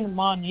Grand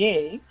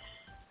Marnier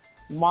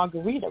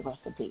Margarita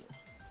recipe.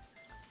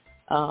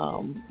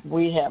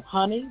 We have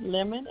honey,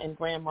 lemon, and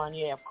Grand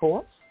Marnier, of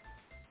course.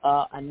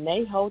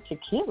 Añejo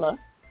tequila,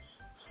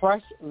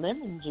 fresh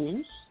lemon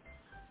juice,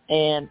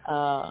 and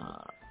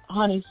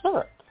honey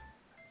syrup.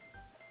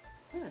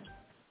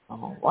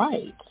 All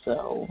right.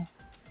 So,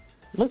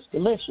 looks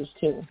delicious,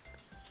 too.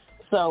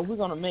 So, we're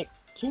going to make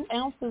 2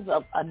 ounces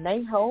of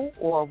Añejo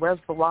or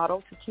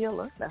Resveratrol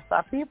tequila. That's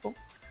our people.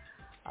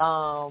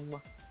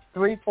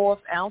 3/4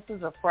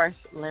 ounces of fresh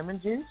lemon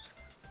juice.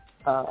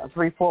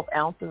 3/4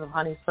 ounces of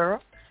honey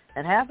syrup,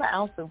 and half an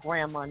ounce of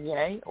Grand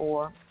Marnier,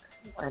 or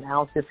an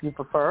ounce if you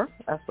prefer.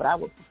 That's what I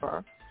would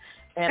prefer.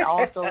 And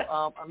also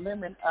a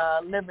lemon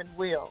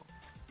wheel.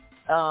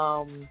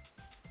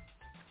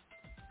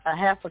 A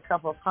half a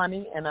cup of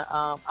honey and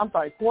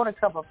quarter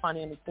cup of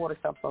honey and a quarter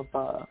cup of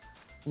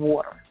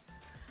water.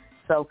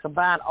 So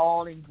combine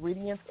all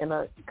ingredients in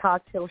a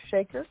cocktail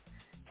shaker.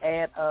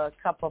 Add a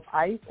cup of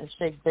ice and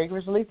shake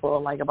vigorously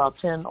for like about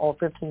 10 or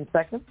 15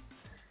 seconds.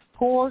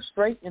 Pour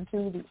straight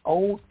into the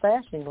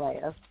old-fashioned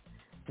glass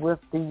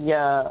with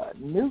the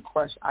new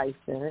crushed ice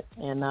in it,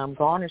 and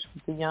garnish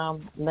with the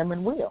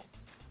lemon wheel.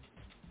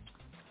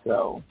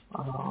 So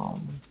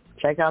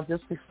check out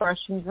this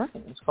refreshing drink.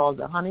 It's called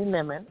the Honey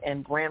Lemon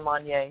and Grand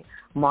Marnier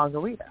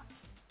Margarita.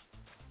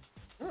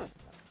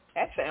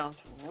 That sounds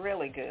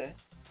really good.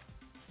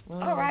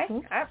 Mm-hmm. All right.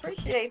 I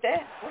appreciate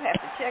that. We'll have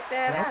to check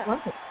that out.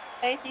 Right.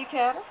 Thank you,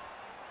 Cattle.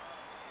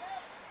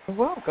 You're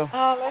welcome.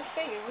 Let's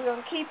see. We're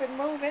going to keep it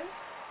moving,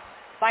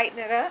 lighten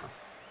it up.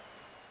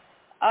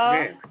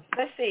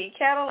 Let's see.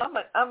 Cattle, I'm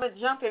going to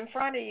jump in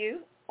front of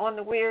you on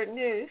the weird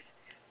news.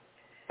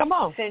 Come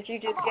on. Since you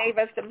just gave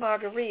us the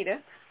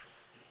margarita.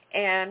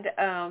 And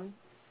I'm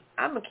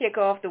going to kick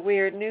off the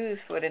weird news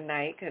for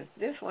tonight because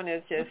this one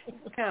is just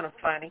kind of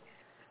funny.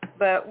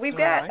 But we've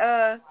got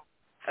a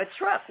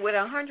truck with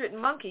 100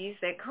 monkeys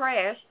that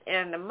crashed,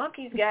 and the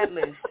monkeys got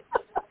loose.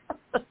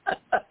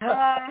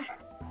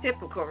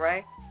 Typical,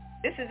 right?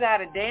 This is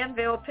out of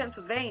Danville,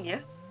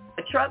 Pennsylvania.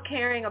 A truck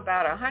carrying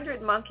about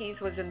 100 monkeys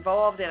was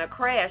involved in a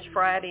crash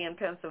Friday in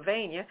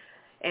Pennsylvania,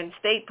 and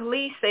state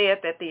police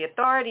said that the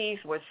authorities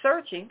were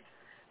searching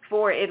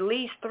for at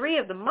least 3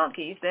 of the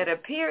monkeys that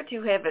appear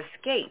to have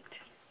escaped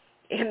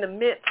in the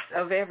midst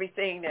of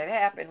everything that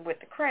happened with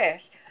the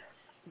crash.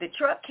 The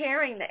truck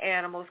carrying the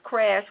animals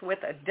crashed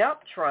with a dump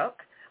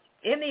truck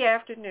in the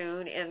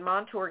afternoon in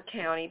Montour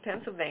County,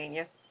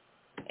 Pennsylvania,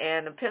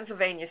 and the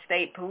Pennsylvania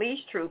State Police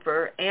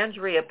Trooper,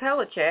 Andrea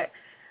Pelichek,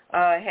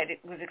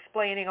 was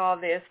explaining all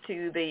this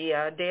to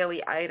the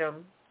Daily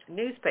Item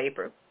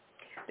newspaper.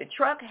 The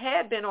truck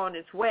had been on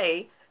its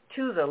way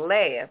to the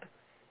lab,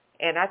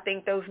 and I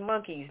think those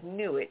monkeys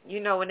knew it. You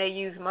know, when they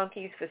use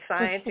monkeys for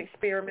science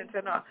experiments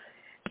and all,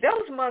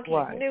 those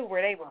monkeys knew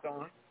where they were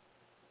going.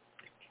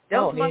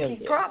 Those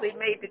monkeys probably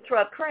made the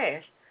truck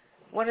crash.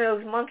 One of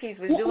those monkeys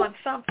was doing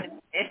something,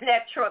 and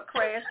that truck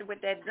crashed with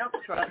that dump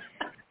truck.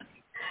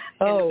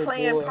 And the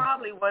plan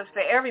probably was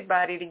for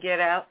everybody to get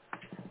out,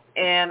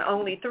 and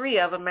only 3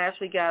 of them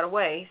actually got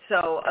away.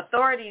 So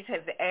authorities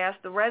have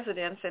asked the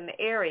residents in the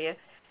area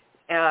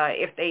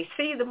if they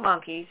see the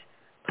monkeys,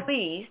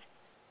 please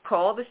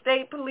call the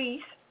state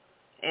police,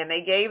 and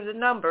they gave the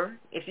number.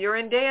 If you're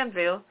in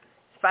Danville,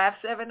 it's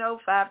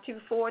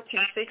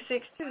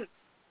 570-524-2662.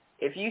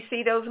 If you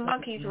see those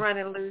monkeys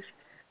running loose,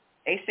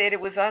 they said it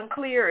was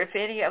unclear if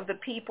any of the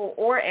people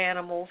or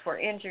animals were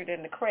injured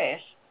in the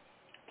crash.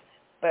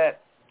 But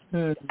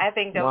I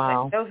think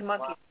those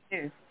monkeys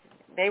knew.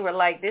 They were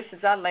like, this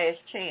is our last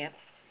chance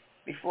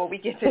before we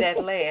get to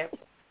that lab.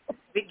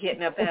 We're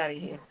getting up out of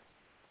here.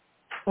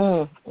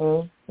 Shout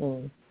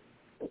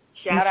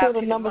out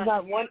the to number's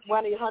not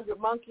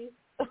 1-800-MONKEYS?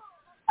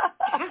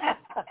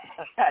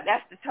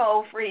 That's the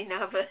toll-free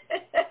number.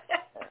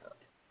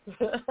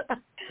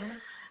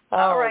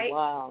 All right.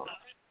 Wow.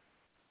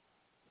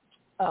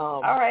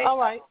 All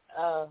right.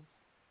 I'll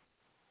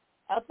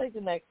take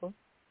the next one.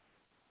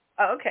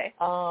 Oh, okay.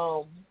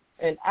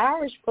 An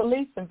Irish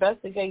police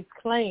investigates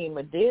claim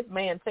a dead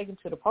man taken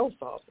to the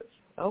post office.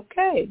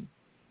 Okay.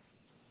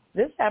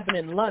 This happened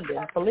in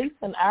London. Police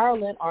in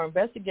Ireland are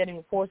investigating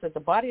reports that the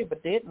body of a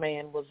dead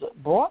man was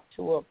brought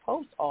to a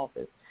post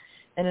office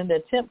in an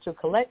attempt to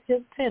collect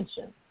his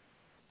pension.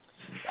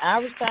 The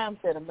Irish Times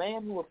said a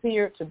man who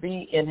appeared to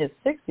be in his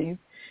 60s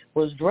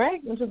was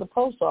dragged into the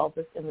post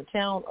office in the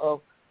town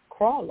of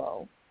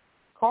Carlow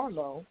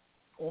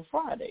on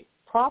Friday,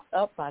 propped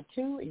up by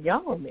 2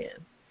 younger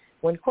men.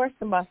 When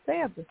questioned by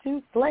staff, the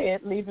 2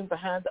 fled, leaving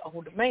behind the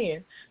older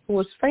man who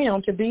was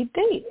found to be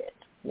dead.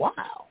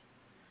 Wow.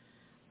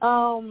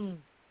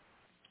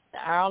 The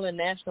Ireland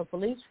National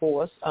Police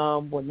Force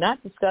would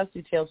not discuss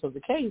details of the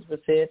case,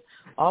 but said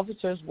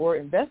officers were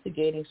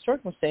investigating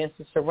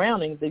circumstances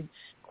surrounding the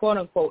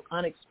quote-unquote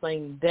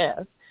unexplained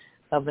death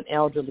of an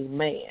elderly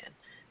man.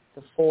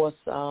 The force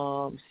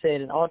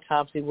said an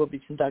autopsy will be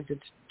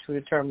conducted to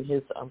determine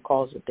his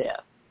cause of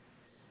death.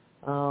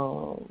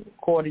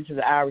 According to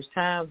the Irish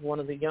Times, one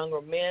of the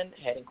younger men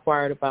had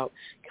inquired about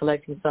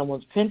collecting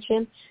someone's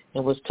pension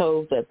and was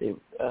told that the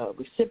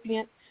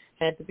recipient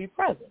had to be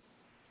present.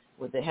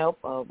 With the help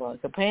of a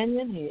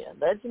companion, he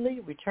allegedly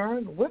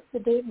returned with the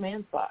dead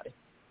man's body.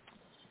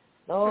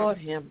 Lord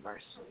have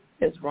mercy.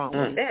 What's wrong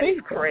with that?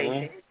 That's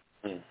crazy.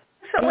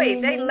 So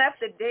wait, they left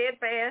the dead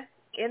man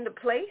in the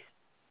place?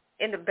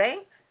 In the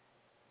bank?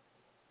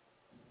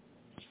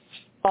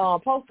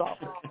 Post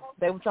office.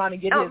 They were trying to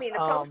get his... the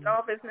post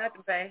office, not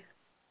the bank.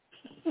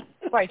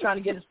 Right, trying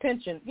to get his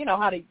pension. You know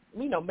how they,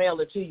 mail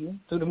it to you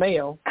through the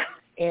mail.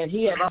 And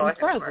he had to be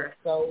present.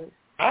 So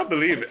I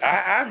believe it.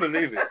 I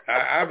believe it.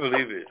 I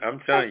believe it. I'm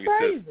telling you,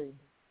 crazy.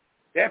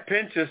 That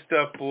pension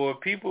stuff, boy,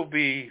 people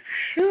be,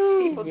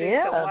 People do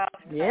yeah, some wild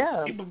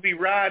yeah. people be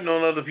riding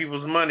on other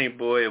people's money,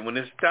 boy, and when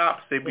it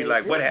stops, they be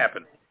like, what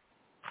happened?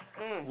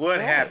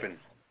 What happened?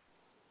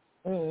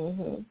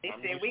 Mm-hmm. They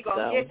said, we're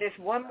going to get this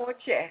one more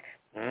check.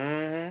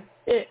 Mm-hmm.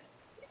 It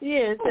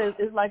says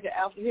it's like an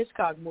Alfred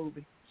Hitchcock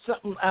movie.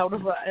 Something out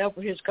of an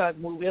Alfred Hitchcock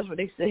movie. That's what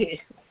they said.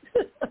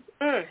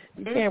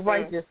 You can't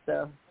write this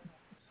stuff.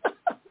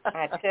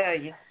 I tell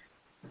you.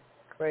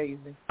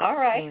 Crazy. All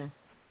right.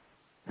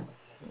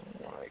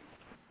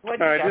 All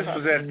right, this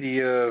was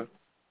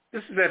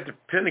at the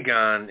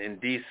Pentagon in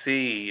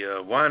D.C.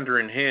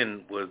 Wandering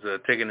Hen was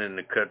taken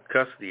into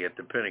custody at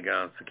the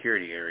Pentagon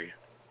security area.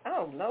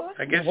 Oh, Lord.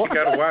 I guess you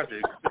got to watch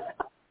it.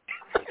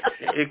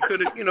 It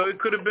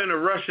could have been a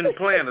Russian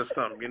plan or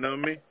something, you know what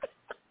I mean?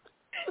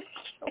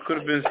 Could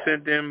have been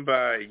sent in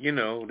by,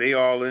 they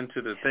all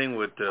into the thing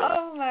with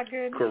oh my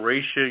goodness.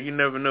 Croatia. You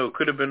never know.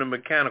 Could have been a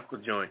mechanical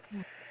joint.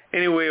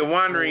 Anyway, a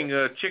wandering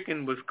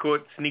chicken was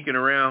caught sneaking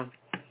around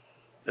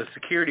the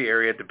security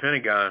area at the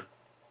Pentagon.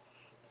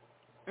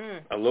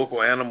 A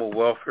local animal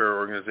welfare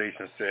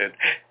organization said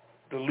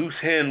the loose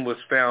hen was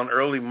found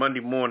early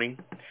Monday morning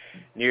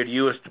near the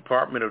U.S.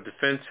 Department of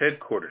Defense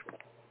headquarters.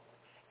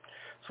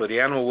 So the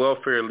Animal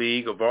Welfare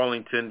League of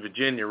Arlington,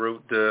 Virginia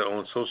wrote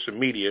on social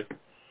media,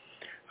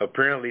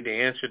 apparently the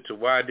answer to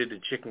why did the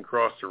chicken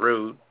cross the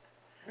road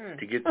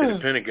to get to the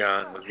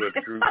Pentagon was what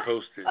Drew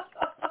posted.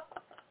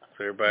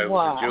 So everybody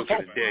was a joke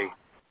of the day.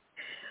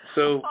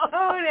 So,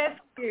 that's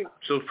cute.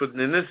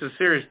 And this is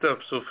serious stuff.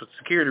 So for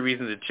security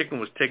reasons, the chicken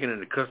was taken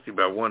into custody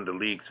by one of the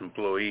league's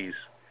employees.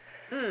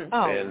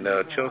 And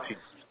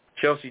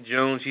Chelsea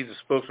Jones, she's a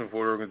spokesman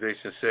for the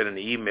organization, said in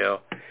the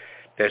email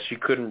that she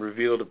couldn't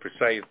reveal the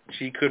precise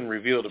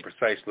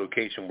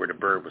location where the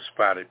bird was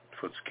spotted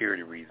for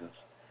security reasons.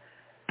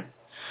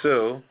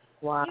 So,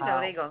 they're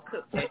going to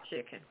cook that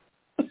chicken.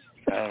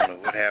 I don't know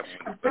what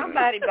happened.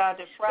 Somebody about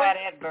to fry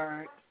that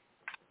bird.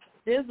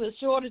 There's a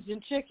shortage in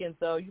chicken,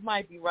 so you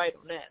might be right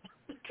on that.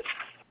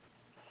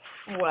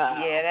 Wow.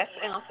 Yeah, that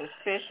sounds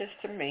suspicious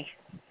to me.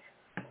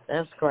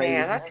 That's crazy.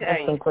 Man, I tell That's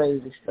you. some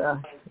crazy stuff.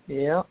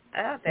 Yeah.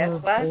 That's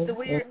why it's the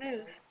weird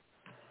news.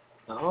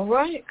 All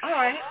right.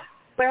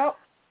 Well,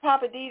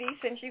 Papa Didi,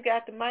 since you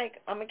got the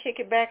mic, I'm going to kick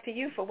it back to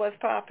you for what's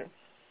popping.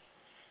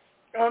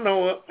 Oh,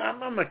 no, I'm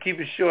going to keep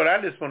it short.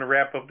 I just want to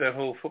wrap up that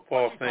whole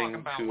football thing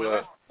to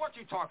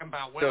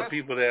tell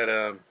people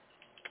that,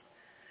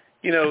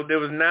 there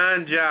was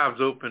 9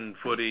 jobs open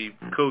for the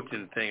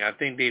coaching thing. I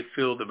think they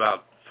filled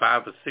about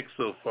 5 or 6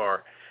 so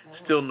far.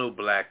 Still no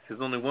blacks.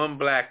 There's only one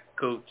black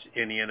coach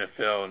in the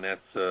NFL, and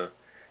that's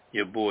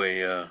your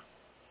boy,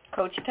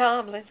 Coach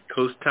Tomlin.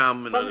 Coach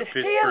Tomlin of the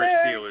Pittsburgh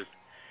Steelers.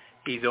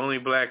 He's the only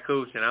black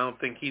coach, and I don't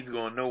think he's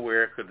going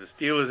nowhere because the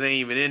Steelers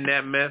ain't even in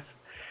that mess.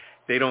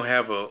 They don't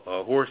have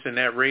a horse in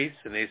that race,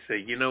 and they say,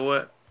 you know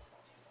what?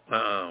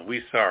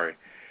 We sorry.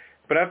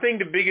 But I think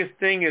the biggest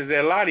thing is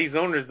that a lot of these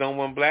owners don't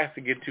want blacks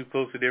to get too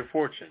close to their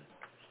fortune.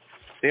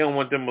 They don't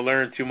want them to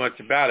learn too much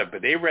about it,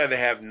 but they'd rather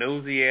have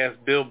nosy-ass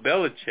Bill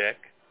Belichick.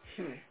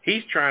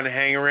 He's trying to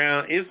hang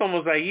around. It's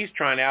almost like he's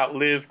trying to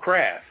outlive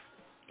Kraft.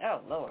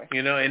 Oh, Lord.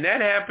 And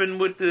that happened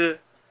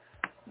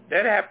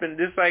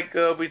just like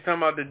we talking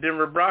about the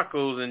Denver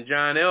Broncos and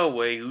John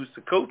Elway, who's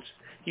the coach.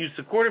 He was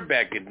the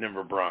quarterback at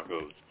Denver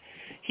Broncos.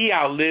 He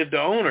outlived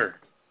the owner.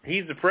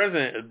 He's the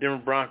president of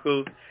Denver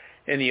Broncos,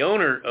 and the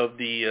owner of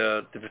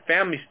the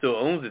family still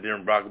owns the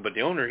Denver Broncos, but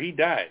the owner, he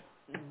died.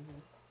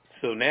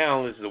 So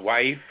now it's the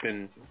wife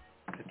and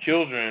the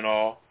children and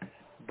all,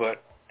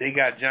 but they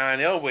got John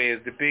Elway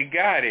as the big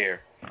guy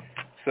there.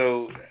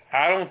 So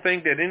I don't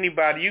think that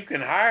you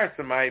can hire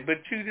somebody,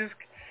 but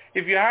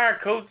if you hire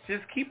a coach,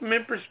 just keep them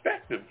in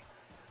perspective.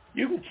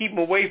 You can keep them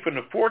away from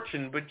the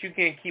fortune, but you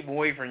can't keep them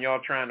away from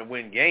y'all trying to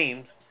win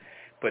games.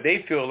 But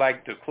they feel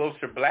like the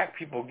closer black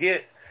people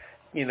get,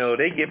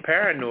 they get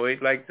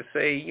paranoid, like to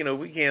say,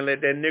 we can't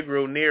let that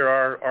Negro near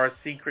our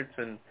secrets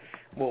and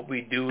what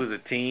we do as a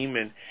team.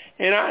 And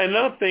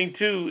another thing,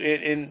 too,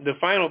 and the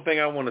final thing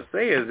I want to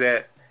say is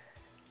that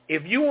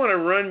if you want to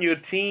run your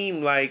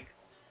team like,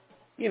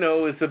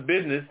 it's a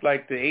business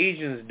like the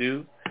Asians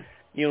do,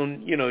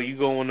 you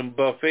go on them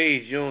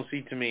buffets, you don't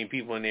see too many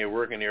people in there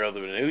working there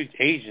other than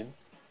Asian,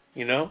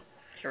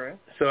 True.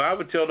 So I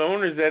would tell the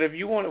owners that if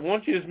you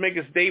want you just make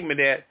a statement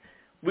that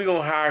we're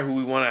going to hire who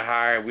we want to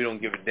hire, we don't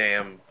give a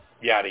damn,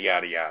 yada,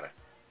 yada, yada.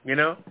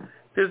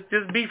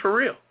 Just be for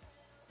real.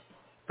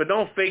 But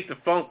don't fake the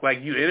funk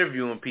like you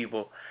interviewing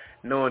people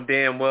knowing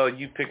damn well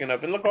you picking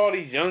up. And look, all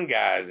these young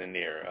guys in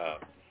there.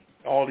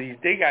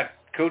 They got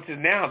coaches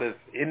now that's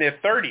in their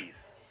 30s.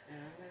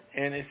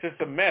 And it's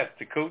just a mess.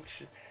 The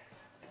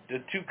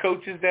 2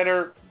 coaches that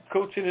are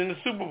coaching in the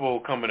Super Bowl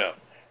coming up,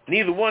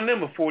 neither one of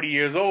them are 40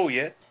 years old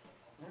yet.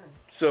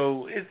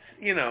 So it's,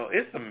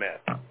 it's a mess.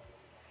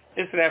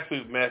 It's an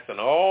absolute mess. And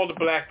all the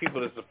black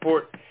people that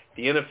support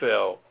the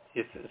NFL,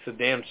 it's a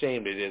damn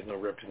shame that there's no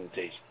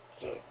representation.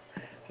 So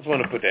I just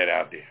want to put that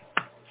out there.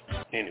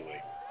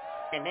 Anyway.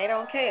 And they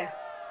don't care.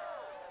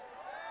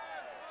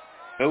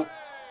 Nope.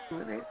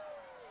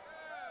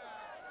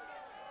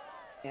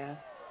 Yeah.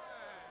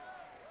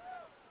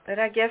 But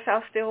I guess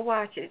I'll still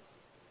watch it.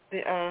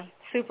 The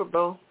Super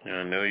Bowl.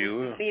 I know you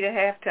will. See the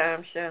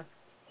halftime show.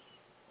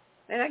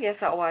 And I guess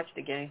I'll watch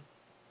the game.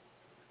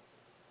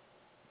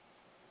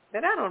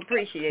 But I don't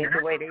appreciate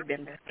the way they've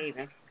been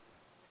behaving.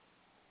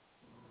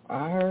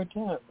 I heard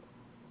that.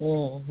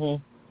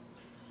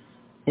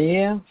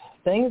 Yeah,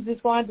 things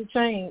just wanted to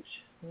change.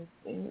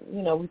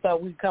 You know, we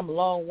thought we'd come a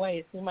long way.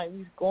 It seems like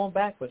we're going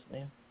backwards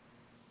now.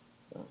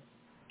 So.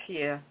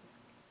 Yeah.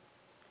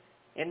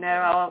 Isn't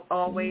that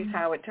always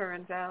how it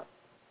turns out?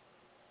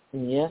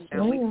 Yes, you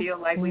know, we feel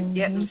like we're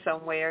getting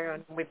somewhere,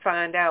 and we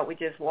find out we're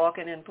just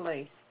walking in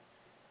place.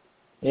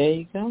 There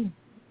you go.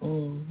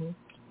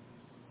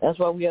 That's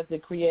why we have to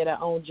create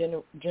our own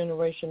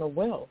generational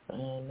wealth,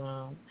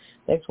 and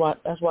that's why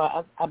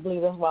I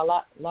believe that's why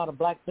a lot of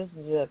black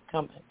businesses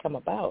have come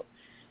about,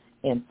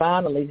 and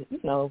finally, you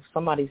know,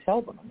 somebody's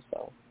helping them.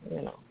 So,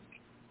 you know,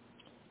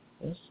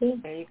 let's see.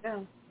 There you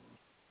go.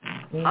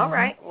 All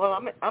right. Well,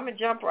 I'm gonna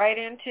jump right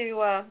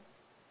into.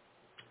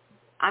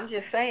 I'm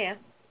just saying,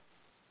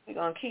 we're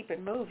gonna keep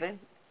it moving.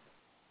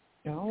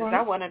 All right.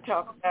 I want to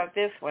talk about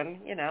this one.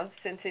 You know,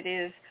 since it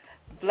is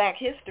Black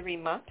History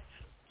Month.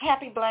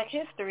 Happy Black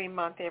History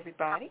Month,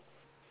 everybody.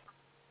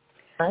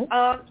 Right.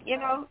 You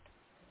know,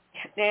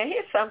 now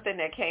here's something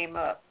that came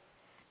up.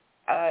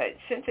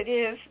 Since it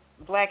is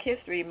Black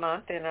History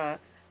Month, and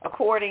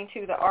according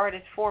to the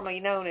artist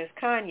formerly known as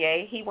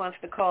Kanye, he wants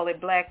to call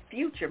it Black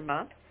Future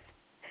Month.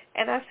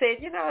 And I said,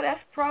 you know,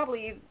 that's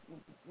probably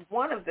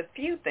one of the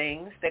few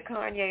things that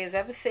Kanye has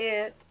ever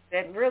said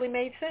that really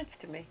made sense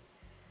to me.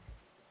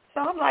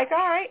 So I'm like,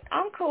 all right,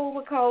 I'm cool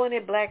with calling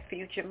it Black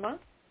Future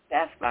Month.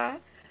 That's fine.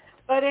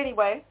 But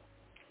anyway,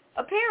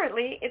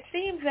 apparently it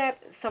seems that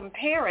some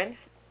parents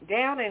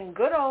down in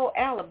good old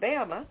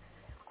Alabama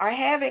are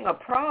having a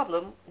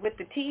problem with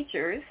the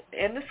teachers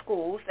in the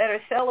schools that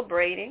are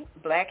celebrating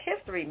Black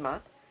History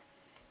Month.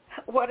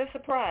 What a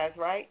surprise,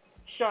 right?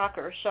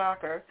 Shocker,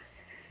 shocker.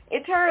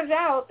 It turns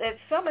out that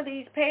some of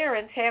these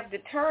parents have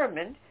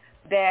determined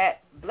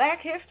that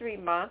Black History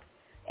Month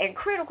and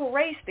critical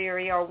race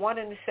theory are one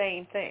and the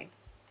same thing.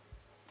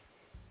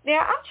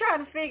 Now, I'm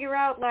trying to figure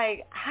out,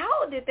 like,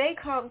 how did they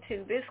come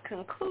to this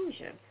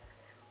conclusion?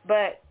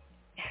 But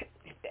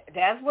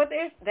that's what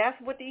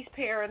these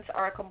parents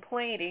are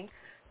complaining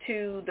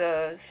to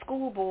the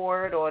school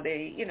board or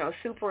the, you know,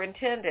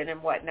 superintendent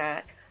and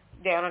whatnot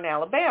down in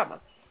Alabama.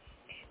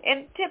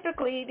 And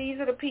typically, these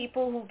are the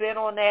people who've been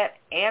on that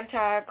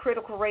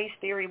anti-critical race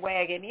theory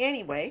wagon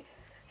anyway.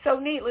 So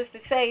needless to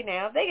say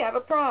now, they have a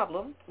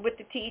problem with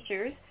the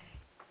teachers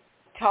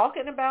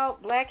talking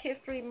about Black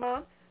History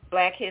Month,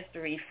 Black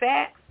history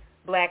facts,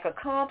 black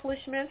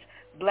accomplishments,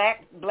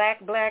 black,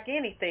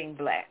 anything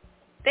black.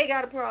 They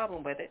got a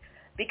problem with it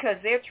because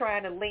they're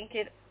trying to link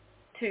it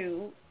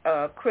to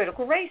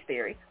critical race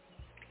theory.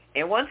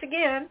 And once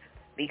again,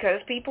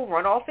 because people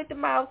run off at the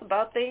mouth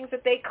about things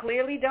that they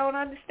clearly don't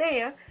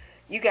understand,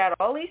 you got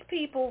all these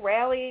people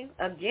rallying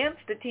against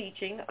the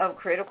teaching of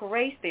critical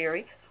race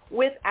theory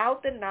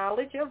without the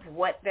knowledge of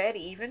what that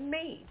even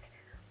means.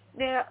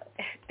 Now,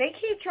 they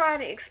keep trying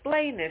to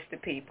explain this to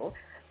people,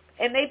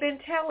 and they've been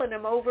telling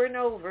them over and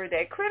over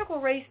that critical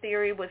race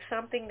theory was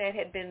something that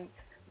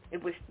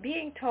it was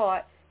being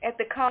taught at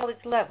the college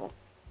level.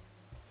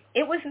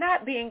 It was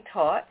not being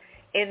taught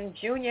in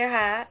junior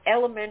high,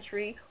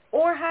 elementary,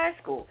 or high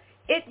school.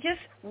 It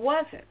just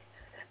wasn't.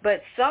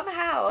 But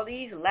somehow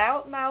these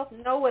loudmouth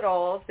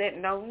know-it-alls that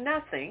know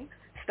nothing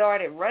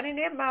started running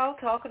their mouth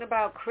talking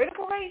about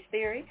critical race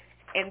theory,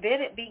 and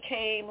then it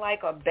became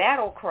like a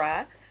battle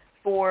cry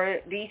for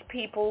these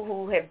people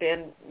who have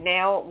been,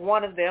 now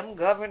one of them,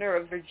 governor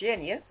of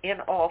Virginia, in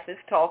office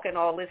talking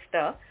all this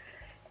stuff.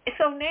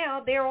 So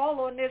now they're all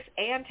on this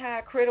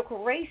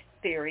anti-critical race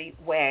theory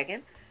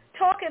wagon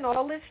talking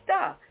all this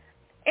stuff.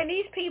 And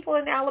these people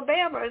in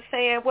Alabama are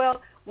saying,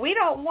 well, we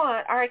don't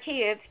want our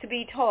kids to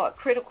be taught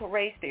critical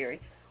race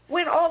theory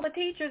when all the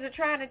teachers are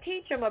trying to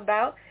teach them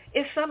about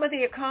is some of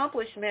the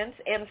accomplishments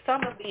and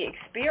some of the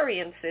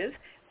experiences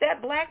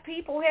that black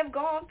people have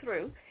gone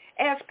through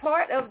as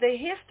part of the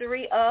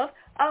history of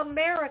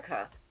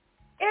America.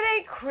 It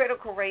ain't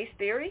critical race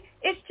theory.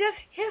 It's just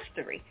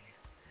history.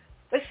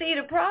 But see,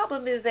 the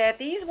problem is that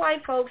these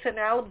white folks in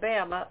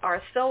Alabama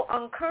are so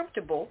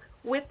uncomfortable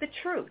with the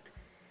truth.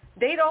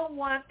 They don't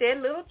want their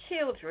little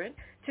children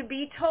to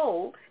be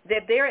told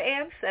that their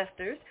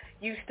ancestors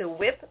used to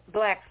whip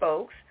black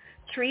folks,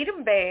 treat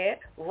them bad,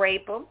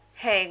 rape them,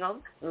 hang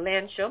them,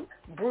 lynch them,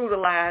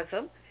 brutalize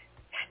them,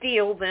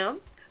 steal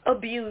them,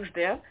 abuse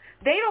them.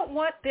 They don't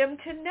want them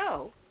to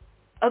know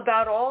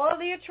about all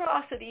the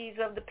atrocities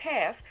of the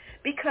past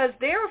because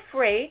they're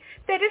afraid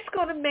that it's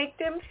going to make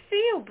them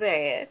feel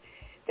bad.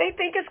 They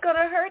think it's going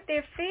to hurt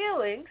their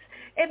feelings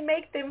and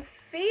make them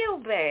feel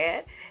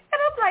bad.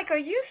 And I'm like, are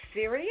you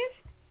serious?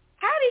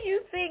 How do you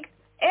think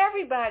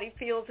everybody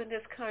feels in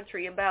this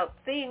country about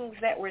things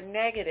that were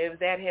negative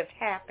that have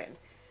happened?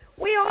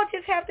 We all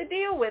just have to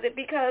deal with it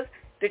because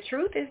the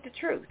truth is the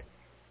truth.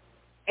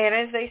 And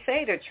as they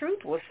say, the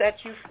truth will set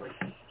you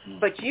free.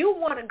 But you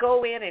want to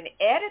go in and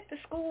edit the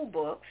school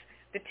books,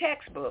 the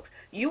textbooks.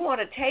 You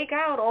want to take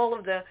out all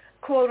of the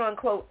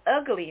quote-unquote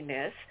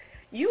ugliness.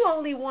 You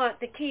only want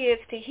the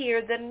kids to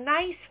hear the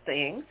nice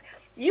things.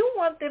 You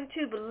want them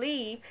to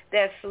believe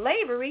that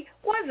slavery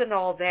wasn't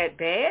all that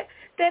bad,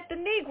 that the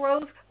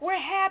Negroes were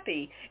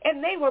happy,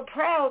 and they were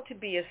proud to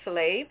be a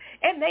slave,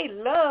 and they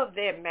loved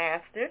their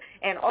master,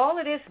 and all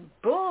of this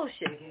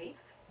bullshit.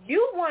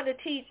 You want to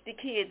teach the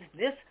kids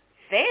this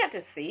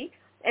fantasy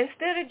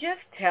instead of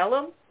just tell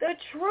them the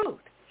truth.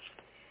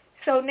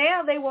 So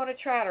now they want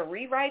to try to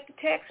rewrite the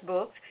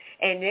textbooks,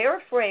 and they're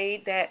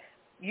afraid that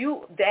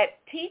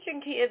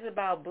teaching kids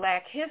about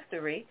black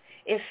history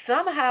is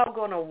somehow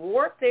going to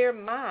warp their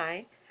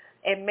mind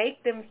and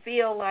make them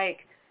feel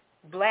like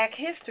black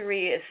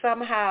history is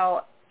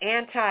somehow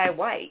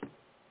anti-white.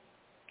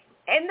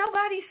 And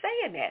nobody's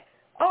saying that.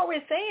 All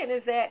we're saying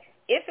is that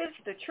if it's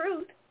the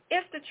truth,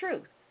 it's the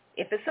truth.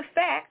 If it's a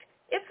fact,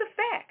 it's a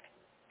fact.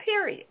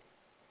 Period.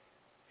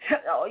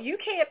 You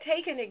can't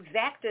take an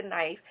X-Acto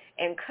knife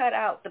and cut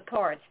out the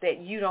parts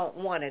that you don't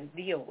want to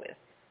deal with.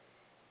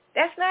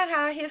 That's not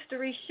how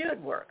history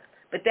should work,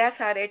 but that's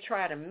how they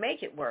try to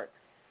make it work.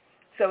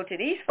 So to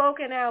these folk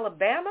in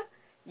Alabama,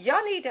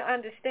 y'all need to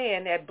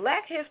understand that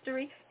black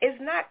history is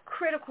not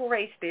critical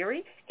race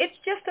theory. It's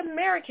just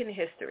American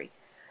history.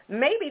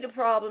 Maybe the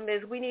problem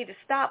is we need to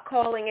stop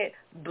calling it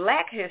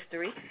black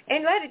history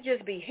and let it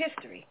just be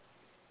history.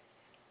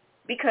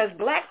 Because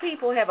black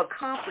people have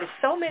accomplished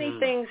so many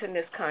things in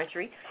this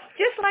country,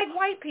 just like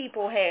white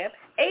people have,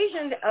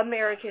 Asian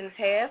Americans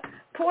have,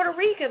 Puerto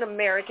Rican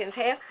Americans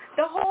have,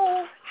 the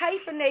whole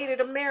hyphenated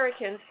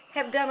Americans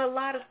have done a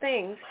lot of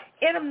things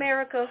in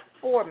America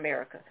for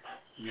America.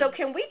 So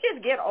can we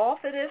just get off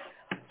of this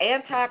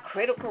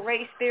anti-critical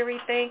race theory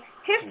thing?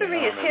 History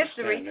is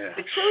history.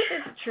 The truth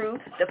is the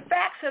truth. The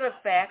facts are the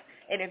facts.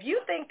 And if you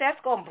think that's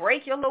going to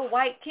break your little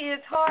white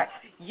kid's heart,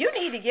 you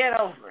need to get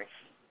over it.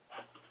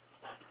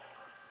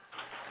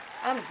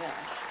 I'm done.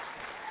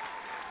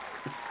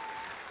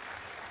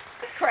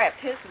 This crap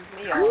pisses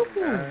me off. I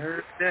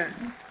heard that.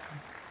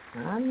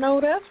 I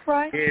know that's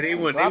right. Yeah, they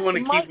want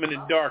to keep them in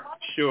the dark,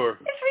 sure.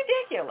 It's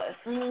ridiculous.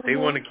 Mm-hmm. They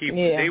want to keep.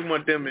 Yeah. They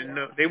want them in.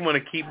 They want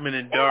to keep them in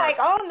the They're dark. like,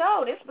 oh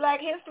no, this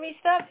black history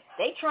stuff.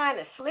 They trying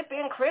to slip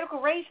in critical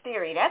race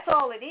theory. That's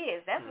all it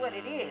is. That's what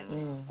it is.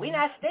 We're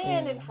not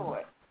standing for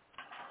it.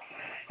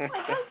 Like,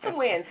 go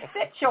somewhere and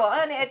sit your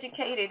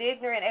uneducated,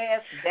 ignorant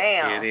ass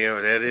down.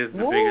 Yeah, that is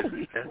the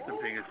biggest. That's the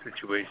biggest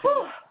situation.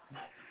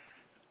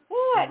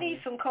 Ooh, I need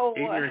some cold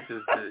water.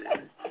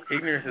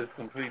 Ignorance is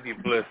completely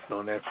bliss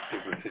on that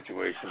particular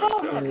situation.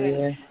 Oh, my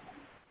goodness.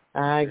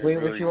 I agree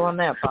really with you on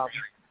that, Pop.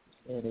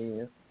 It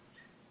is.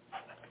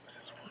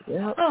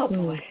 Yep. Oh,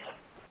 boy.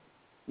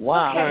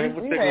 Wow. All right,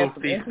 we'll take a little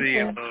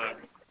CC.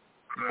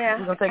 Yeah,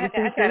 You gonna take a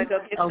CC? I gotta go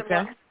get some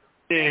more.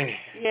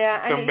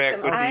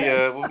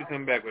 Yeah, We'll be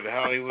coming back with the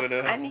Hollywood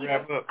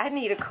wrap up. I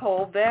need a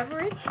cold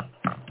beverage.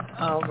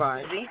 All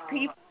right. These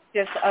people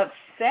just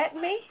upset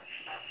me.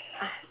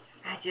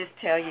 I just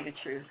tell you the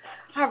truth.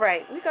 All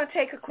right, we're going to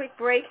take a quick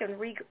break and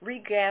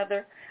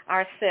regather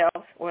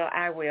ourselves. Well,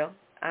 I will.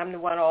 I'm the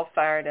one all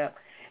fired up.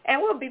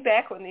 And we'll be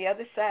back on the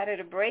other side of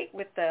the break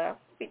with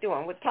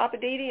Papa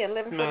Didi and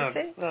Living for the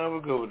City. No,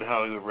 we'll go with the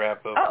Hollywood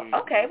wrap up.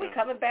 Oh, okay. We're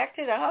coming back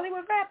to the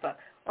Hollywood wrap up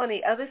on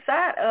the other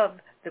side of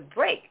the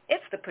break.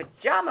 It's the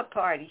Pajama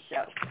Party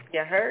Show.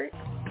 You heard?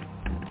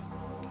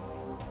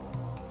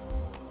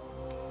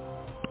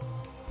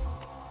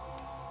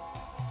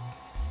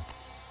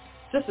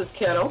 This is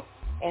Kettle.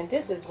 And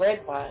this is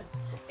Red Wine.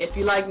 If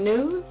you like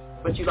news,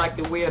 but you like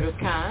the weirdest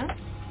kind,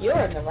 you're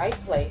in the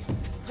right place.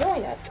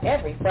 Join us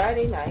every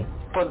Friday night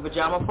for the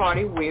Pajama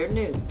Party Weird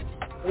News.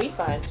 We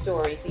find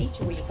stories each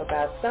week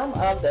about some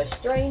of the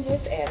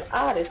strangest and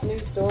oddest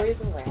news stories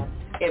around.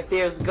 If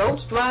there's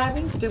ghosts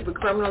driving, stupid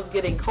criminals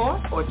getting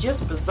caught, or just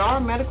bizarre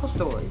medical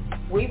stories,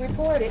 we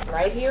report it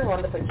right here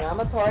on the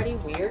Pajama Party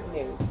Weird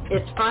News.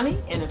 It's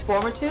funny and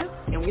informative,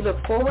 and we look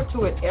forward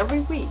to it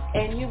every week.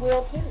 And you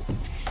will too.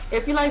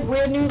 If you like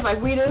weird news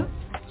like we do,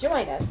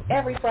 join us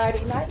every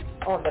Friday night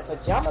on the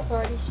Pajama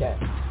Party Show.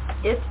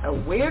 It's a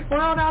weird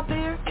world out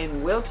there,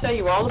 and we'll tell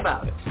you all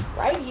about it.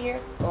 Right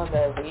here on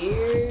the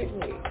Weird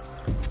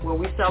News, where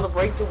we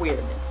celebrate the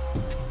weirdness.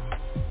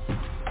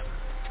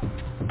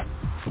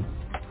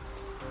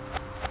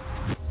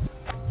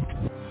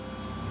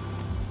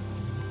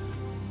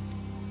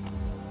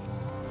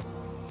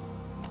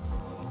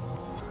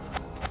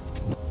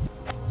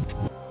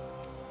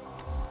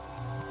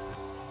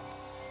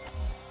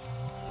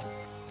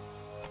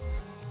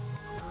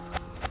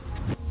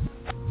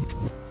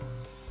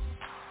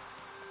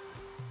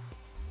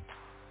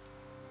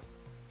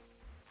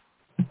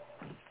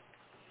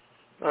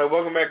 All right,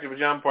 welcome back to the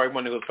Pajama Party.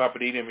 One to go Papa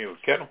Didi. I'm here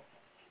with Kettle.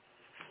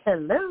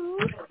 Hello.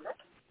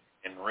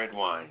 And Red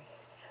Wine.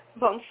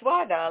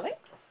 Bonsoir, darling.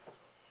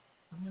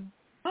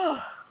 Oh,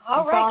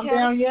 all right, calm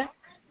down yet?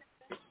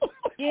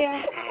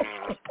 Yeah.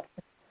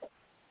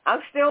 I'm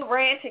still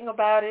ranting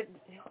about it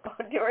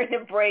during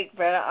the break,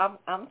 but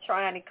I'm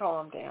trying to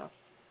calm down.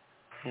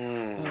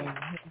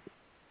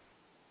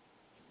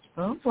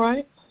 All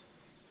right.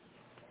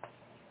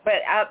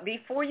 But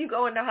before you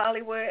go into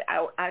Hollywood,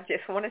 I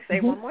just want to say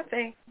one more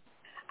thing.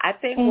 I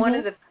think one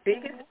of the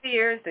biggest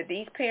fears that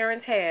these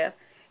parents have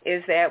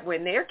is that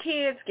when their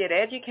kids get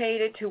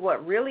educated to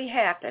what really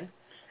happened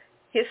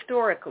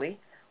historically,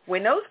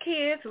 when those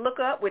kids look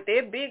up with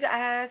their big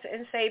eyes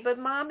and say, but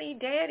Mommy,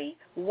 Daddy,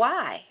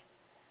 why?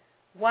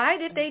 Why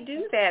did they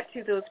do that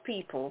to those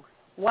people?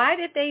 Why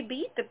did they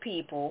beat the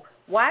people?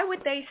 Why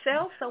would they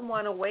sell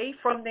someone away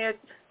from their,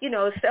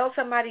 sell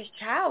somebody's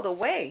child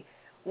away?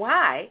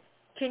 Why?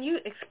 Can you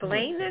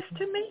explain this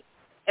to me?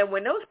 And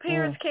when those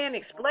parents can't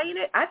explain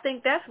it, I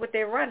think that's what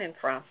they're running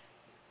from.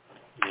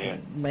 Yeah.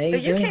 Maybe.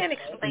 So you can't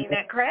explain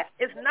that crap.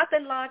 There's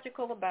nothing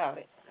logical about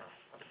it.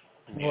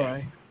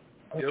 Right.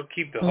 They'll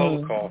keep the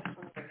Holocaust.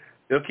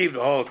 They'll keep the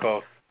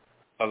Holocaust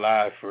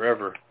alive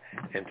forever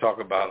and talk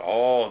about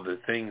all the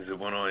things that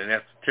went on, and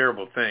that's a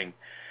terrible thing.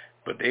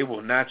 But they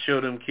will not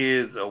show them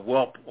kids a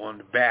whelp on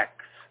the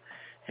backs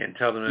and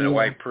tell them that a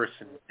white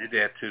person did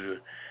that to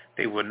them.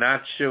 They will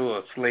not show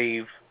a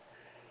slave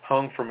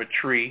hung from a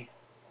tree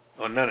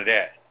or none of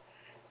that.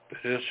 But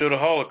they'll show the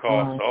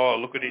Holocaust. Oh,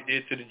 look what they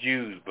did to the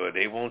Jews, but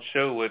they won't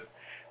show what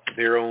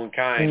their own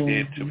kind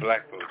did to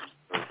black folks.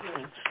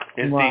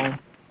 It's deep.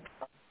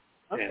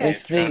 Okay.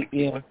 It's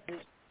deep,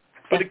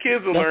 But the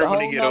kids will learn when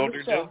they get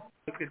older.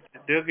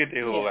 They'll get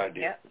their whole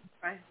idea. Yeah,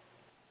 right.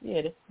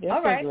 Yeah,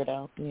 they'll figure it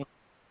out. Yeah.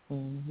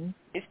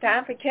 It's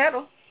time for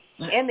Kettle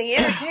and the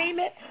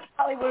entertainment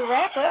Hollywood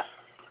wrap up.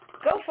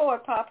 Go for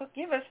it, Papa.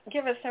 Give us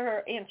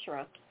her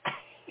intro.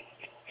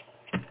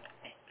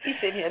 He's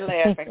sitting here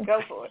laughing.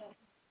 Go for it.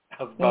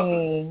 I was about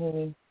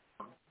to.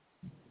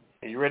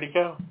 Are you ready,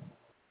 Kel?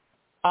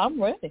 I'm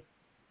ready.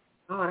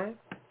 All right.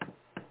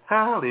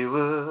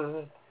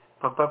 Hollywood.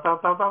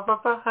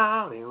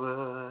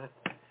 Hollywood.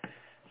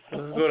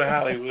 Let's go to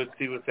Hollywood,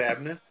 see what's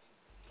happening.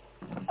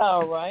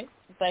 All right.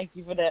 Thank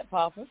you for that,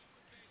 Papa.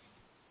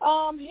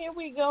 Here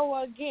we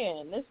go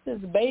again. This is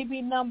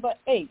baby number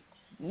 8.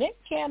 Nick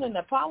Cannon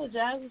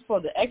apologizes for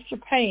the extra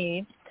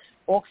pain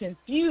or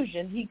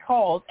confusion he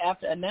caused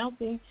after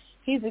announcing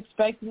he's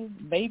expecting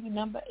baby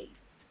number 8.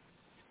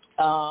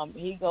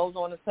 He goes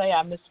on to say,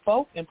 I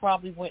misspoke and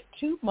probably went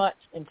too much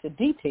into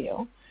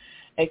detail,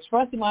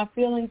 expressing my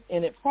feelings,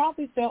 and it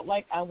probably felt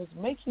like I was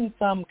making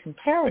some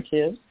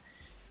comparatives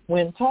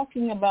when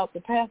talking about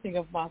the passing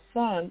of my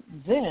son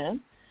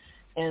then,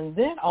 and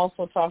then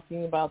also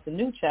talking about the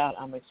new child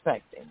I'm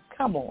expecting.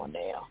 Come on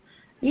now.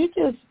 You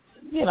just,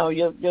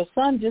 your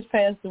son just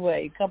passed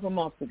away a couple of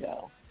months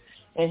ago.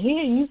 And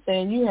here you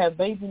saying you have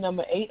baby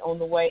number 8 on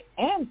the way,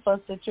 and plus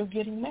that you're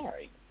getting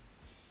married.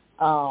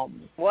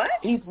 What?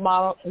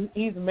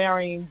 He's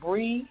marrying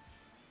Bree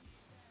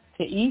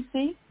to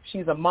Easy.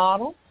 She's a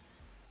model.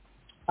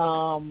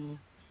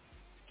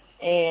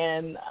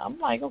 And I'm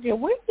like, okay,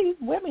 where are these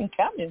women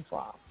coming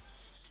from?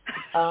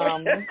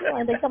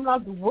 They coming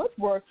out the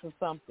woodworks or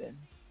something.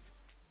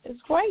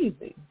 It's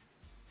crazy.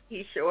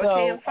 He sure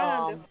can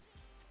find them.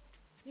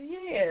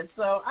 Yeah,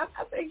 so I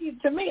think it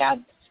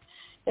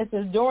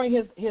says during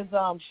his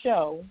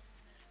show,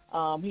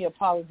 he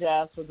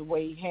apologized for the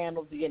way he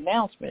handled the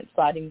announcement,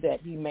 citing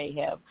that he may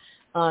have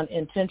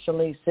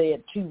unintentionally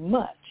said too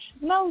much.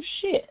 No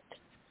shit.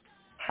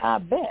 I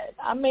bet.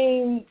 I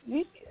mean,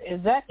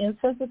 is that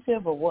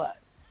insensitive or what?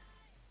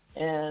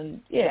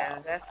 And yeah,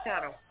 that's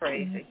kind of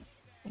crazy.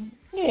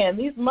 Yeah, and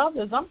these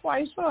mothers, I'm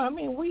quite sure. I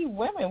mean, we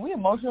women, we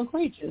emotional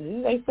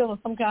creatures. They feel in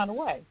some kind of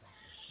way.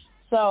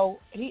 So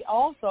he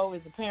also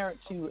is a parent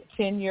to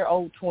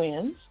 10-year-old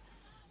twins,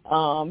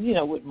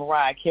 with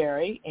Mariah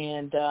Carey,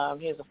 and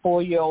he has a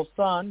 4-year-old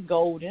son,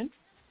 Golden,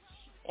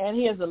 and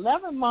he has an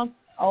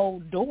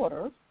 11-month-old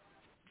daughter.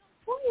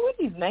 Where are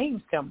these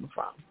names coming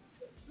from?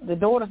 The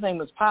daughter's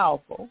name is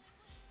Powerful.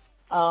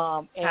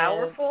 And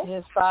Powerful?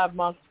 His 5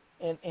 months,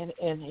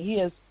 and he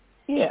is,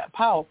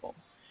 Powerful.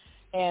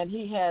 And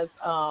he has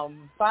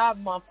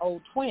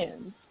 5-month-old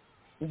twins,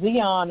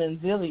 Zion and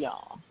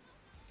Zillion.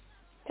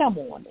 Come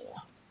on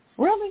now.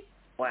 Really?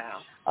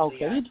 Wow.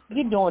 Okay,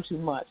 you're doing too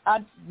much.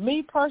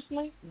 Me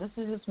personally, this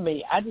is just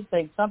me. I just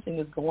think something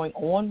is going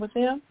on with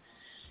him.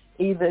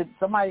 Either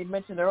somebody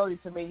mentioned earlier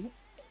to me,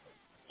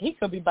 he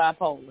could be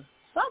bipolar.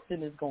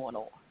 Something is going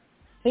on.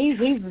 He's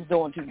just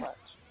doing too much.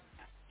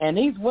 And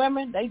these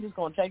women, they just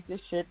going to take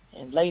this shit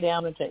and lay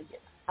down and take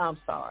it. I'm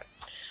sorry.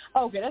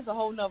 Okay, that's a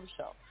whole nother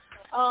show.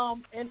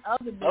 In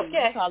other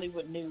news,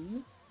 Hollywood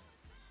news,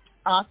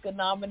 Oscar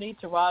nominee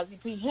Taraji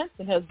P.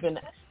 Henson has been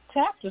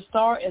tapped to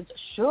star as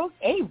Suge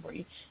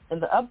Avery in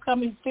the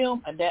upcoming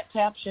film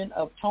adaptation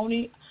of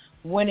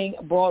Tony-winning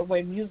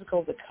Broadway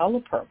musical The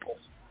Color Purple.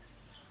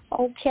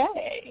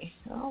 Okay.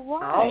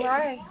 All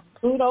right.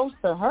 Kudos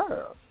to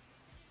her.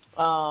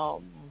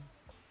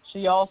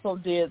 She also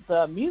did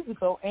the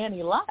musical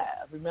Annie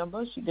Live.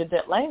 Remember? She did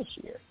that last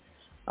year.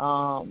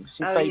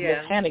 She played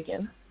Miss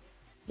Hannigan,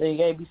 the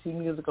ABC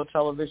musical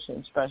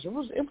television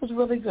special. It was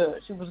really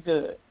good. She was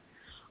good.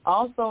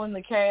 Also in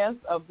the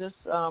cast of this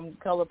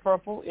Color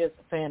Purple is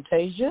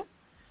Fantasia,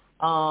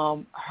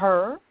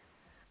 Her,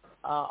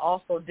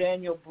 Also,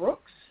 Daniel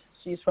Brooks.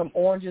 She's from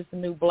Orange is the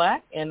New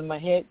Black and the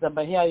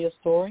Mahalia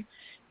Story.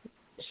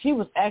 She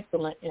was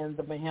excellent in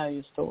the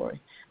Mahalia Story.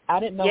 I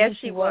didn't know who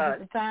she was at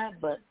the time,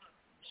 but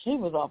she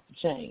was off the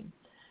chain.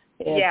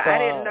 I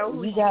didn't know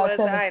who she was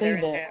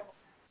either.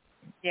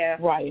 Yeah.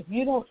 Right.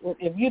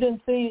 If you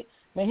didn't see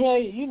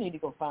Mahalia, you need to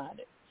go find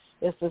it.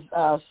 It's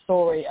the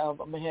story of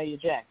Mahalia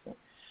Jackson.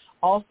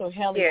 Also,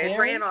 Halle Berry. Yeah, it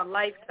ran on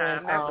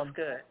Lifetime. That was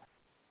good.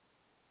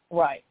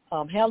 Right.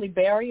 Halle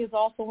Berry is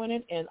also in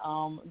it, and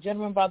a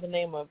gentleman by the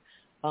name of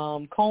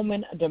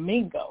Coleman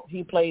Domingo.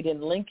 He played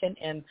in Lincoln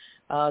and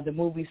the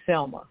movie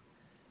Selma.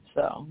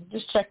 So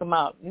just check him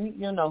out.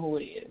 You'll know who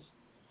it is.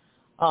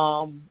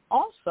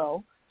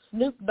 Also,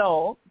 Snoop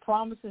Dogg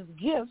promises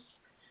gifts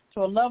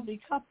to a lovely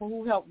couple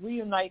who helped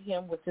reunite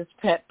him with his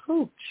pet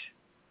pooch.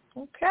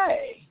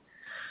 Okay.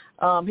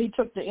 He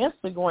took to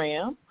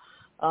Instagram.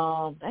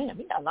 Damn,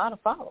 he got a lot of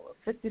followers,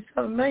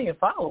 57 million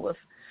followers,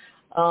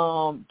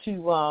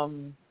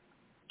 to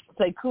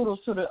say kudos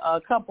to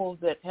the couples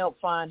that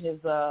helped find his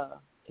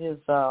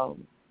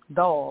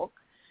dog.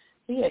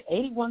 He had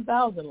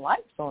 81,000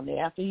 likes on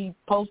there after he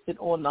posted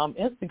on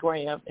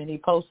Instagram, and he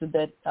posted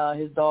that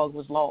his dog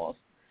was lost.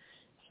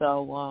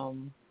 So,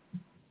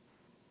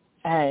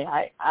 hey,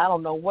 I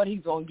don't know what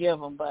he's going to give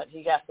him, but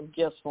he got some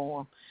gifts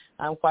for him.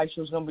 I'm quite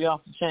sure it's going to be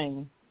off the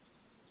chain.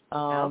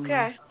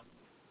 Okay.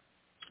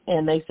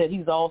 And they said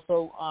he's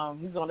also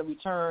he's going to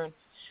return.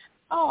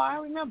 Oh, I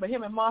remember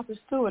him and Martha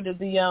Stewart did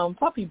the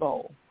Puppy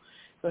Bowl.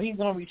 So he's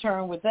going to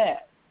return with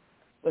that,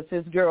 with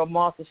his girl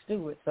Martha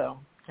Stewart. So,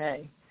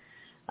 hey,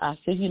 I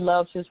see he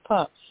loves his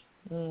pups.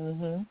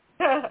 Mm-hmm.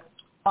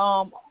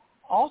 Also,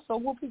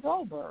 Whoopi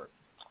Goldberg.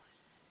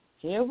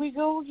 Here we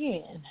go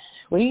again.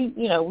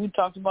 We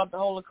talked about the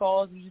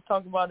Holocaust. We just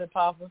talked about it,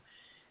 Papa,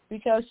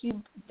 because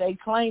they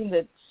claim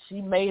that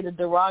she made a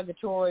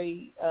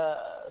derogatory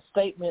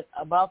statement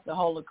about the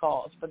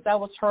Holocaust, but that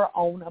was her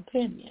own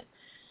opinion.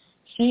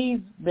 She's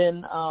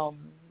been,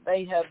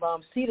 they have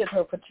seated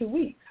her for 2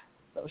 weeks,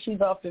 so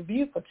she's off the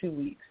View for 2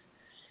 weeks.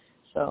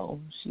 So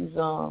she's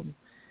gonna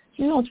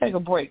take a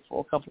break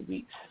for a couple of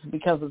weeks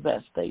because of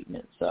that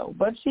statement. So,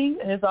 but she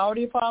has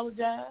already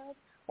apologized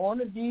on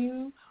the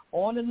View,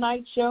 on the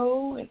Night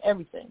Show, and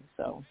everything.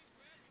 So,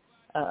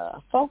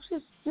 folks,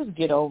 just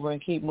get over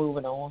and keep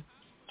moving on.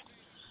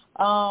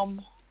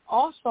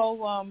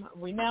 Also,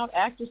 renowned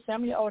actor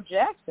Samuel L.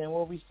 Jackson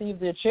will receive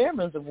the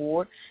Chairman's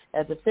Award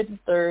at the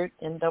 53rd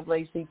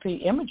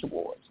NAACP Image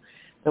Awards.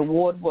 The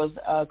award was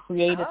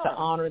created to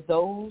honor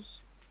those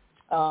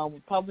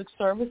with public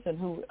service and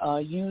who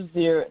use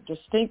their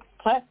distinct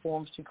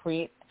platforms to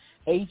create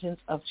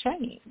agents of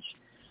change.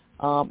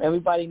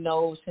 Everybody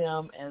knows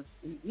him as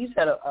he's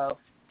had a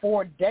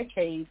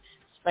 4-decade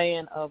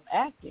span of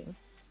acting,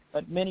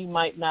 but many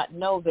might not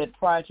know that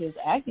prior to his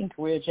acting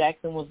career,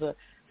 Jackson was a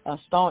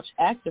staunch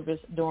activist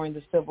during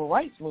the civil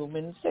rights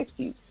movement in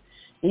the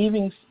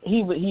 60s.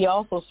 He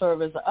also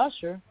served as an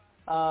usher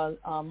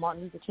on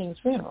Martin Luther King's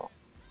funeral.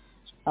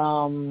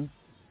 I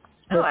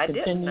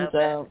didn't know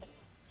that.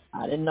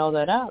 I didn't know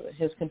that either.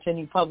 His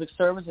continued public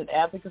service and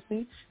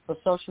advocacy for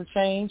social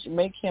change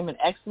make him an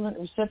excellent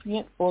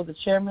recipient for the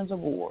Chairman's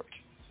Award.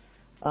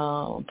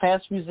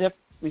 Past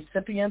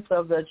recipients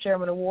of the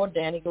Chairman Award,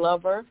 Danny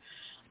Glover,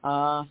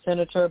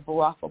 Senator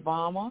Barack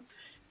Obama,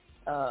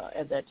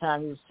 at that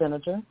time he was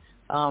senator,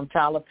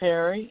 Tyler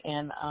Perry,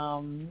 and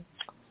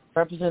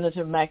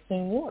Representative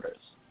Maxine Waters.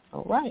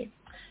 All right.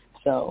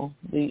 So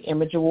the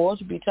Image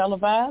Awards will be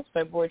televised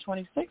February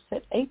 26th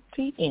at 8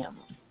 p.m.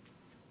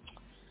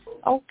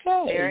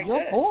 Okay. Very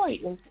your good.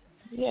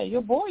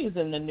 boy is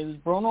in the news.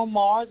 Bruno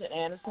Mars and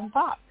Anderson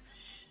 .Paak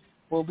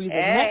will be the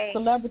next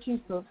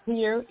celebrities to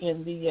appear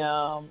in the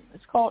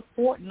it's called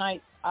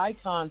Fortnite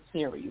Icon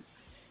series,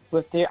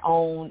 with their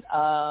own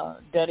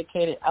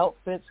dedicated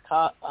outfits,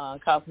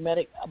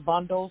 cosmetic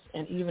bundles,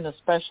 and even a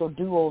special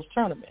duos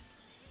tournament.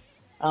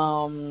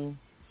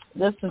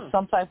 This is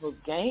some type of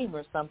game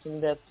or something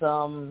that's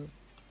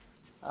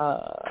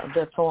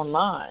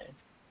online.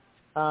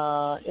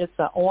 It's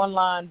an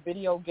online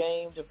video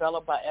game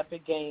developed by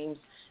Epic Games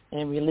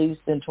and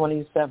released in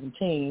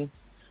 2017.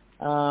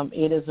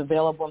 It is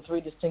available in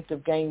 3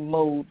 distinctive game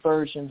mode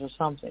versions or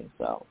something.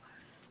 So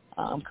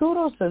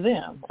kudos to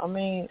them. I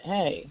mean,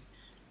 hey,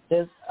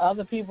 there's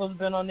other people who've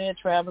been on there,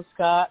 Travis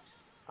Scott,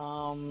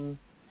 and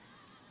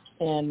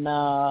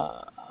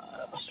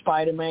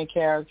Spider-Man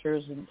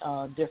characters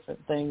and different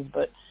things.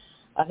 But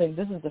I think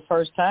this is the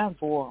first time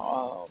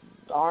for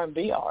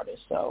R&B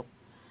artists. So,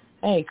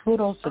 hey,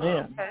 kudos to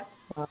them.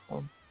 Okay.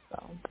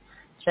 So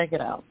check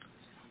it out.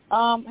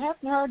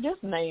 Haven't heard this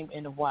name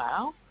in a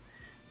while.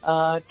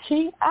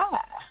 T.I.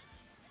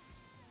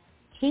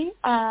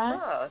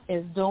 T.I.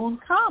 is doing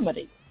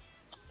comedy.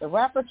 The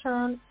rapper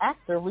turned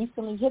actor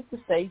recently hit the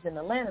stage in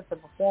Atlanta to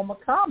perform a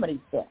comedy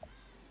set.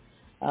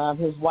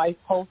 His wife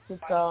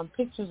posted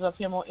pictures of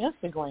him on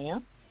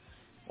Instagram,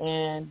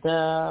 and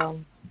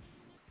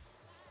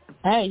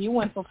hey, he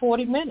went for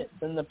 40 minutes,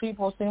 and the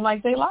people seem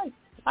like they liked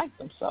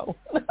him. So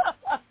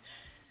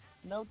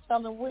no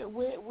telling where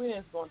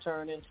it's going to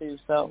turn into.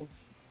 So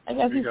I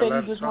guess he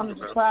said he just wanted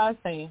to try his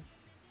hand.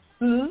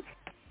 Hmm?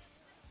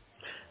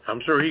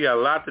 I'm sure he got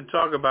a lot to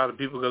talk about that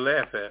people can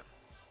laugh at.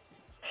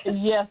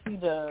 Yes, he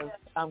does.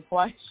 I'm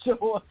quite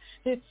sure.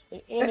 And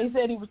he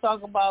said he was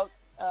talking about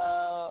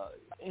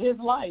his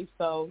life,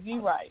 so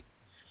you're right.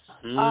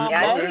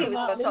 I knew he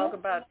was going to talk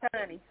about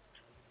Tiny.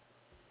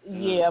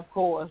 Yeah, of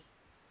course.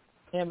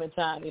 Him and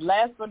Tiny.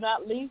 Last but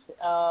not least,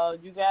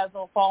 you guys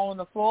don't fall on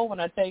the floor when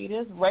I tell you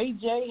this. Ray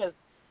J has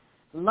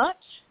lunch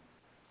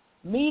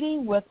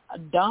meeting with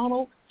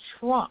Donald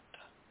Trump.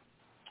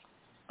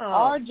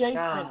 RJ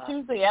spent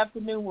Tuesday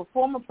afternoon with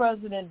former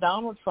President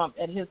Donald Trump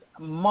at his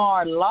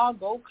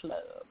Mar-a-Lago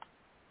club.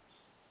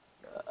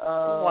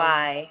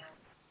 Why?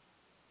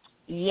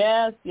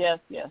 Yes. He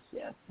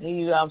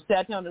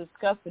sat down to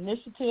discuss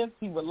initiatives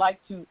he would like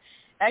to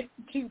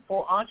execute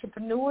for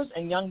entrepreneurs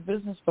and young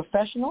business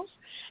professionals,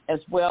 as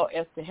well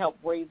as to help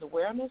raise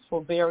awareness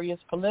for various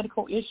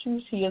political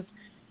issues he is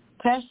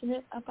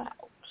passionate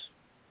about.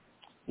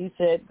 He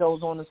said,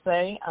 goes on to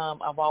say,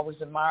 I've always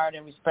admired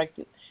and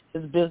respected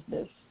his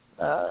business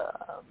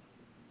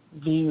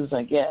views,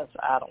 I guess.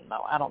 I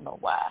don't know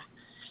why.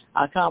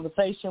 Our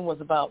conversation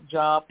was about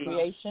job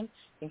creation,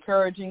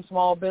 encouraging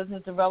small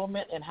business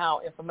development, and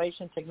how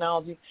information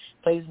technology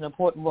plays an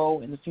important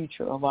role in the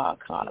future of our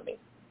economy.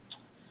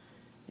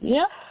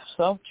 Yep,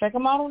 so check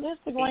them out on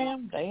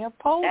Instagram. They are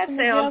posting That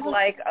sounds together.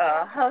 like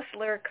a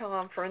hustler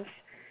conference.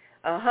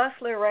 A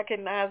hustler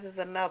recognizes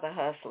another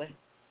hustler.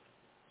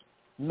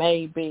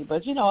 Maybe,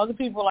 but other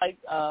people like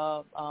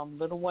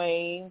Lil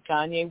Wayne,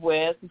 Kanye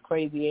West, his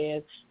crazy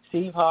ass,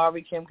 Steve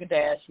Harvey, Kim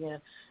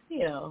Kardashian,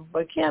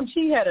 But Kim,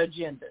 she had an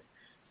agenda.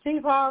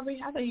 Steve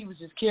Harvey, I think he was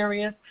just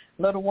curious.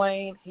 Lil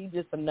Wayne, he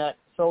just a nut.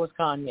 So is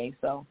Kanye.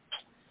 So,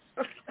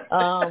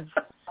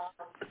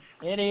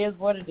 it is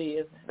what it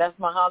is. That's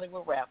my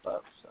Hollywood wrap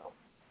up. So,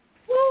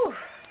 woo.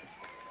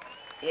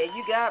 Yeah,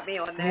 you got me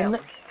on that one.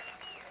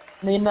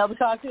 Need another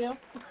cocktail?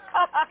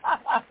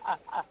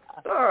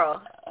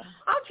 Girl,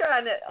 I'm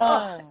trying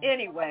to.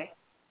 Anyway,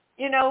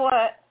 you know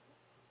what?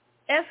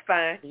 That's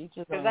fine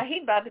because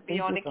he about to be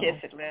on the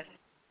kiss it list.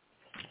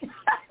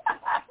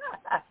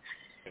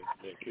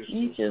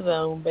 Each his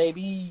own,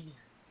 baby.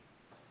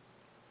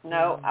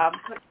 No, I'm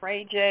putting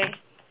Ray J.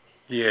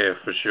 Yeah,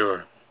 for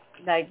sure.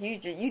 Like you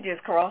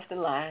just crossed the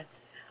line.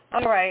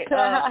 All right,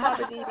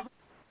 Papa D,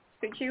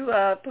 could you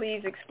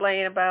please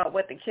explain about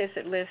what the kiss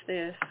it list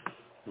is?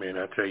 Man,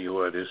 I tell you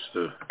what, it's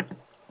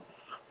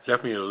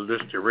definitely a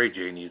list that Ray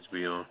J needs to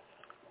be on.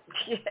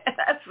 Yeah,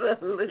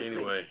 absolutely.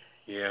 Anyway,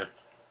 yeah.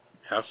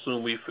 How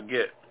soon we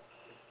forget?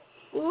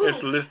 Ooh.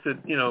 It's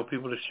listed,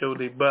 people that show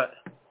their butt.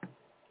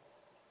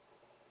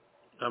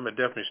 I'm going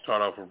to definitely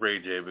start off with Ray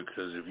J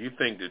because if you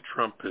think that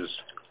Trump is,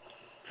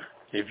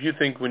 if you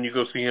think when you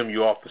go see him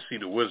you off to see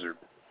the wizard,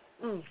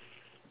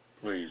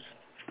 please.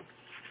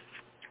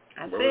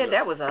 I said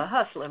that was a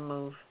hustler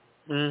move.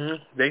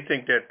 They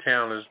think that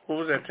town is, what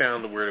was that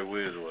town where the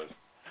Wiz was?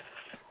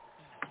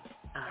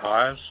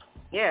 Oz?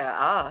 Yeah,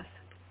 Oz.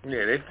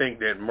 Yeah, they think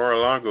that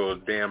Mar-a-Lago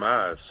is damn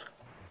Oz.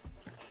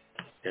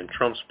 And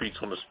Trump speaks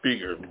on the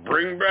speaker,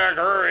 bring back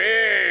her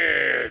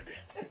head.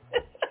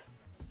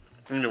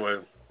 Anyway,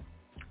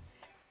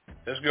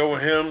 let's go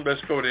with him.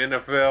 Let's go to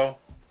NFL.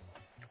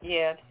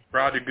 Yeah.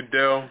 Roger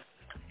Goodell.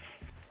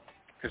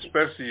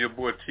 Especially your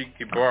boy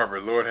Tiki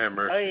Barber, Lord have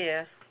mercy. Oh,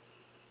 yeah.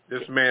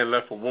 This man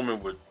left a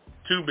woman with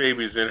 2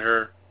 babies in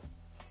her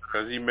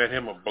because he met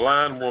him a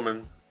blind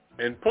woman.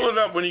 And pull it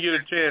up when you get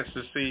a chance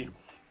to see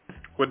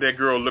what that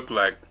girl looked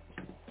like,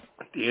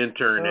 the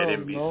intern at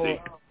NBC. Lord.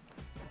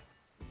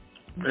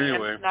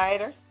 Anyway.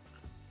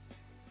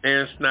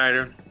 Ann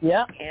Snyder.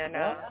 Yeah. And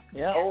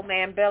old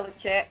man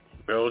Belichick.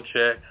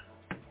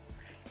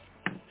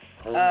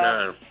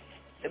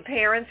 The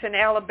parents in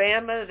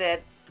Alabama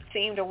that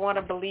seem to want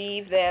to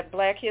believe that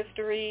black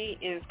history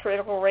is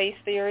critical race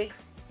theory.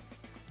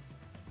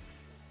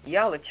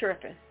 Y'all are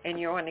tripping, and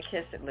you're on the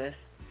kiss it list.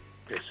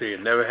 They say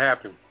it never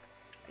happened.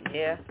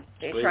 Yeah,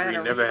 they're Slavery trying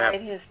to never rewrite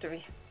happened.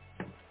 history.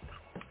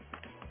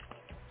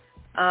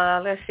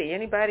 Let's see,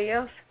 anybody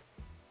else?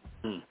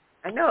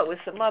 I know it was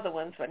some other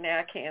ones, but now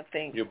I can't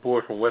think. Your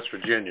boy from West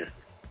Virginia.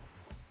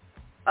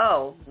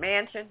 Oh,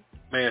 Manchin?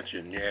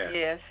 Manchin, yeah.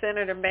 Yeah,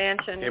 Senator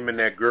Manchin. Him and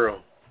that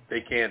girl.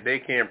 They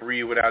can't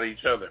breathe without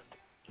each other.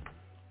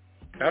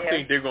 I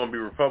think they're going to be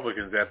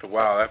Republicans after a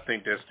while. I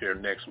think that's their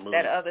next move.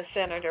 That other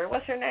senator,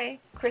 what's her name?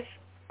 What's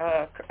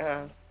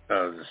her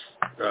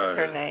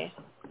name?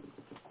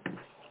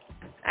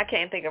 I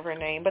can't think of her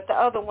name, but the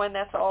other one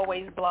that's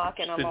always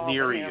blocking them all.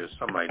 Staneri or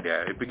something like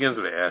that. It begins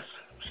with an S.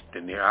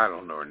 Staneri. I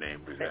don't know her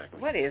name exactly.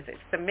 What is it?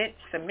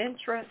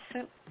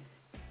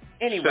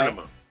 Anyway.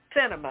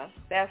 Cinema.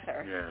 That's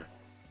her. Yeah.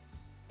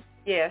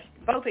 Yes,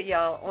 both of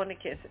y'all on the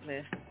kiss it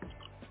list.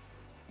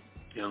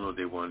 You don't know what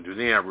they want to do.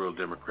 They aren't real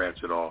Democrats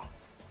at all.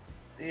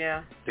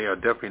 Yeah. They are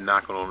definitely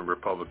knocking on the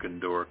Republican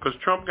door because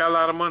Trump got a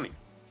lot of money.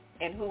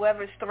 And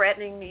whoever's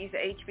threatening these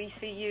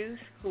HBCUs,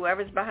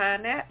 whoever's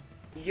behind that,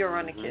 you're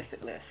on the kiss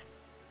it list.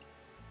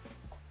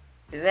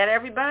 Is that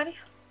everybody?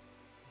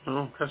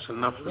 Oh, that's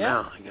enough for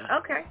now, I guess.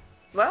 Okay.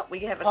 Well,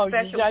 we have a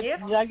special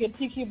gift. Did I get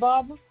Tiki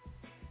Barber?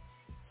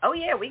 Oh,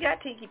 yeah, we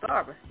got Tiki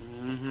Barber.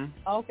 Mm-hmm.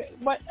 Okay.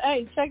 But,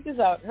 hey, check this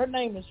out. Her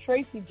name is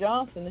Tracy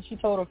Johnson, and she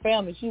told her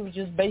family she was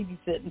just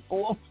babysitting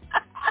for them.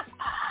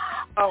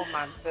 Oh,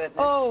 my goodness.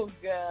 Oh,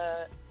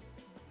 God.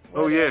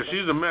 Oh, yeah,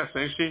 she's a mess,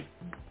 ain't she?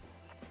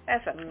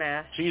 That's a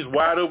mess. She's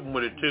wide open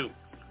with it, too.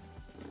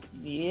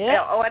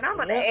 Yeah. Oh, and I'm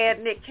going to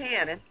add Nick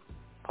Cannon.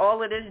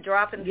 All of this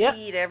dropping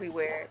seed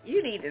everywhere.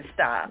 You need to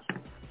stop.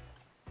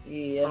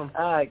 Yeah,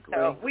 I agree.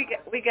 So we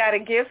got a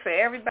gift for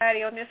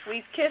everybody on this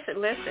week's Kiss It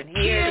list, and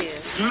here it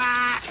is.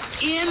 My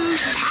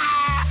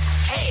entire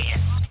ass.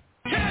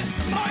 Kiss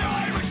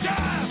my Irish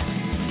ass.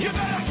 You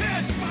better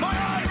kiss my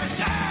Irish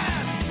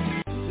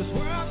ass. This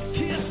world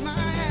kiss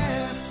my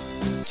ass.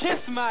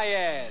 Kiss my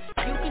ass.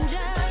 You can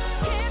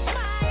just kiss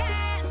my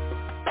ass.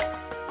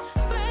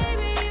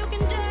 Baby, you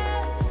can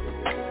just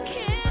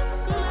kiss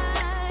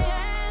my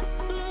ass.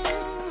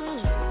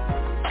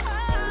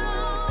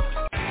 Oh,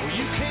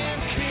 you can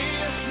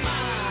kiss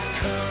my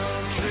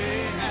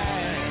country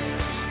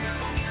ass.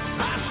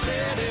 I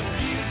said if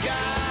you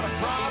got a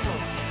problem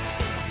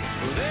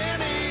with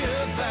any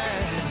of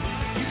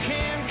that, you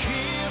can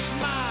kiss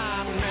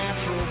my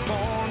natural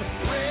born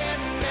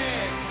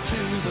redneck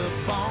to the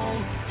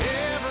bone,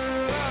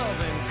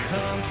 ever-loving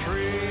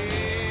country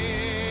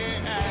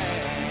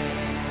ass.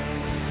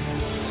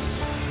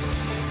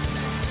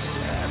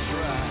 That's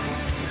right.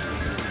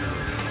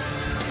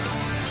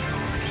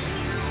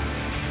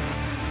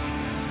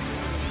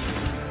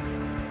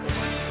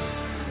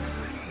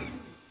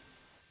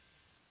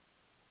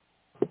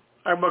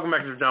 All right, welcome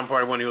back to the John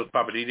Party. One of the hosts,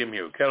 Papa D. I'm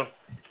here with Kettle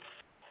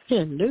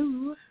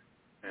Hello.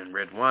 and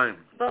Red Wine.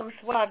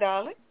 Bonsoir,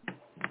 darling.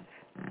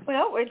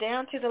 Well, we're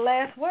down to the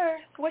last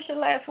word. What's your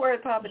last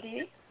word, Papa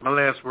D? My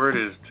last word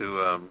is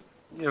to,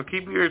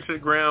 keep your ears to the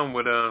ground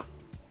with all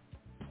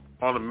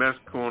the mess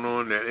going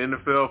on, that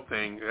NFL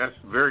thing. That's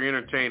very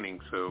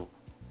entertaining, so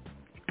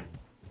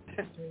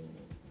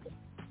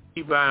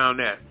keep an eye on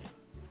that.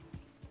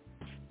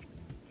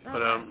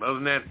 But other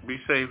than that, be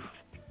safe.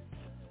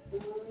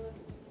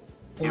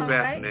 Get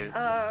vaccinated.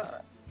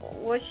 Right.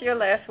 What's your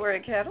last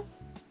word, Kettle?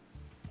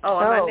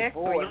 Oh, am I next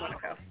or you want to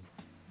go?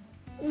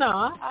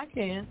 No, I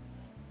can.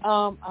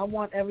 I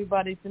want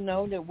everybody to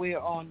know that we're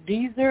on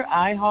Deezer,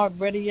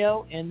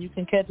 iHeartRadio, and you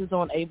can catch us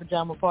on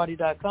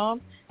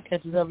apajamaparty.com.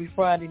 Catch us every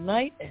Friday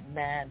night at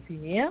 9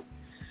 p.m.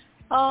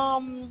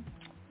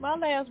 My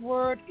last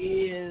word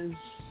is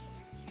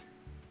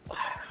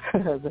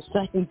the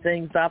same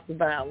thing, stop the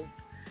violence.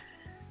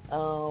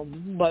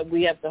 But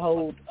we have to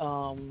hold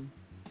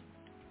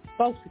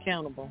folks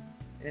accountable.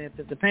 If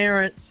it's the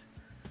parents,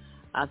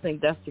 I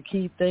think that's the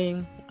key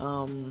thing.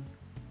 How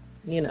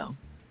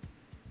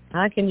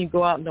can you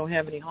go out and don't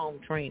have any home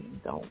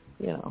training?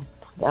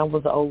 That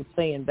was the old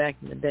saying back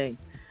in the day.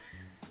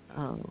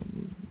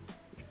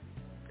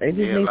 They just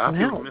need some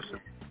help.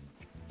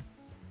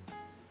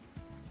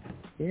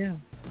 Yeah.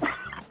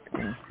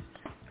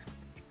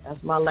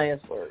 That's my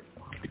last word.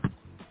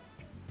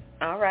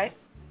 All right.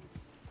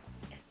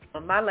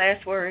 Well, my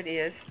last word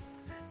is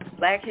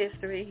Black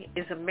history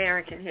is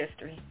American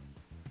history,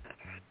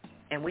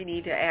 and we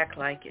need to act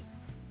like it.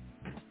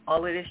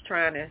 All of this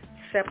trying to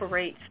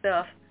separate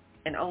stuff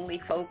and only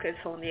focus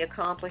on the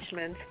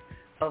accomplishments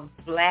of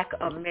Black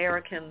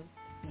Americans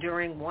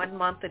during 1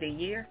 month of the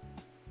year,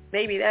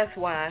 maybe that's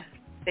why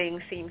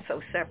things seem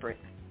so separate.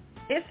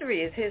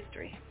 History is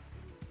history.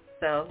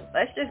 So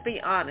let's just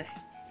be honest.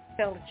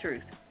 Tell the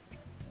truth.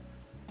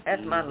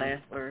 That's my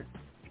last word.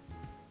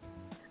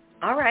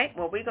 All right.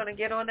 Well, we're going to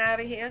get on out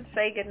of here and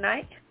say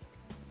goodnight.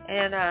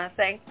 And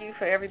thank you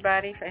for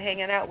everybody for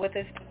hanging out with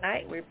us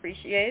tonight. We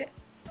appreciate it.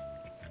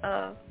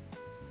 Want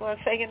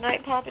to say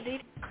goodnight, Papa D?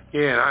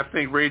 Yeah, I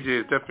think Ray J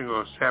is definitely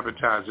going to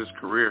sabotage his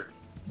career.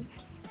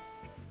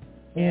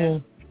 Yeah.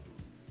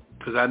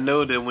 Because I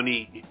know that when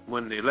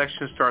the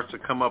election starts to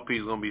come up,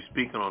 he's going to be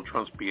speaking on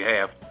Trump's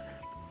behalf,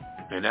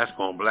 and that's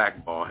going to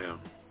blackball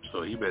him.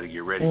 So he better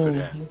get ready for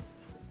that.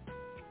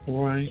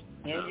 Right.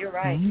 Yeah, you're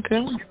right.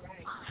 Okay.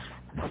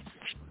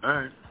 All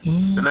right.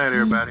 Good night,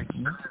 everybody.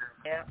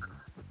 Yeah.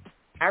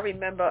 I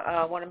remember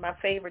one of my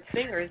favorite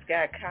singers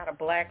got kind of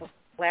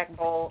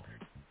blackballed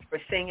for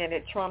singing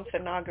at Trump's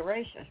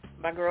inauguration.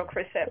 My girl,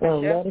 Chrisette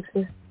Michelle.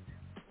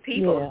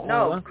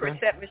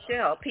 Chrisette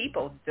Michelle.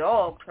 People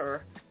dogged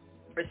her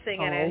for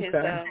singing at his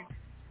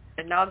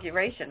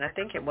inauguration, I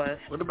think it was.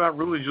 What about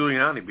Rudy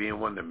Giuliani being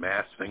one of the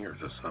mass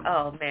singers or something?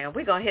 Oh, man,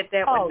 we're going to hit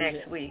that one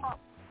next week.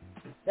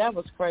 That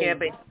was crazy. Yeah,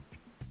 but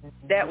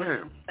that was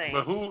insane.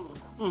 But who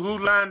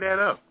lined that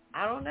up?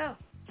 I don't know.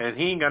 And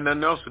he ain't got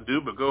nothing else to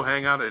do but go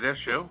hang out at that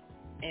show?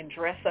 And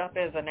dress up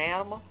as an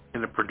animal?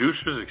 And the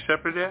producers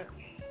accepted that?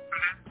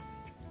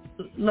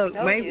 Look,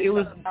 maybe it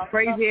was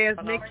crazy-ass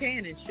Nick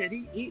Cannon shit.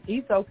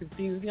 He's so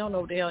confused. He don't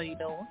know what the hell he's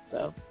doing.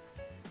 So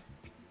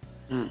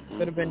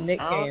could have been Nick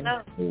Cannon.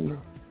 I don't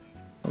know.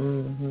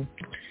 Mm-hmm.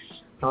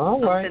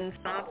 All right.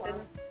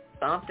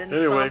 Something.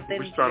 Anyway,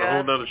 we start a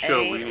whole other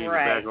show. We need to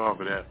back off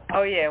of that.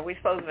 Oh, yeah, we're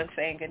supposed to be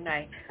saying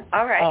goodnight.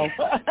 All right.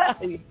 Oh.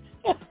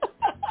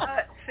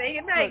 Say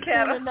goodnight, So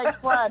Kevin. tune in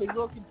next Friday.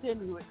 We'll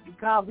continue with the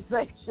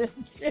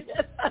conversation.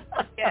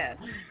 Yes.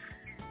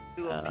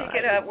 We'll pick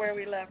it up where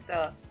we left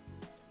off.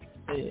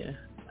 Yeah.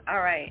 All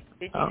right.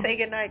 Did you say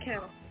goodnight,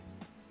 Kevin?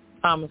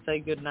 I'm going to say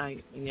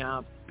goodnight. And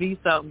y'all peace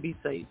out and be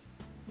safe.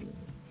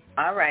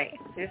 All right.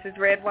 This is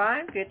Red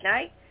Wine. Good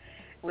night.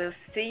 We'll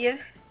see you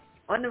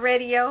on the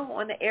radio,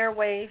 on the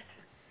airwaves,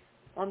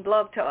 on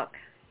Blog Talk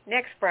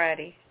next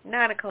Friday,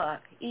 9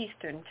 o'clock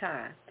Eastern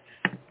Time.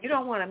 You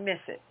don't want to miss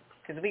it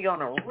because we're going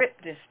to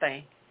rip this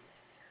thing.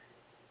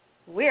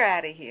 We're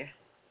out of here.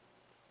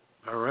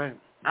 All right.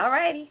 All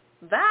righty.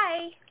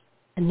 Bye.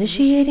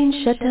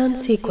 Initiating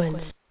shutdown sequence.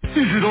 Is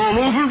it all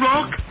over,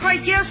 Rock? I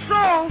guess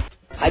so.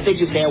 I bid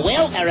you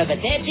farewell,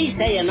 arrivederci,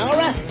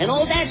 sayonara, and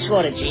all that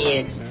sort of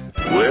jazz.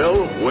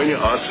 Well,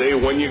 I say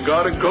when you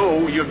gotta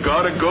go, you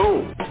gotta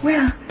go.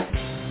 Well,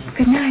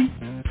 good night.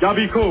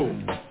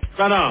 Yabiko.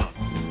 Sana.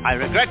 I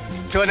regret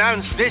to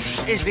announce this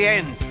is the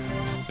end.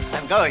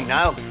 I'm going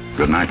now.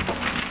 Good night,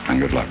 and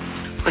good luck.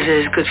 Was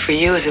it as good for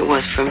you as it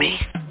was for me?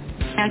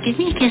 Now give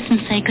me a kiss and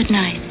say good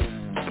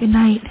night. Good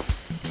night.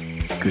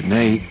 Good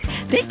night.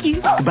 Thank you.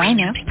 Goodbye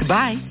now.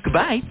 Goodbye.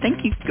 Goodbye.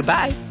 Thank you.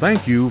 Goodbye.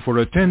 Thank you for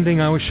attending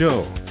our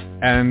show,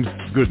 and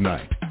good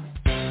night.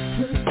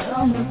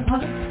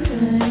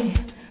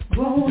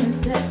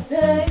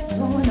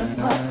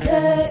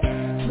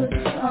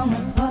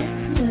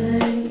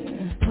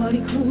 Party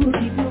cool,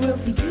 people real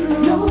for you.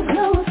 No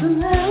clothes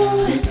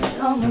allowed. It's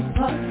summer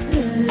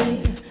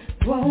party.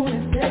 Grown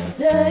and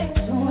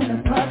sexy, join the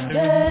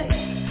party.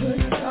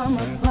 Good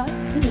summer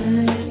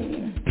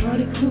party.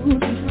 Party cool,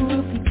 people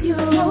real for you.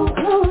 No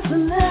clothes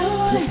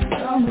allowed. It's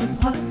summer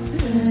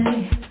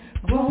party.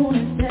 Grown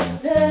and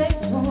sexy,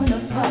 join the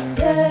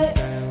party.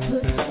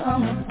 Good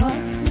summer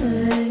party.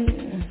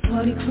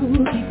 Party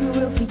cool, people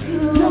real for you.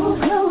 No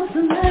clothes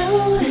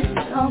allowed. It's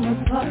summer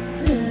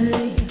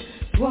party.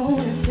 Grown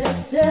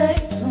and sexy,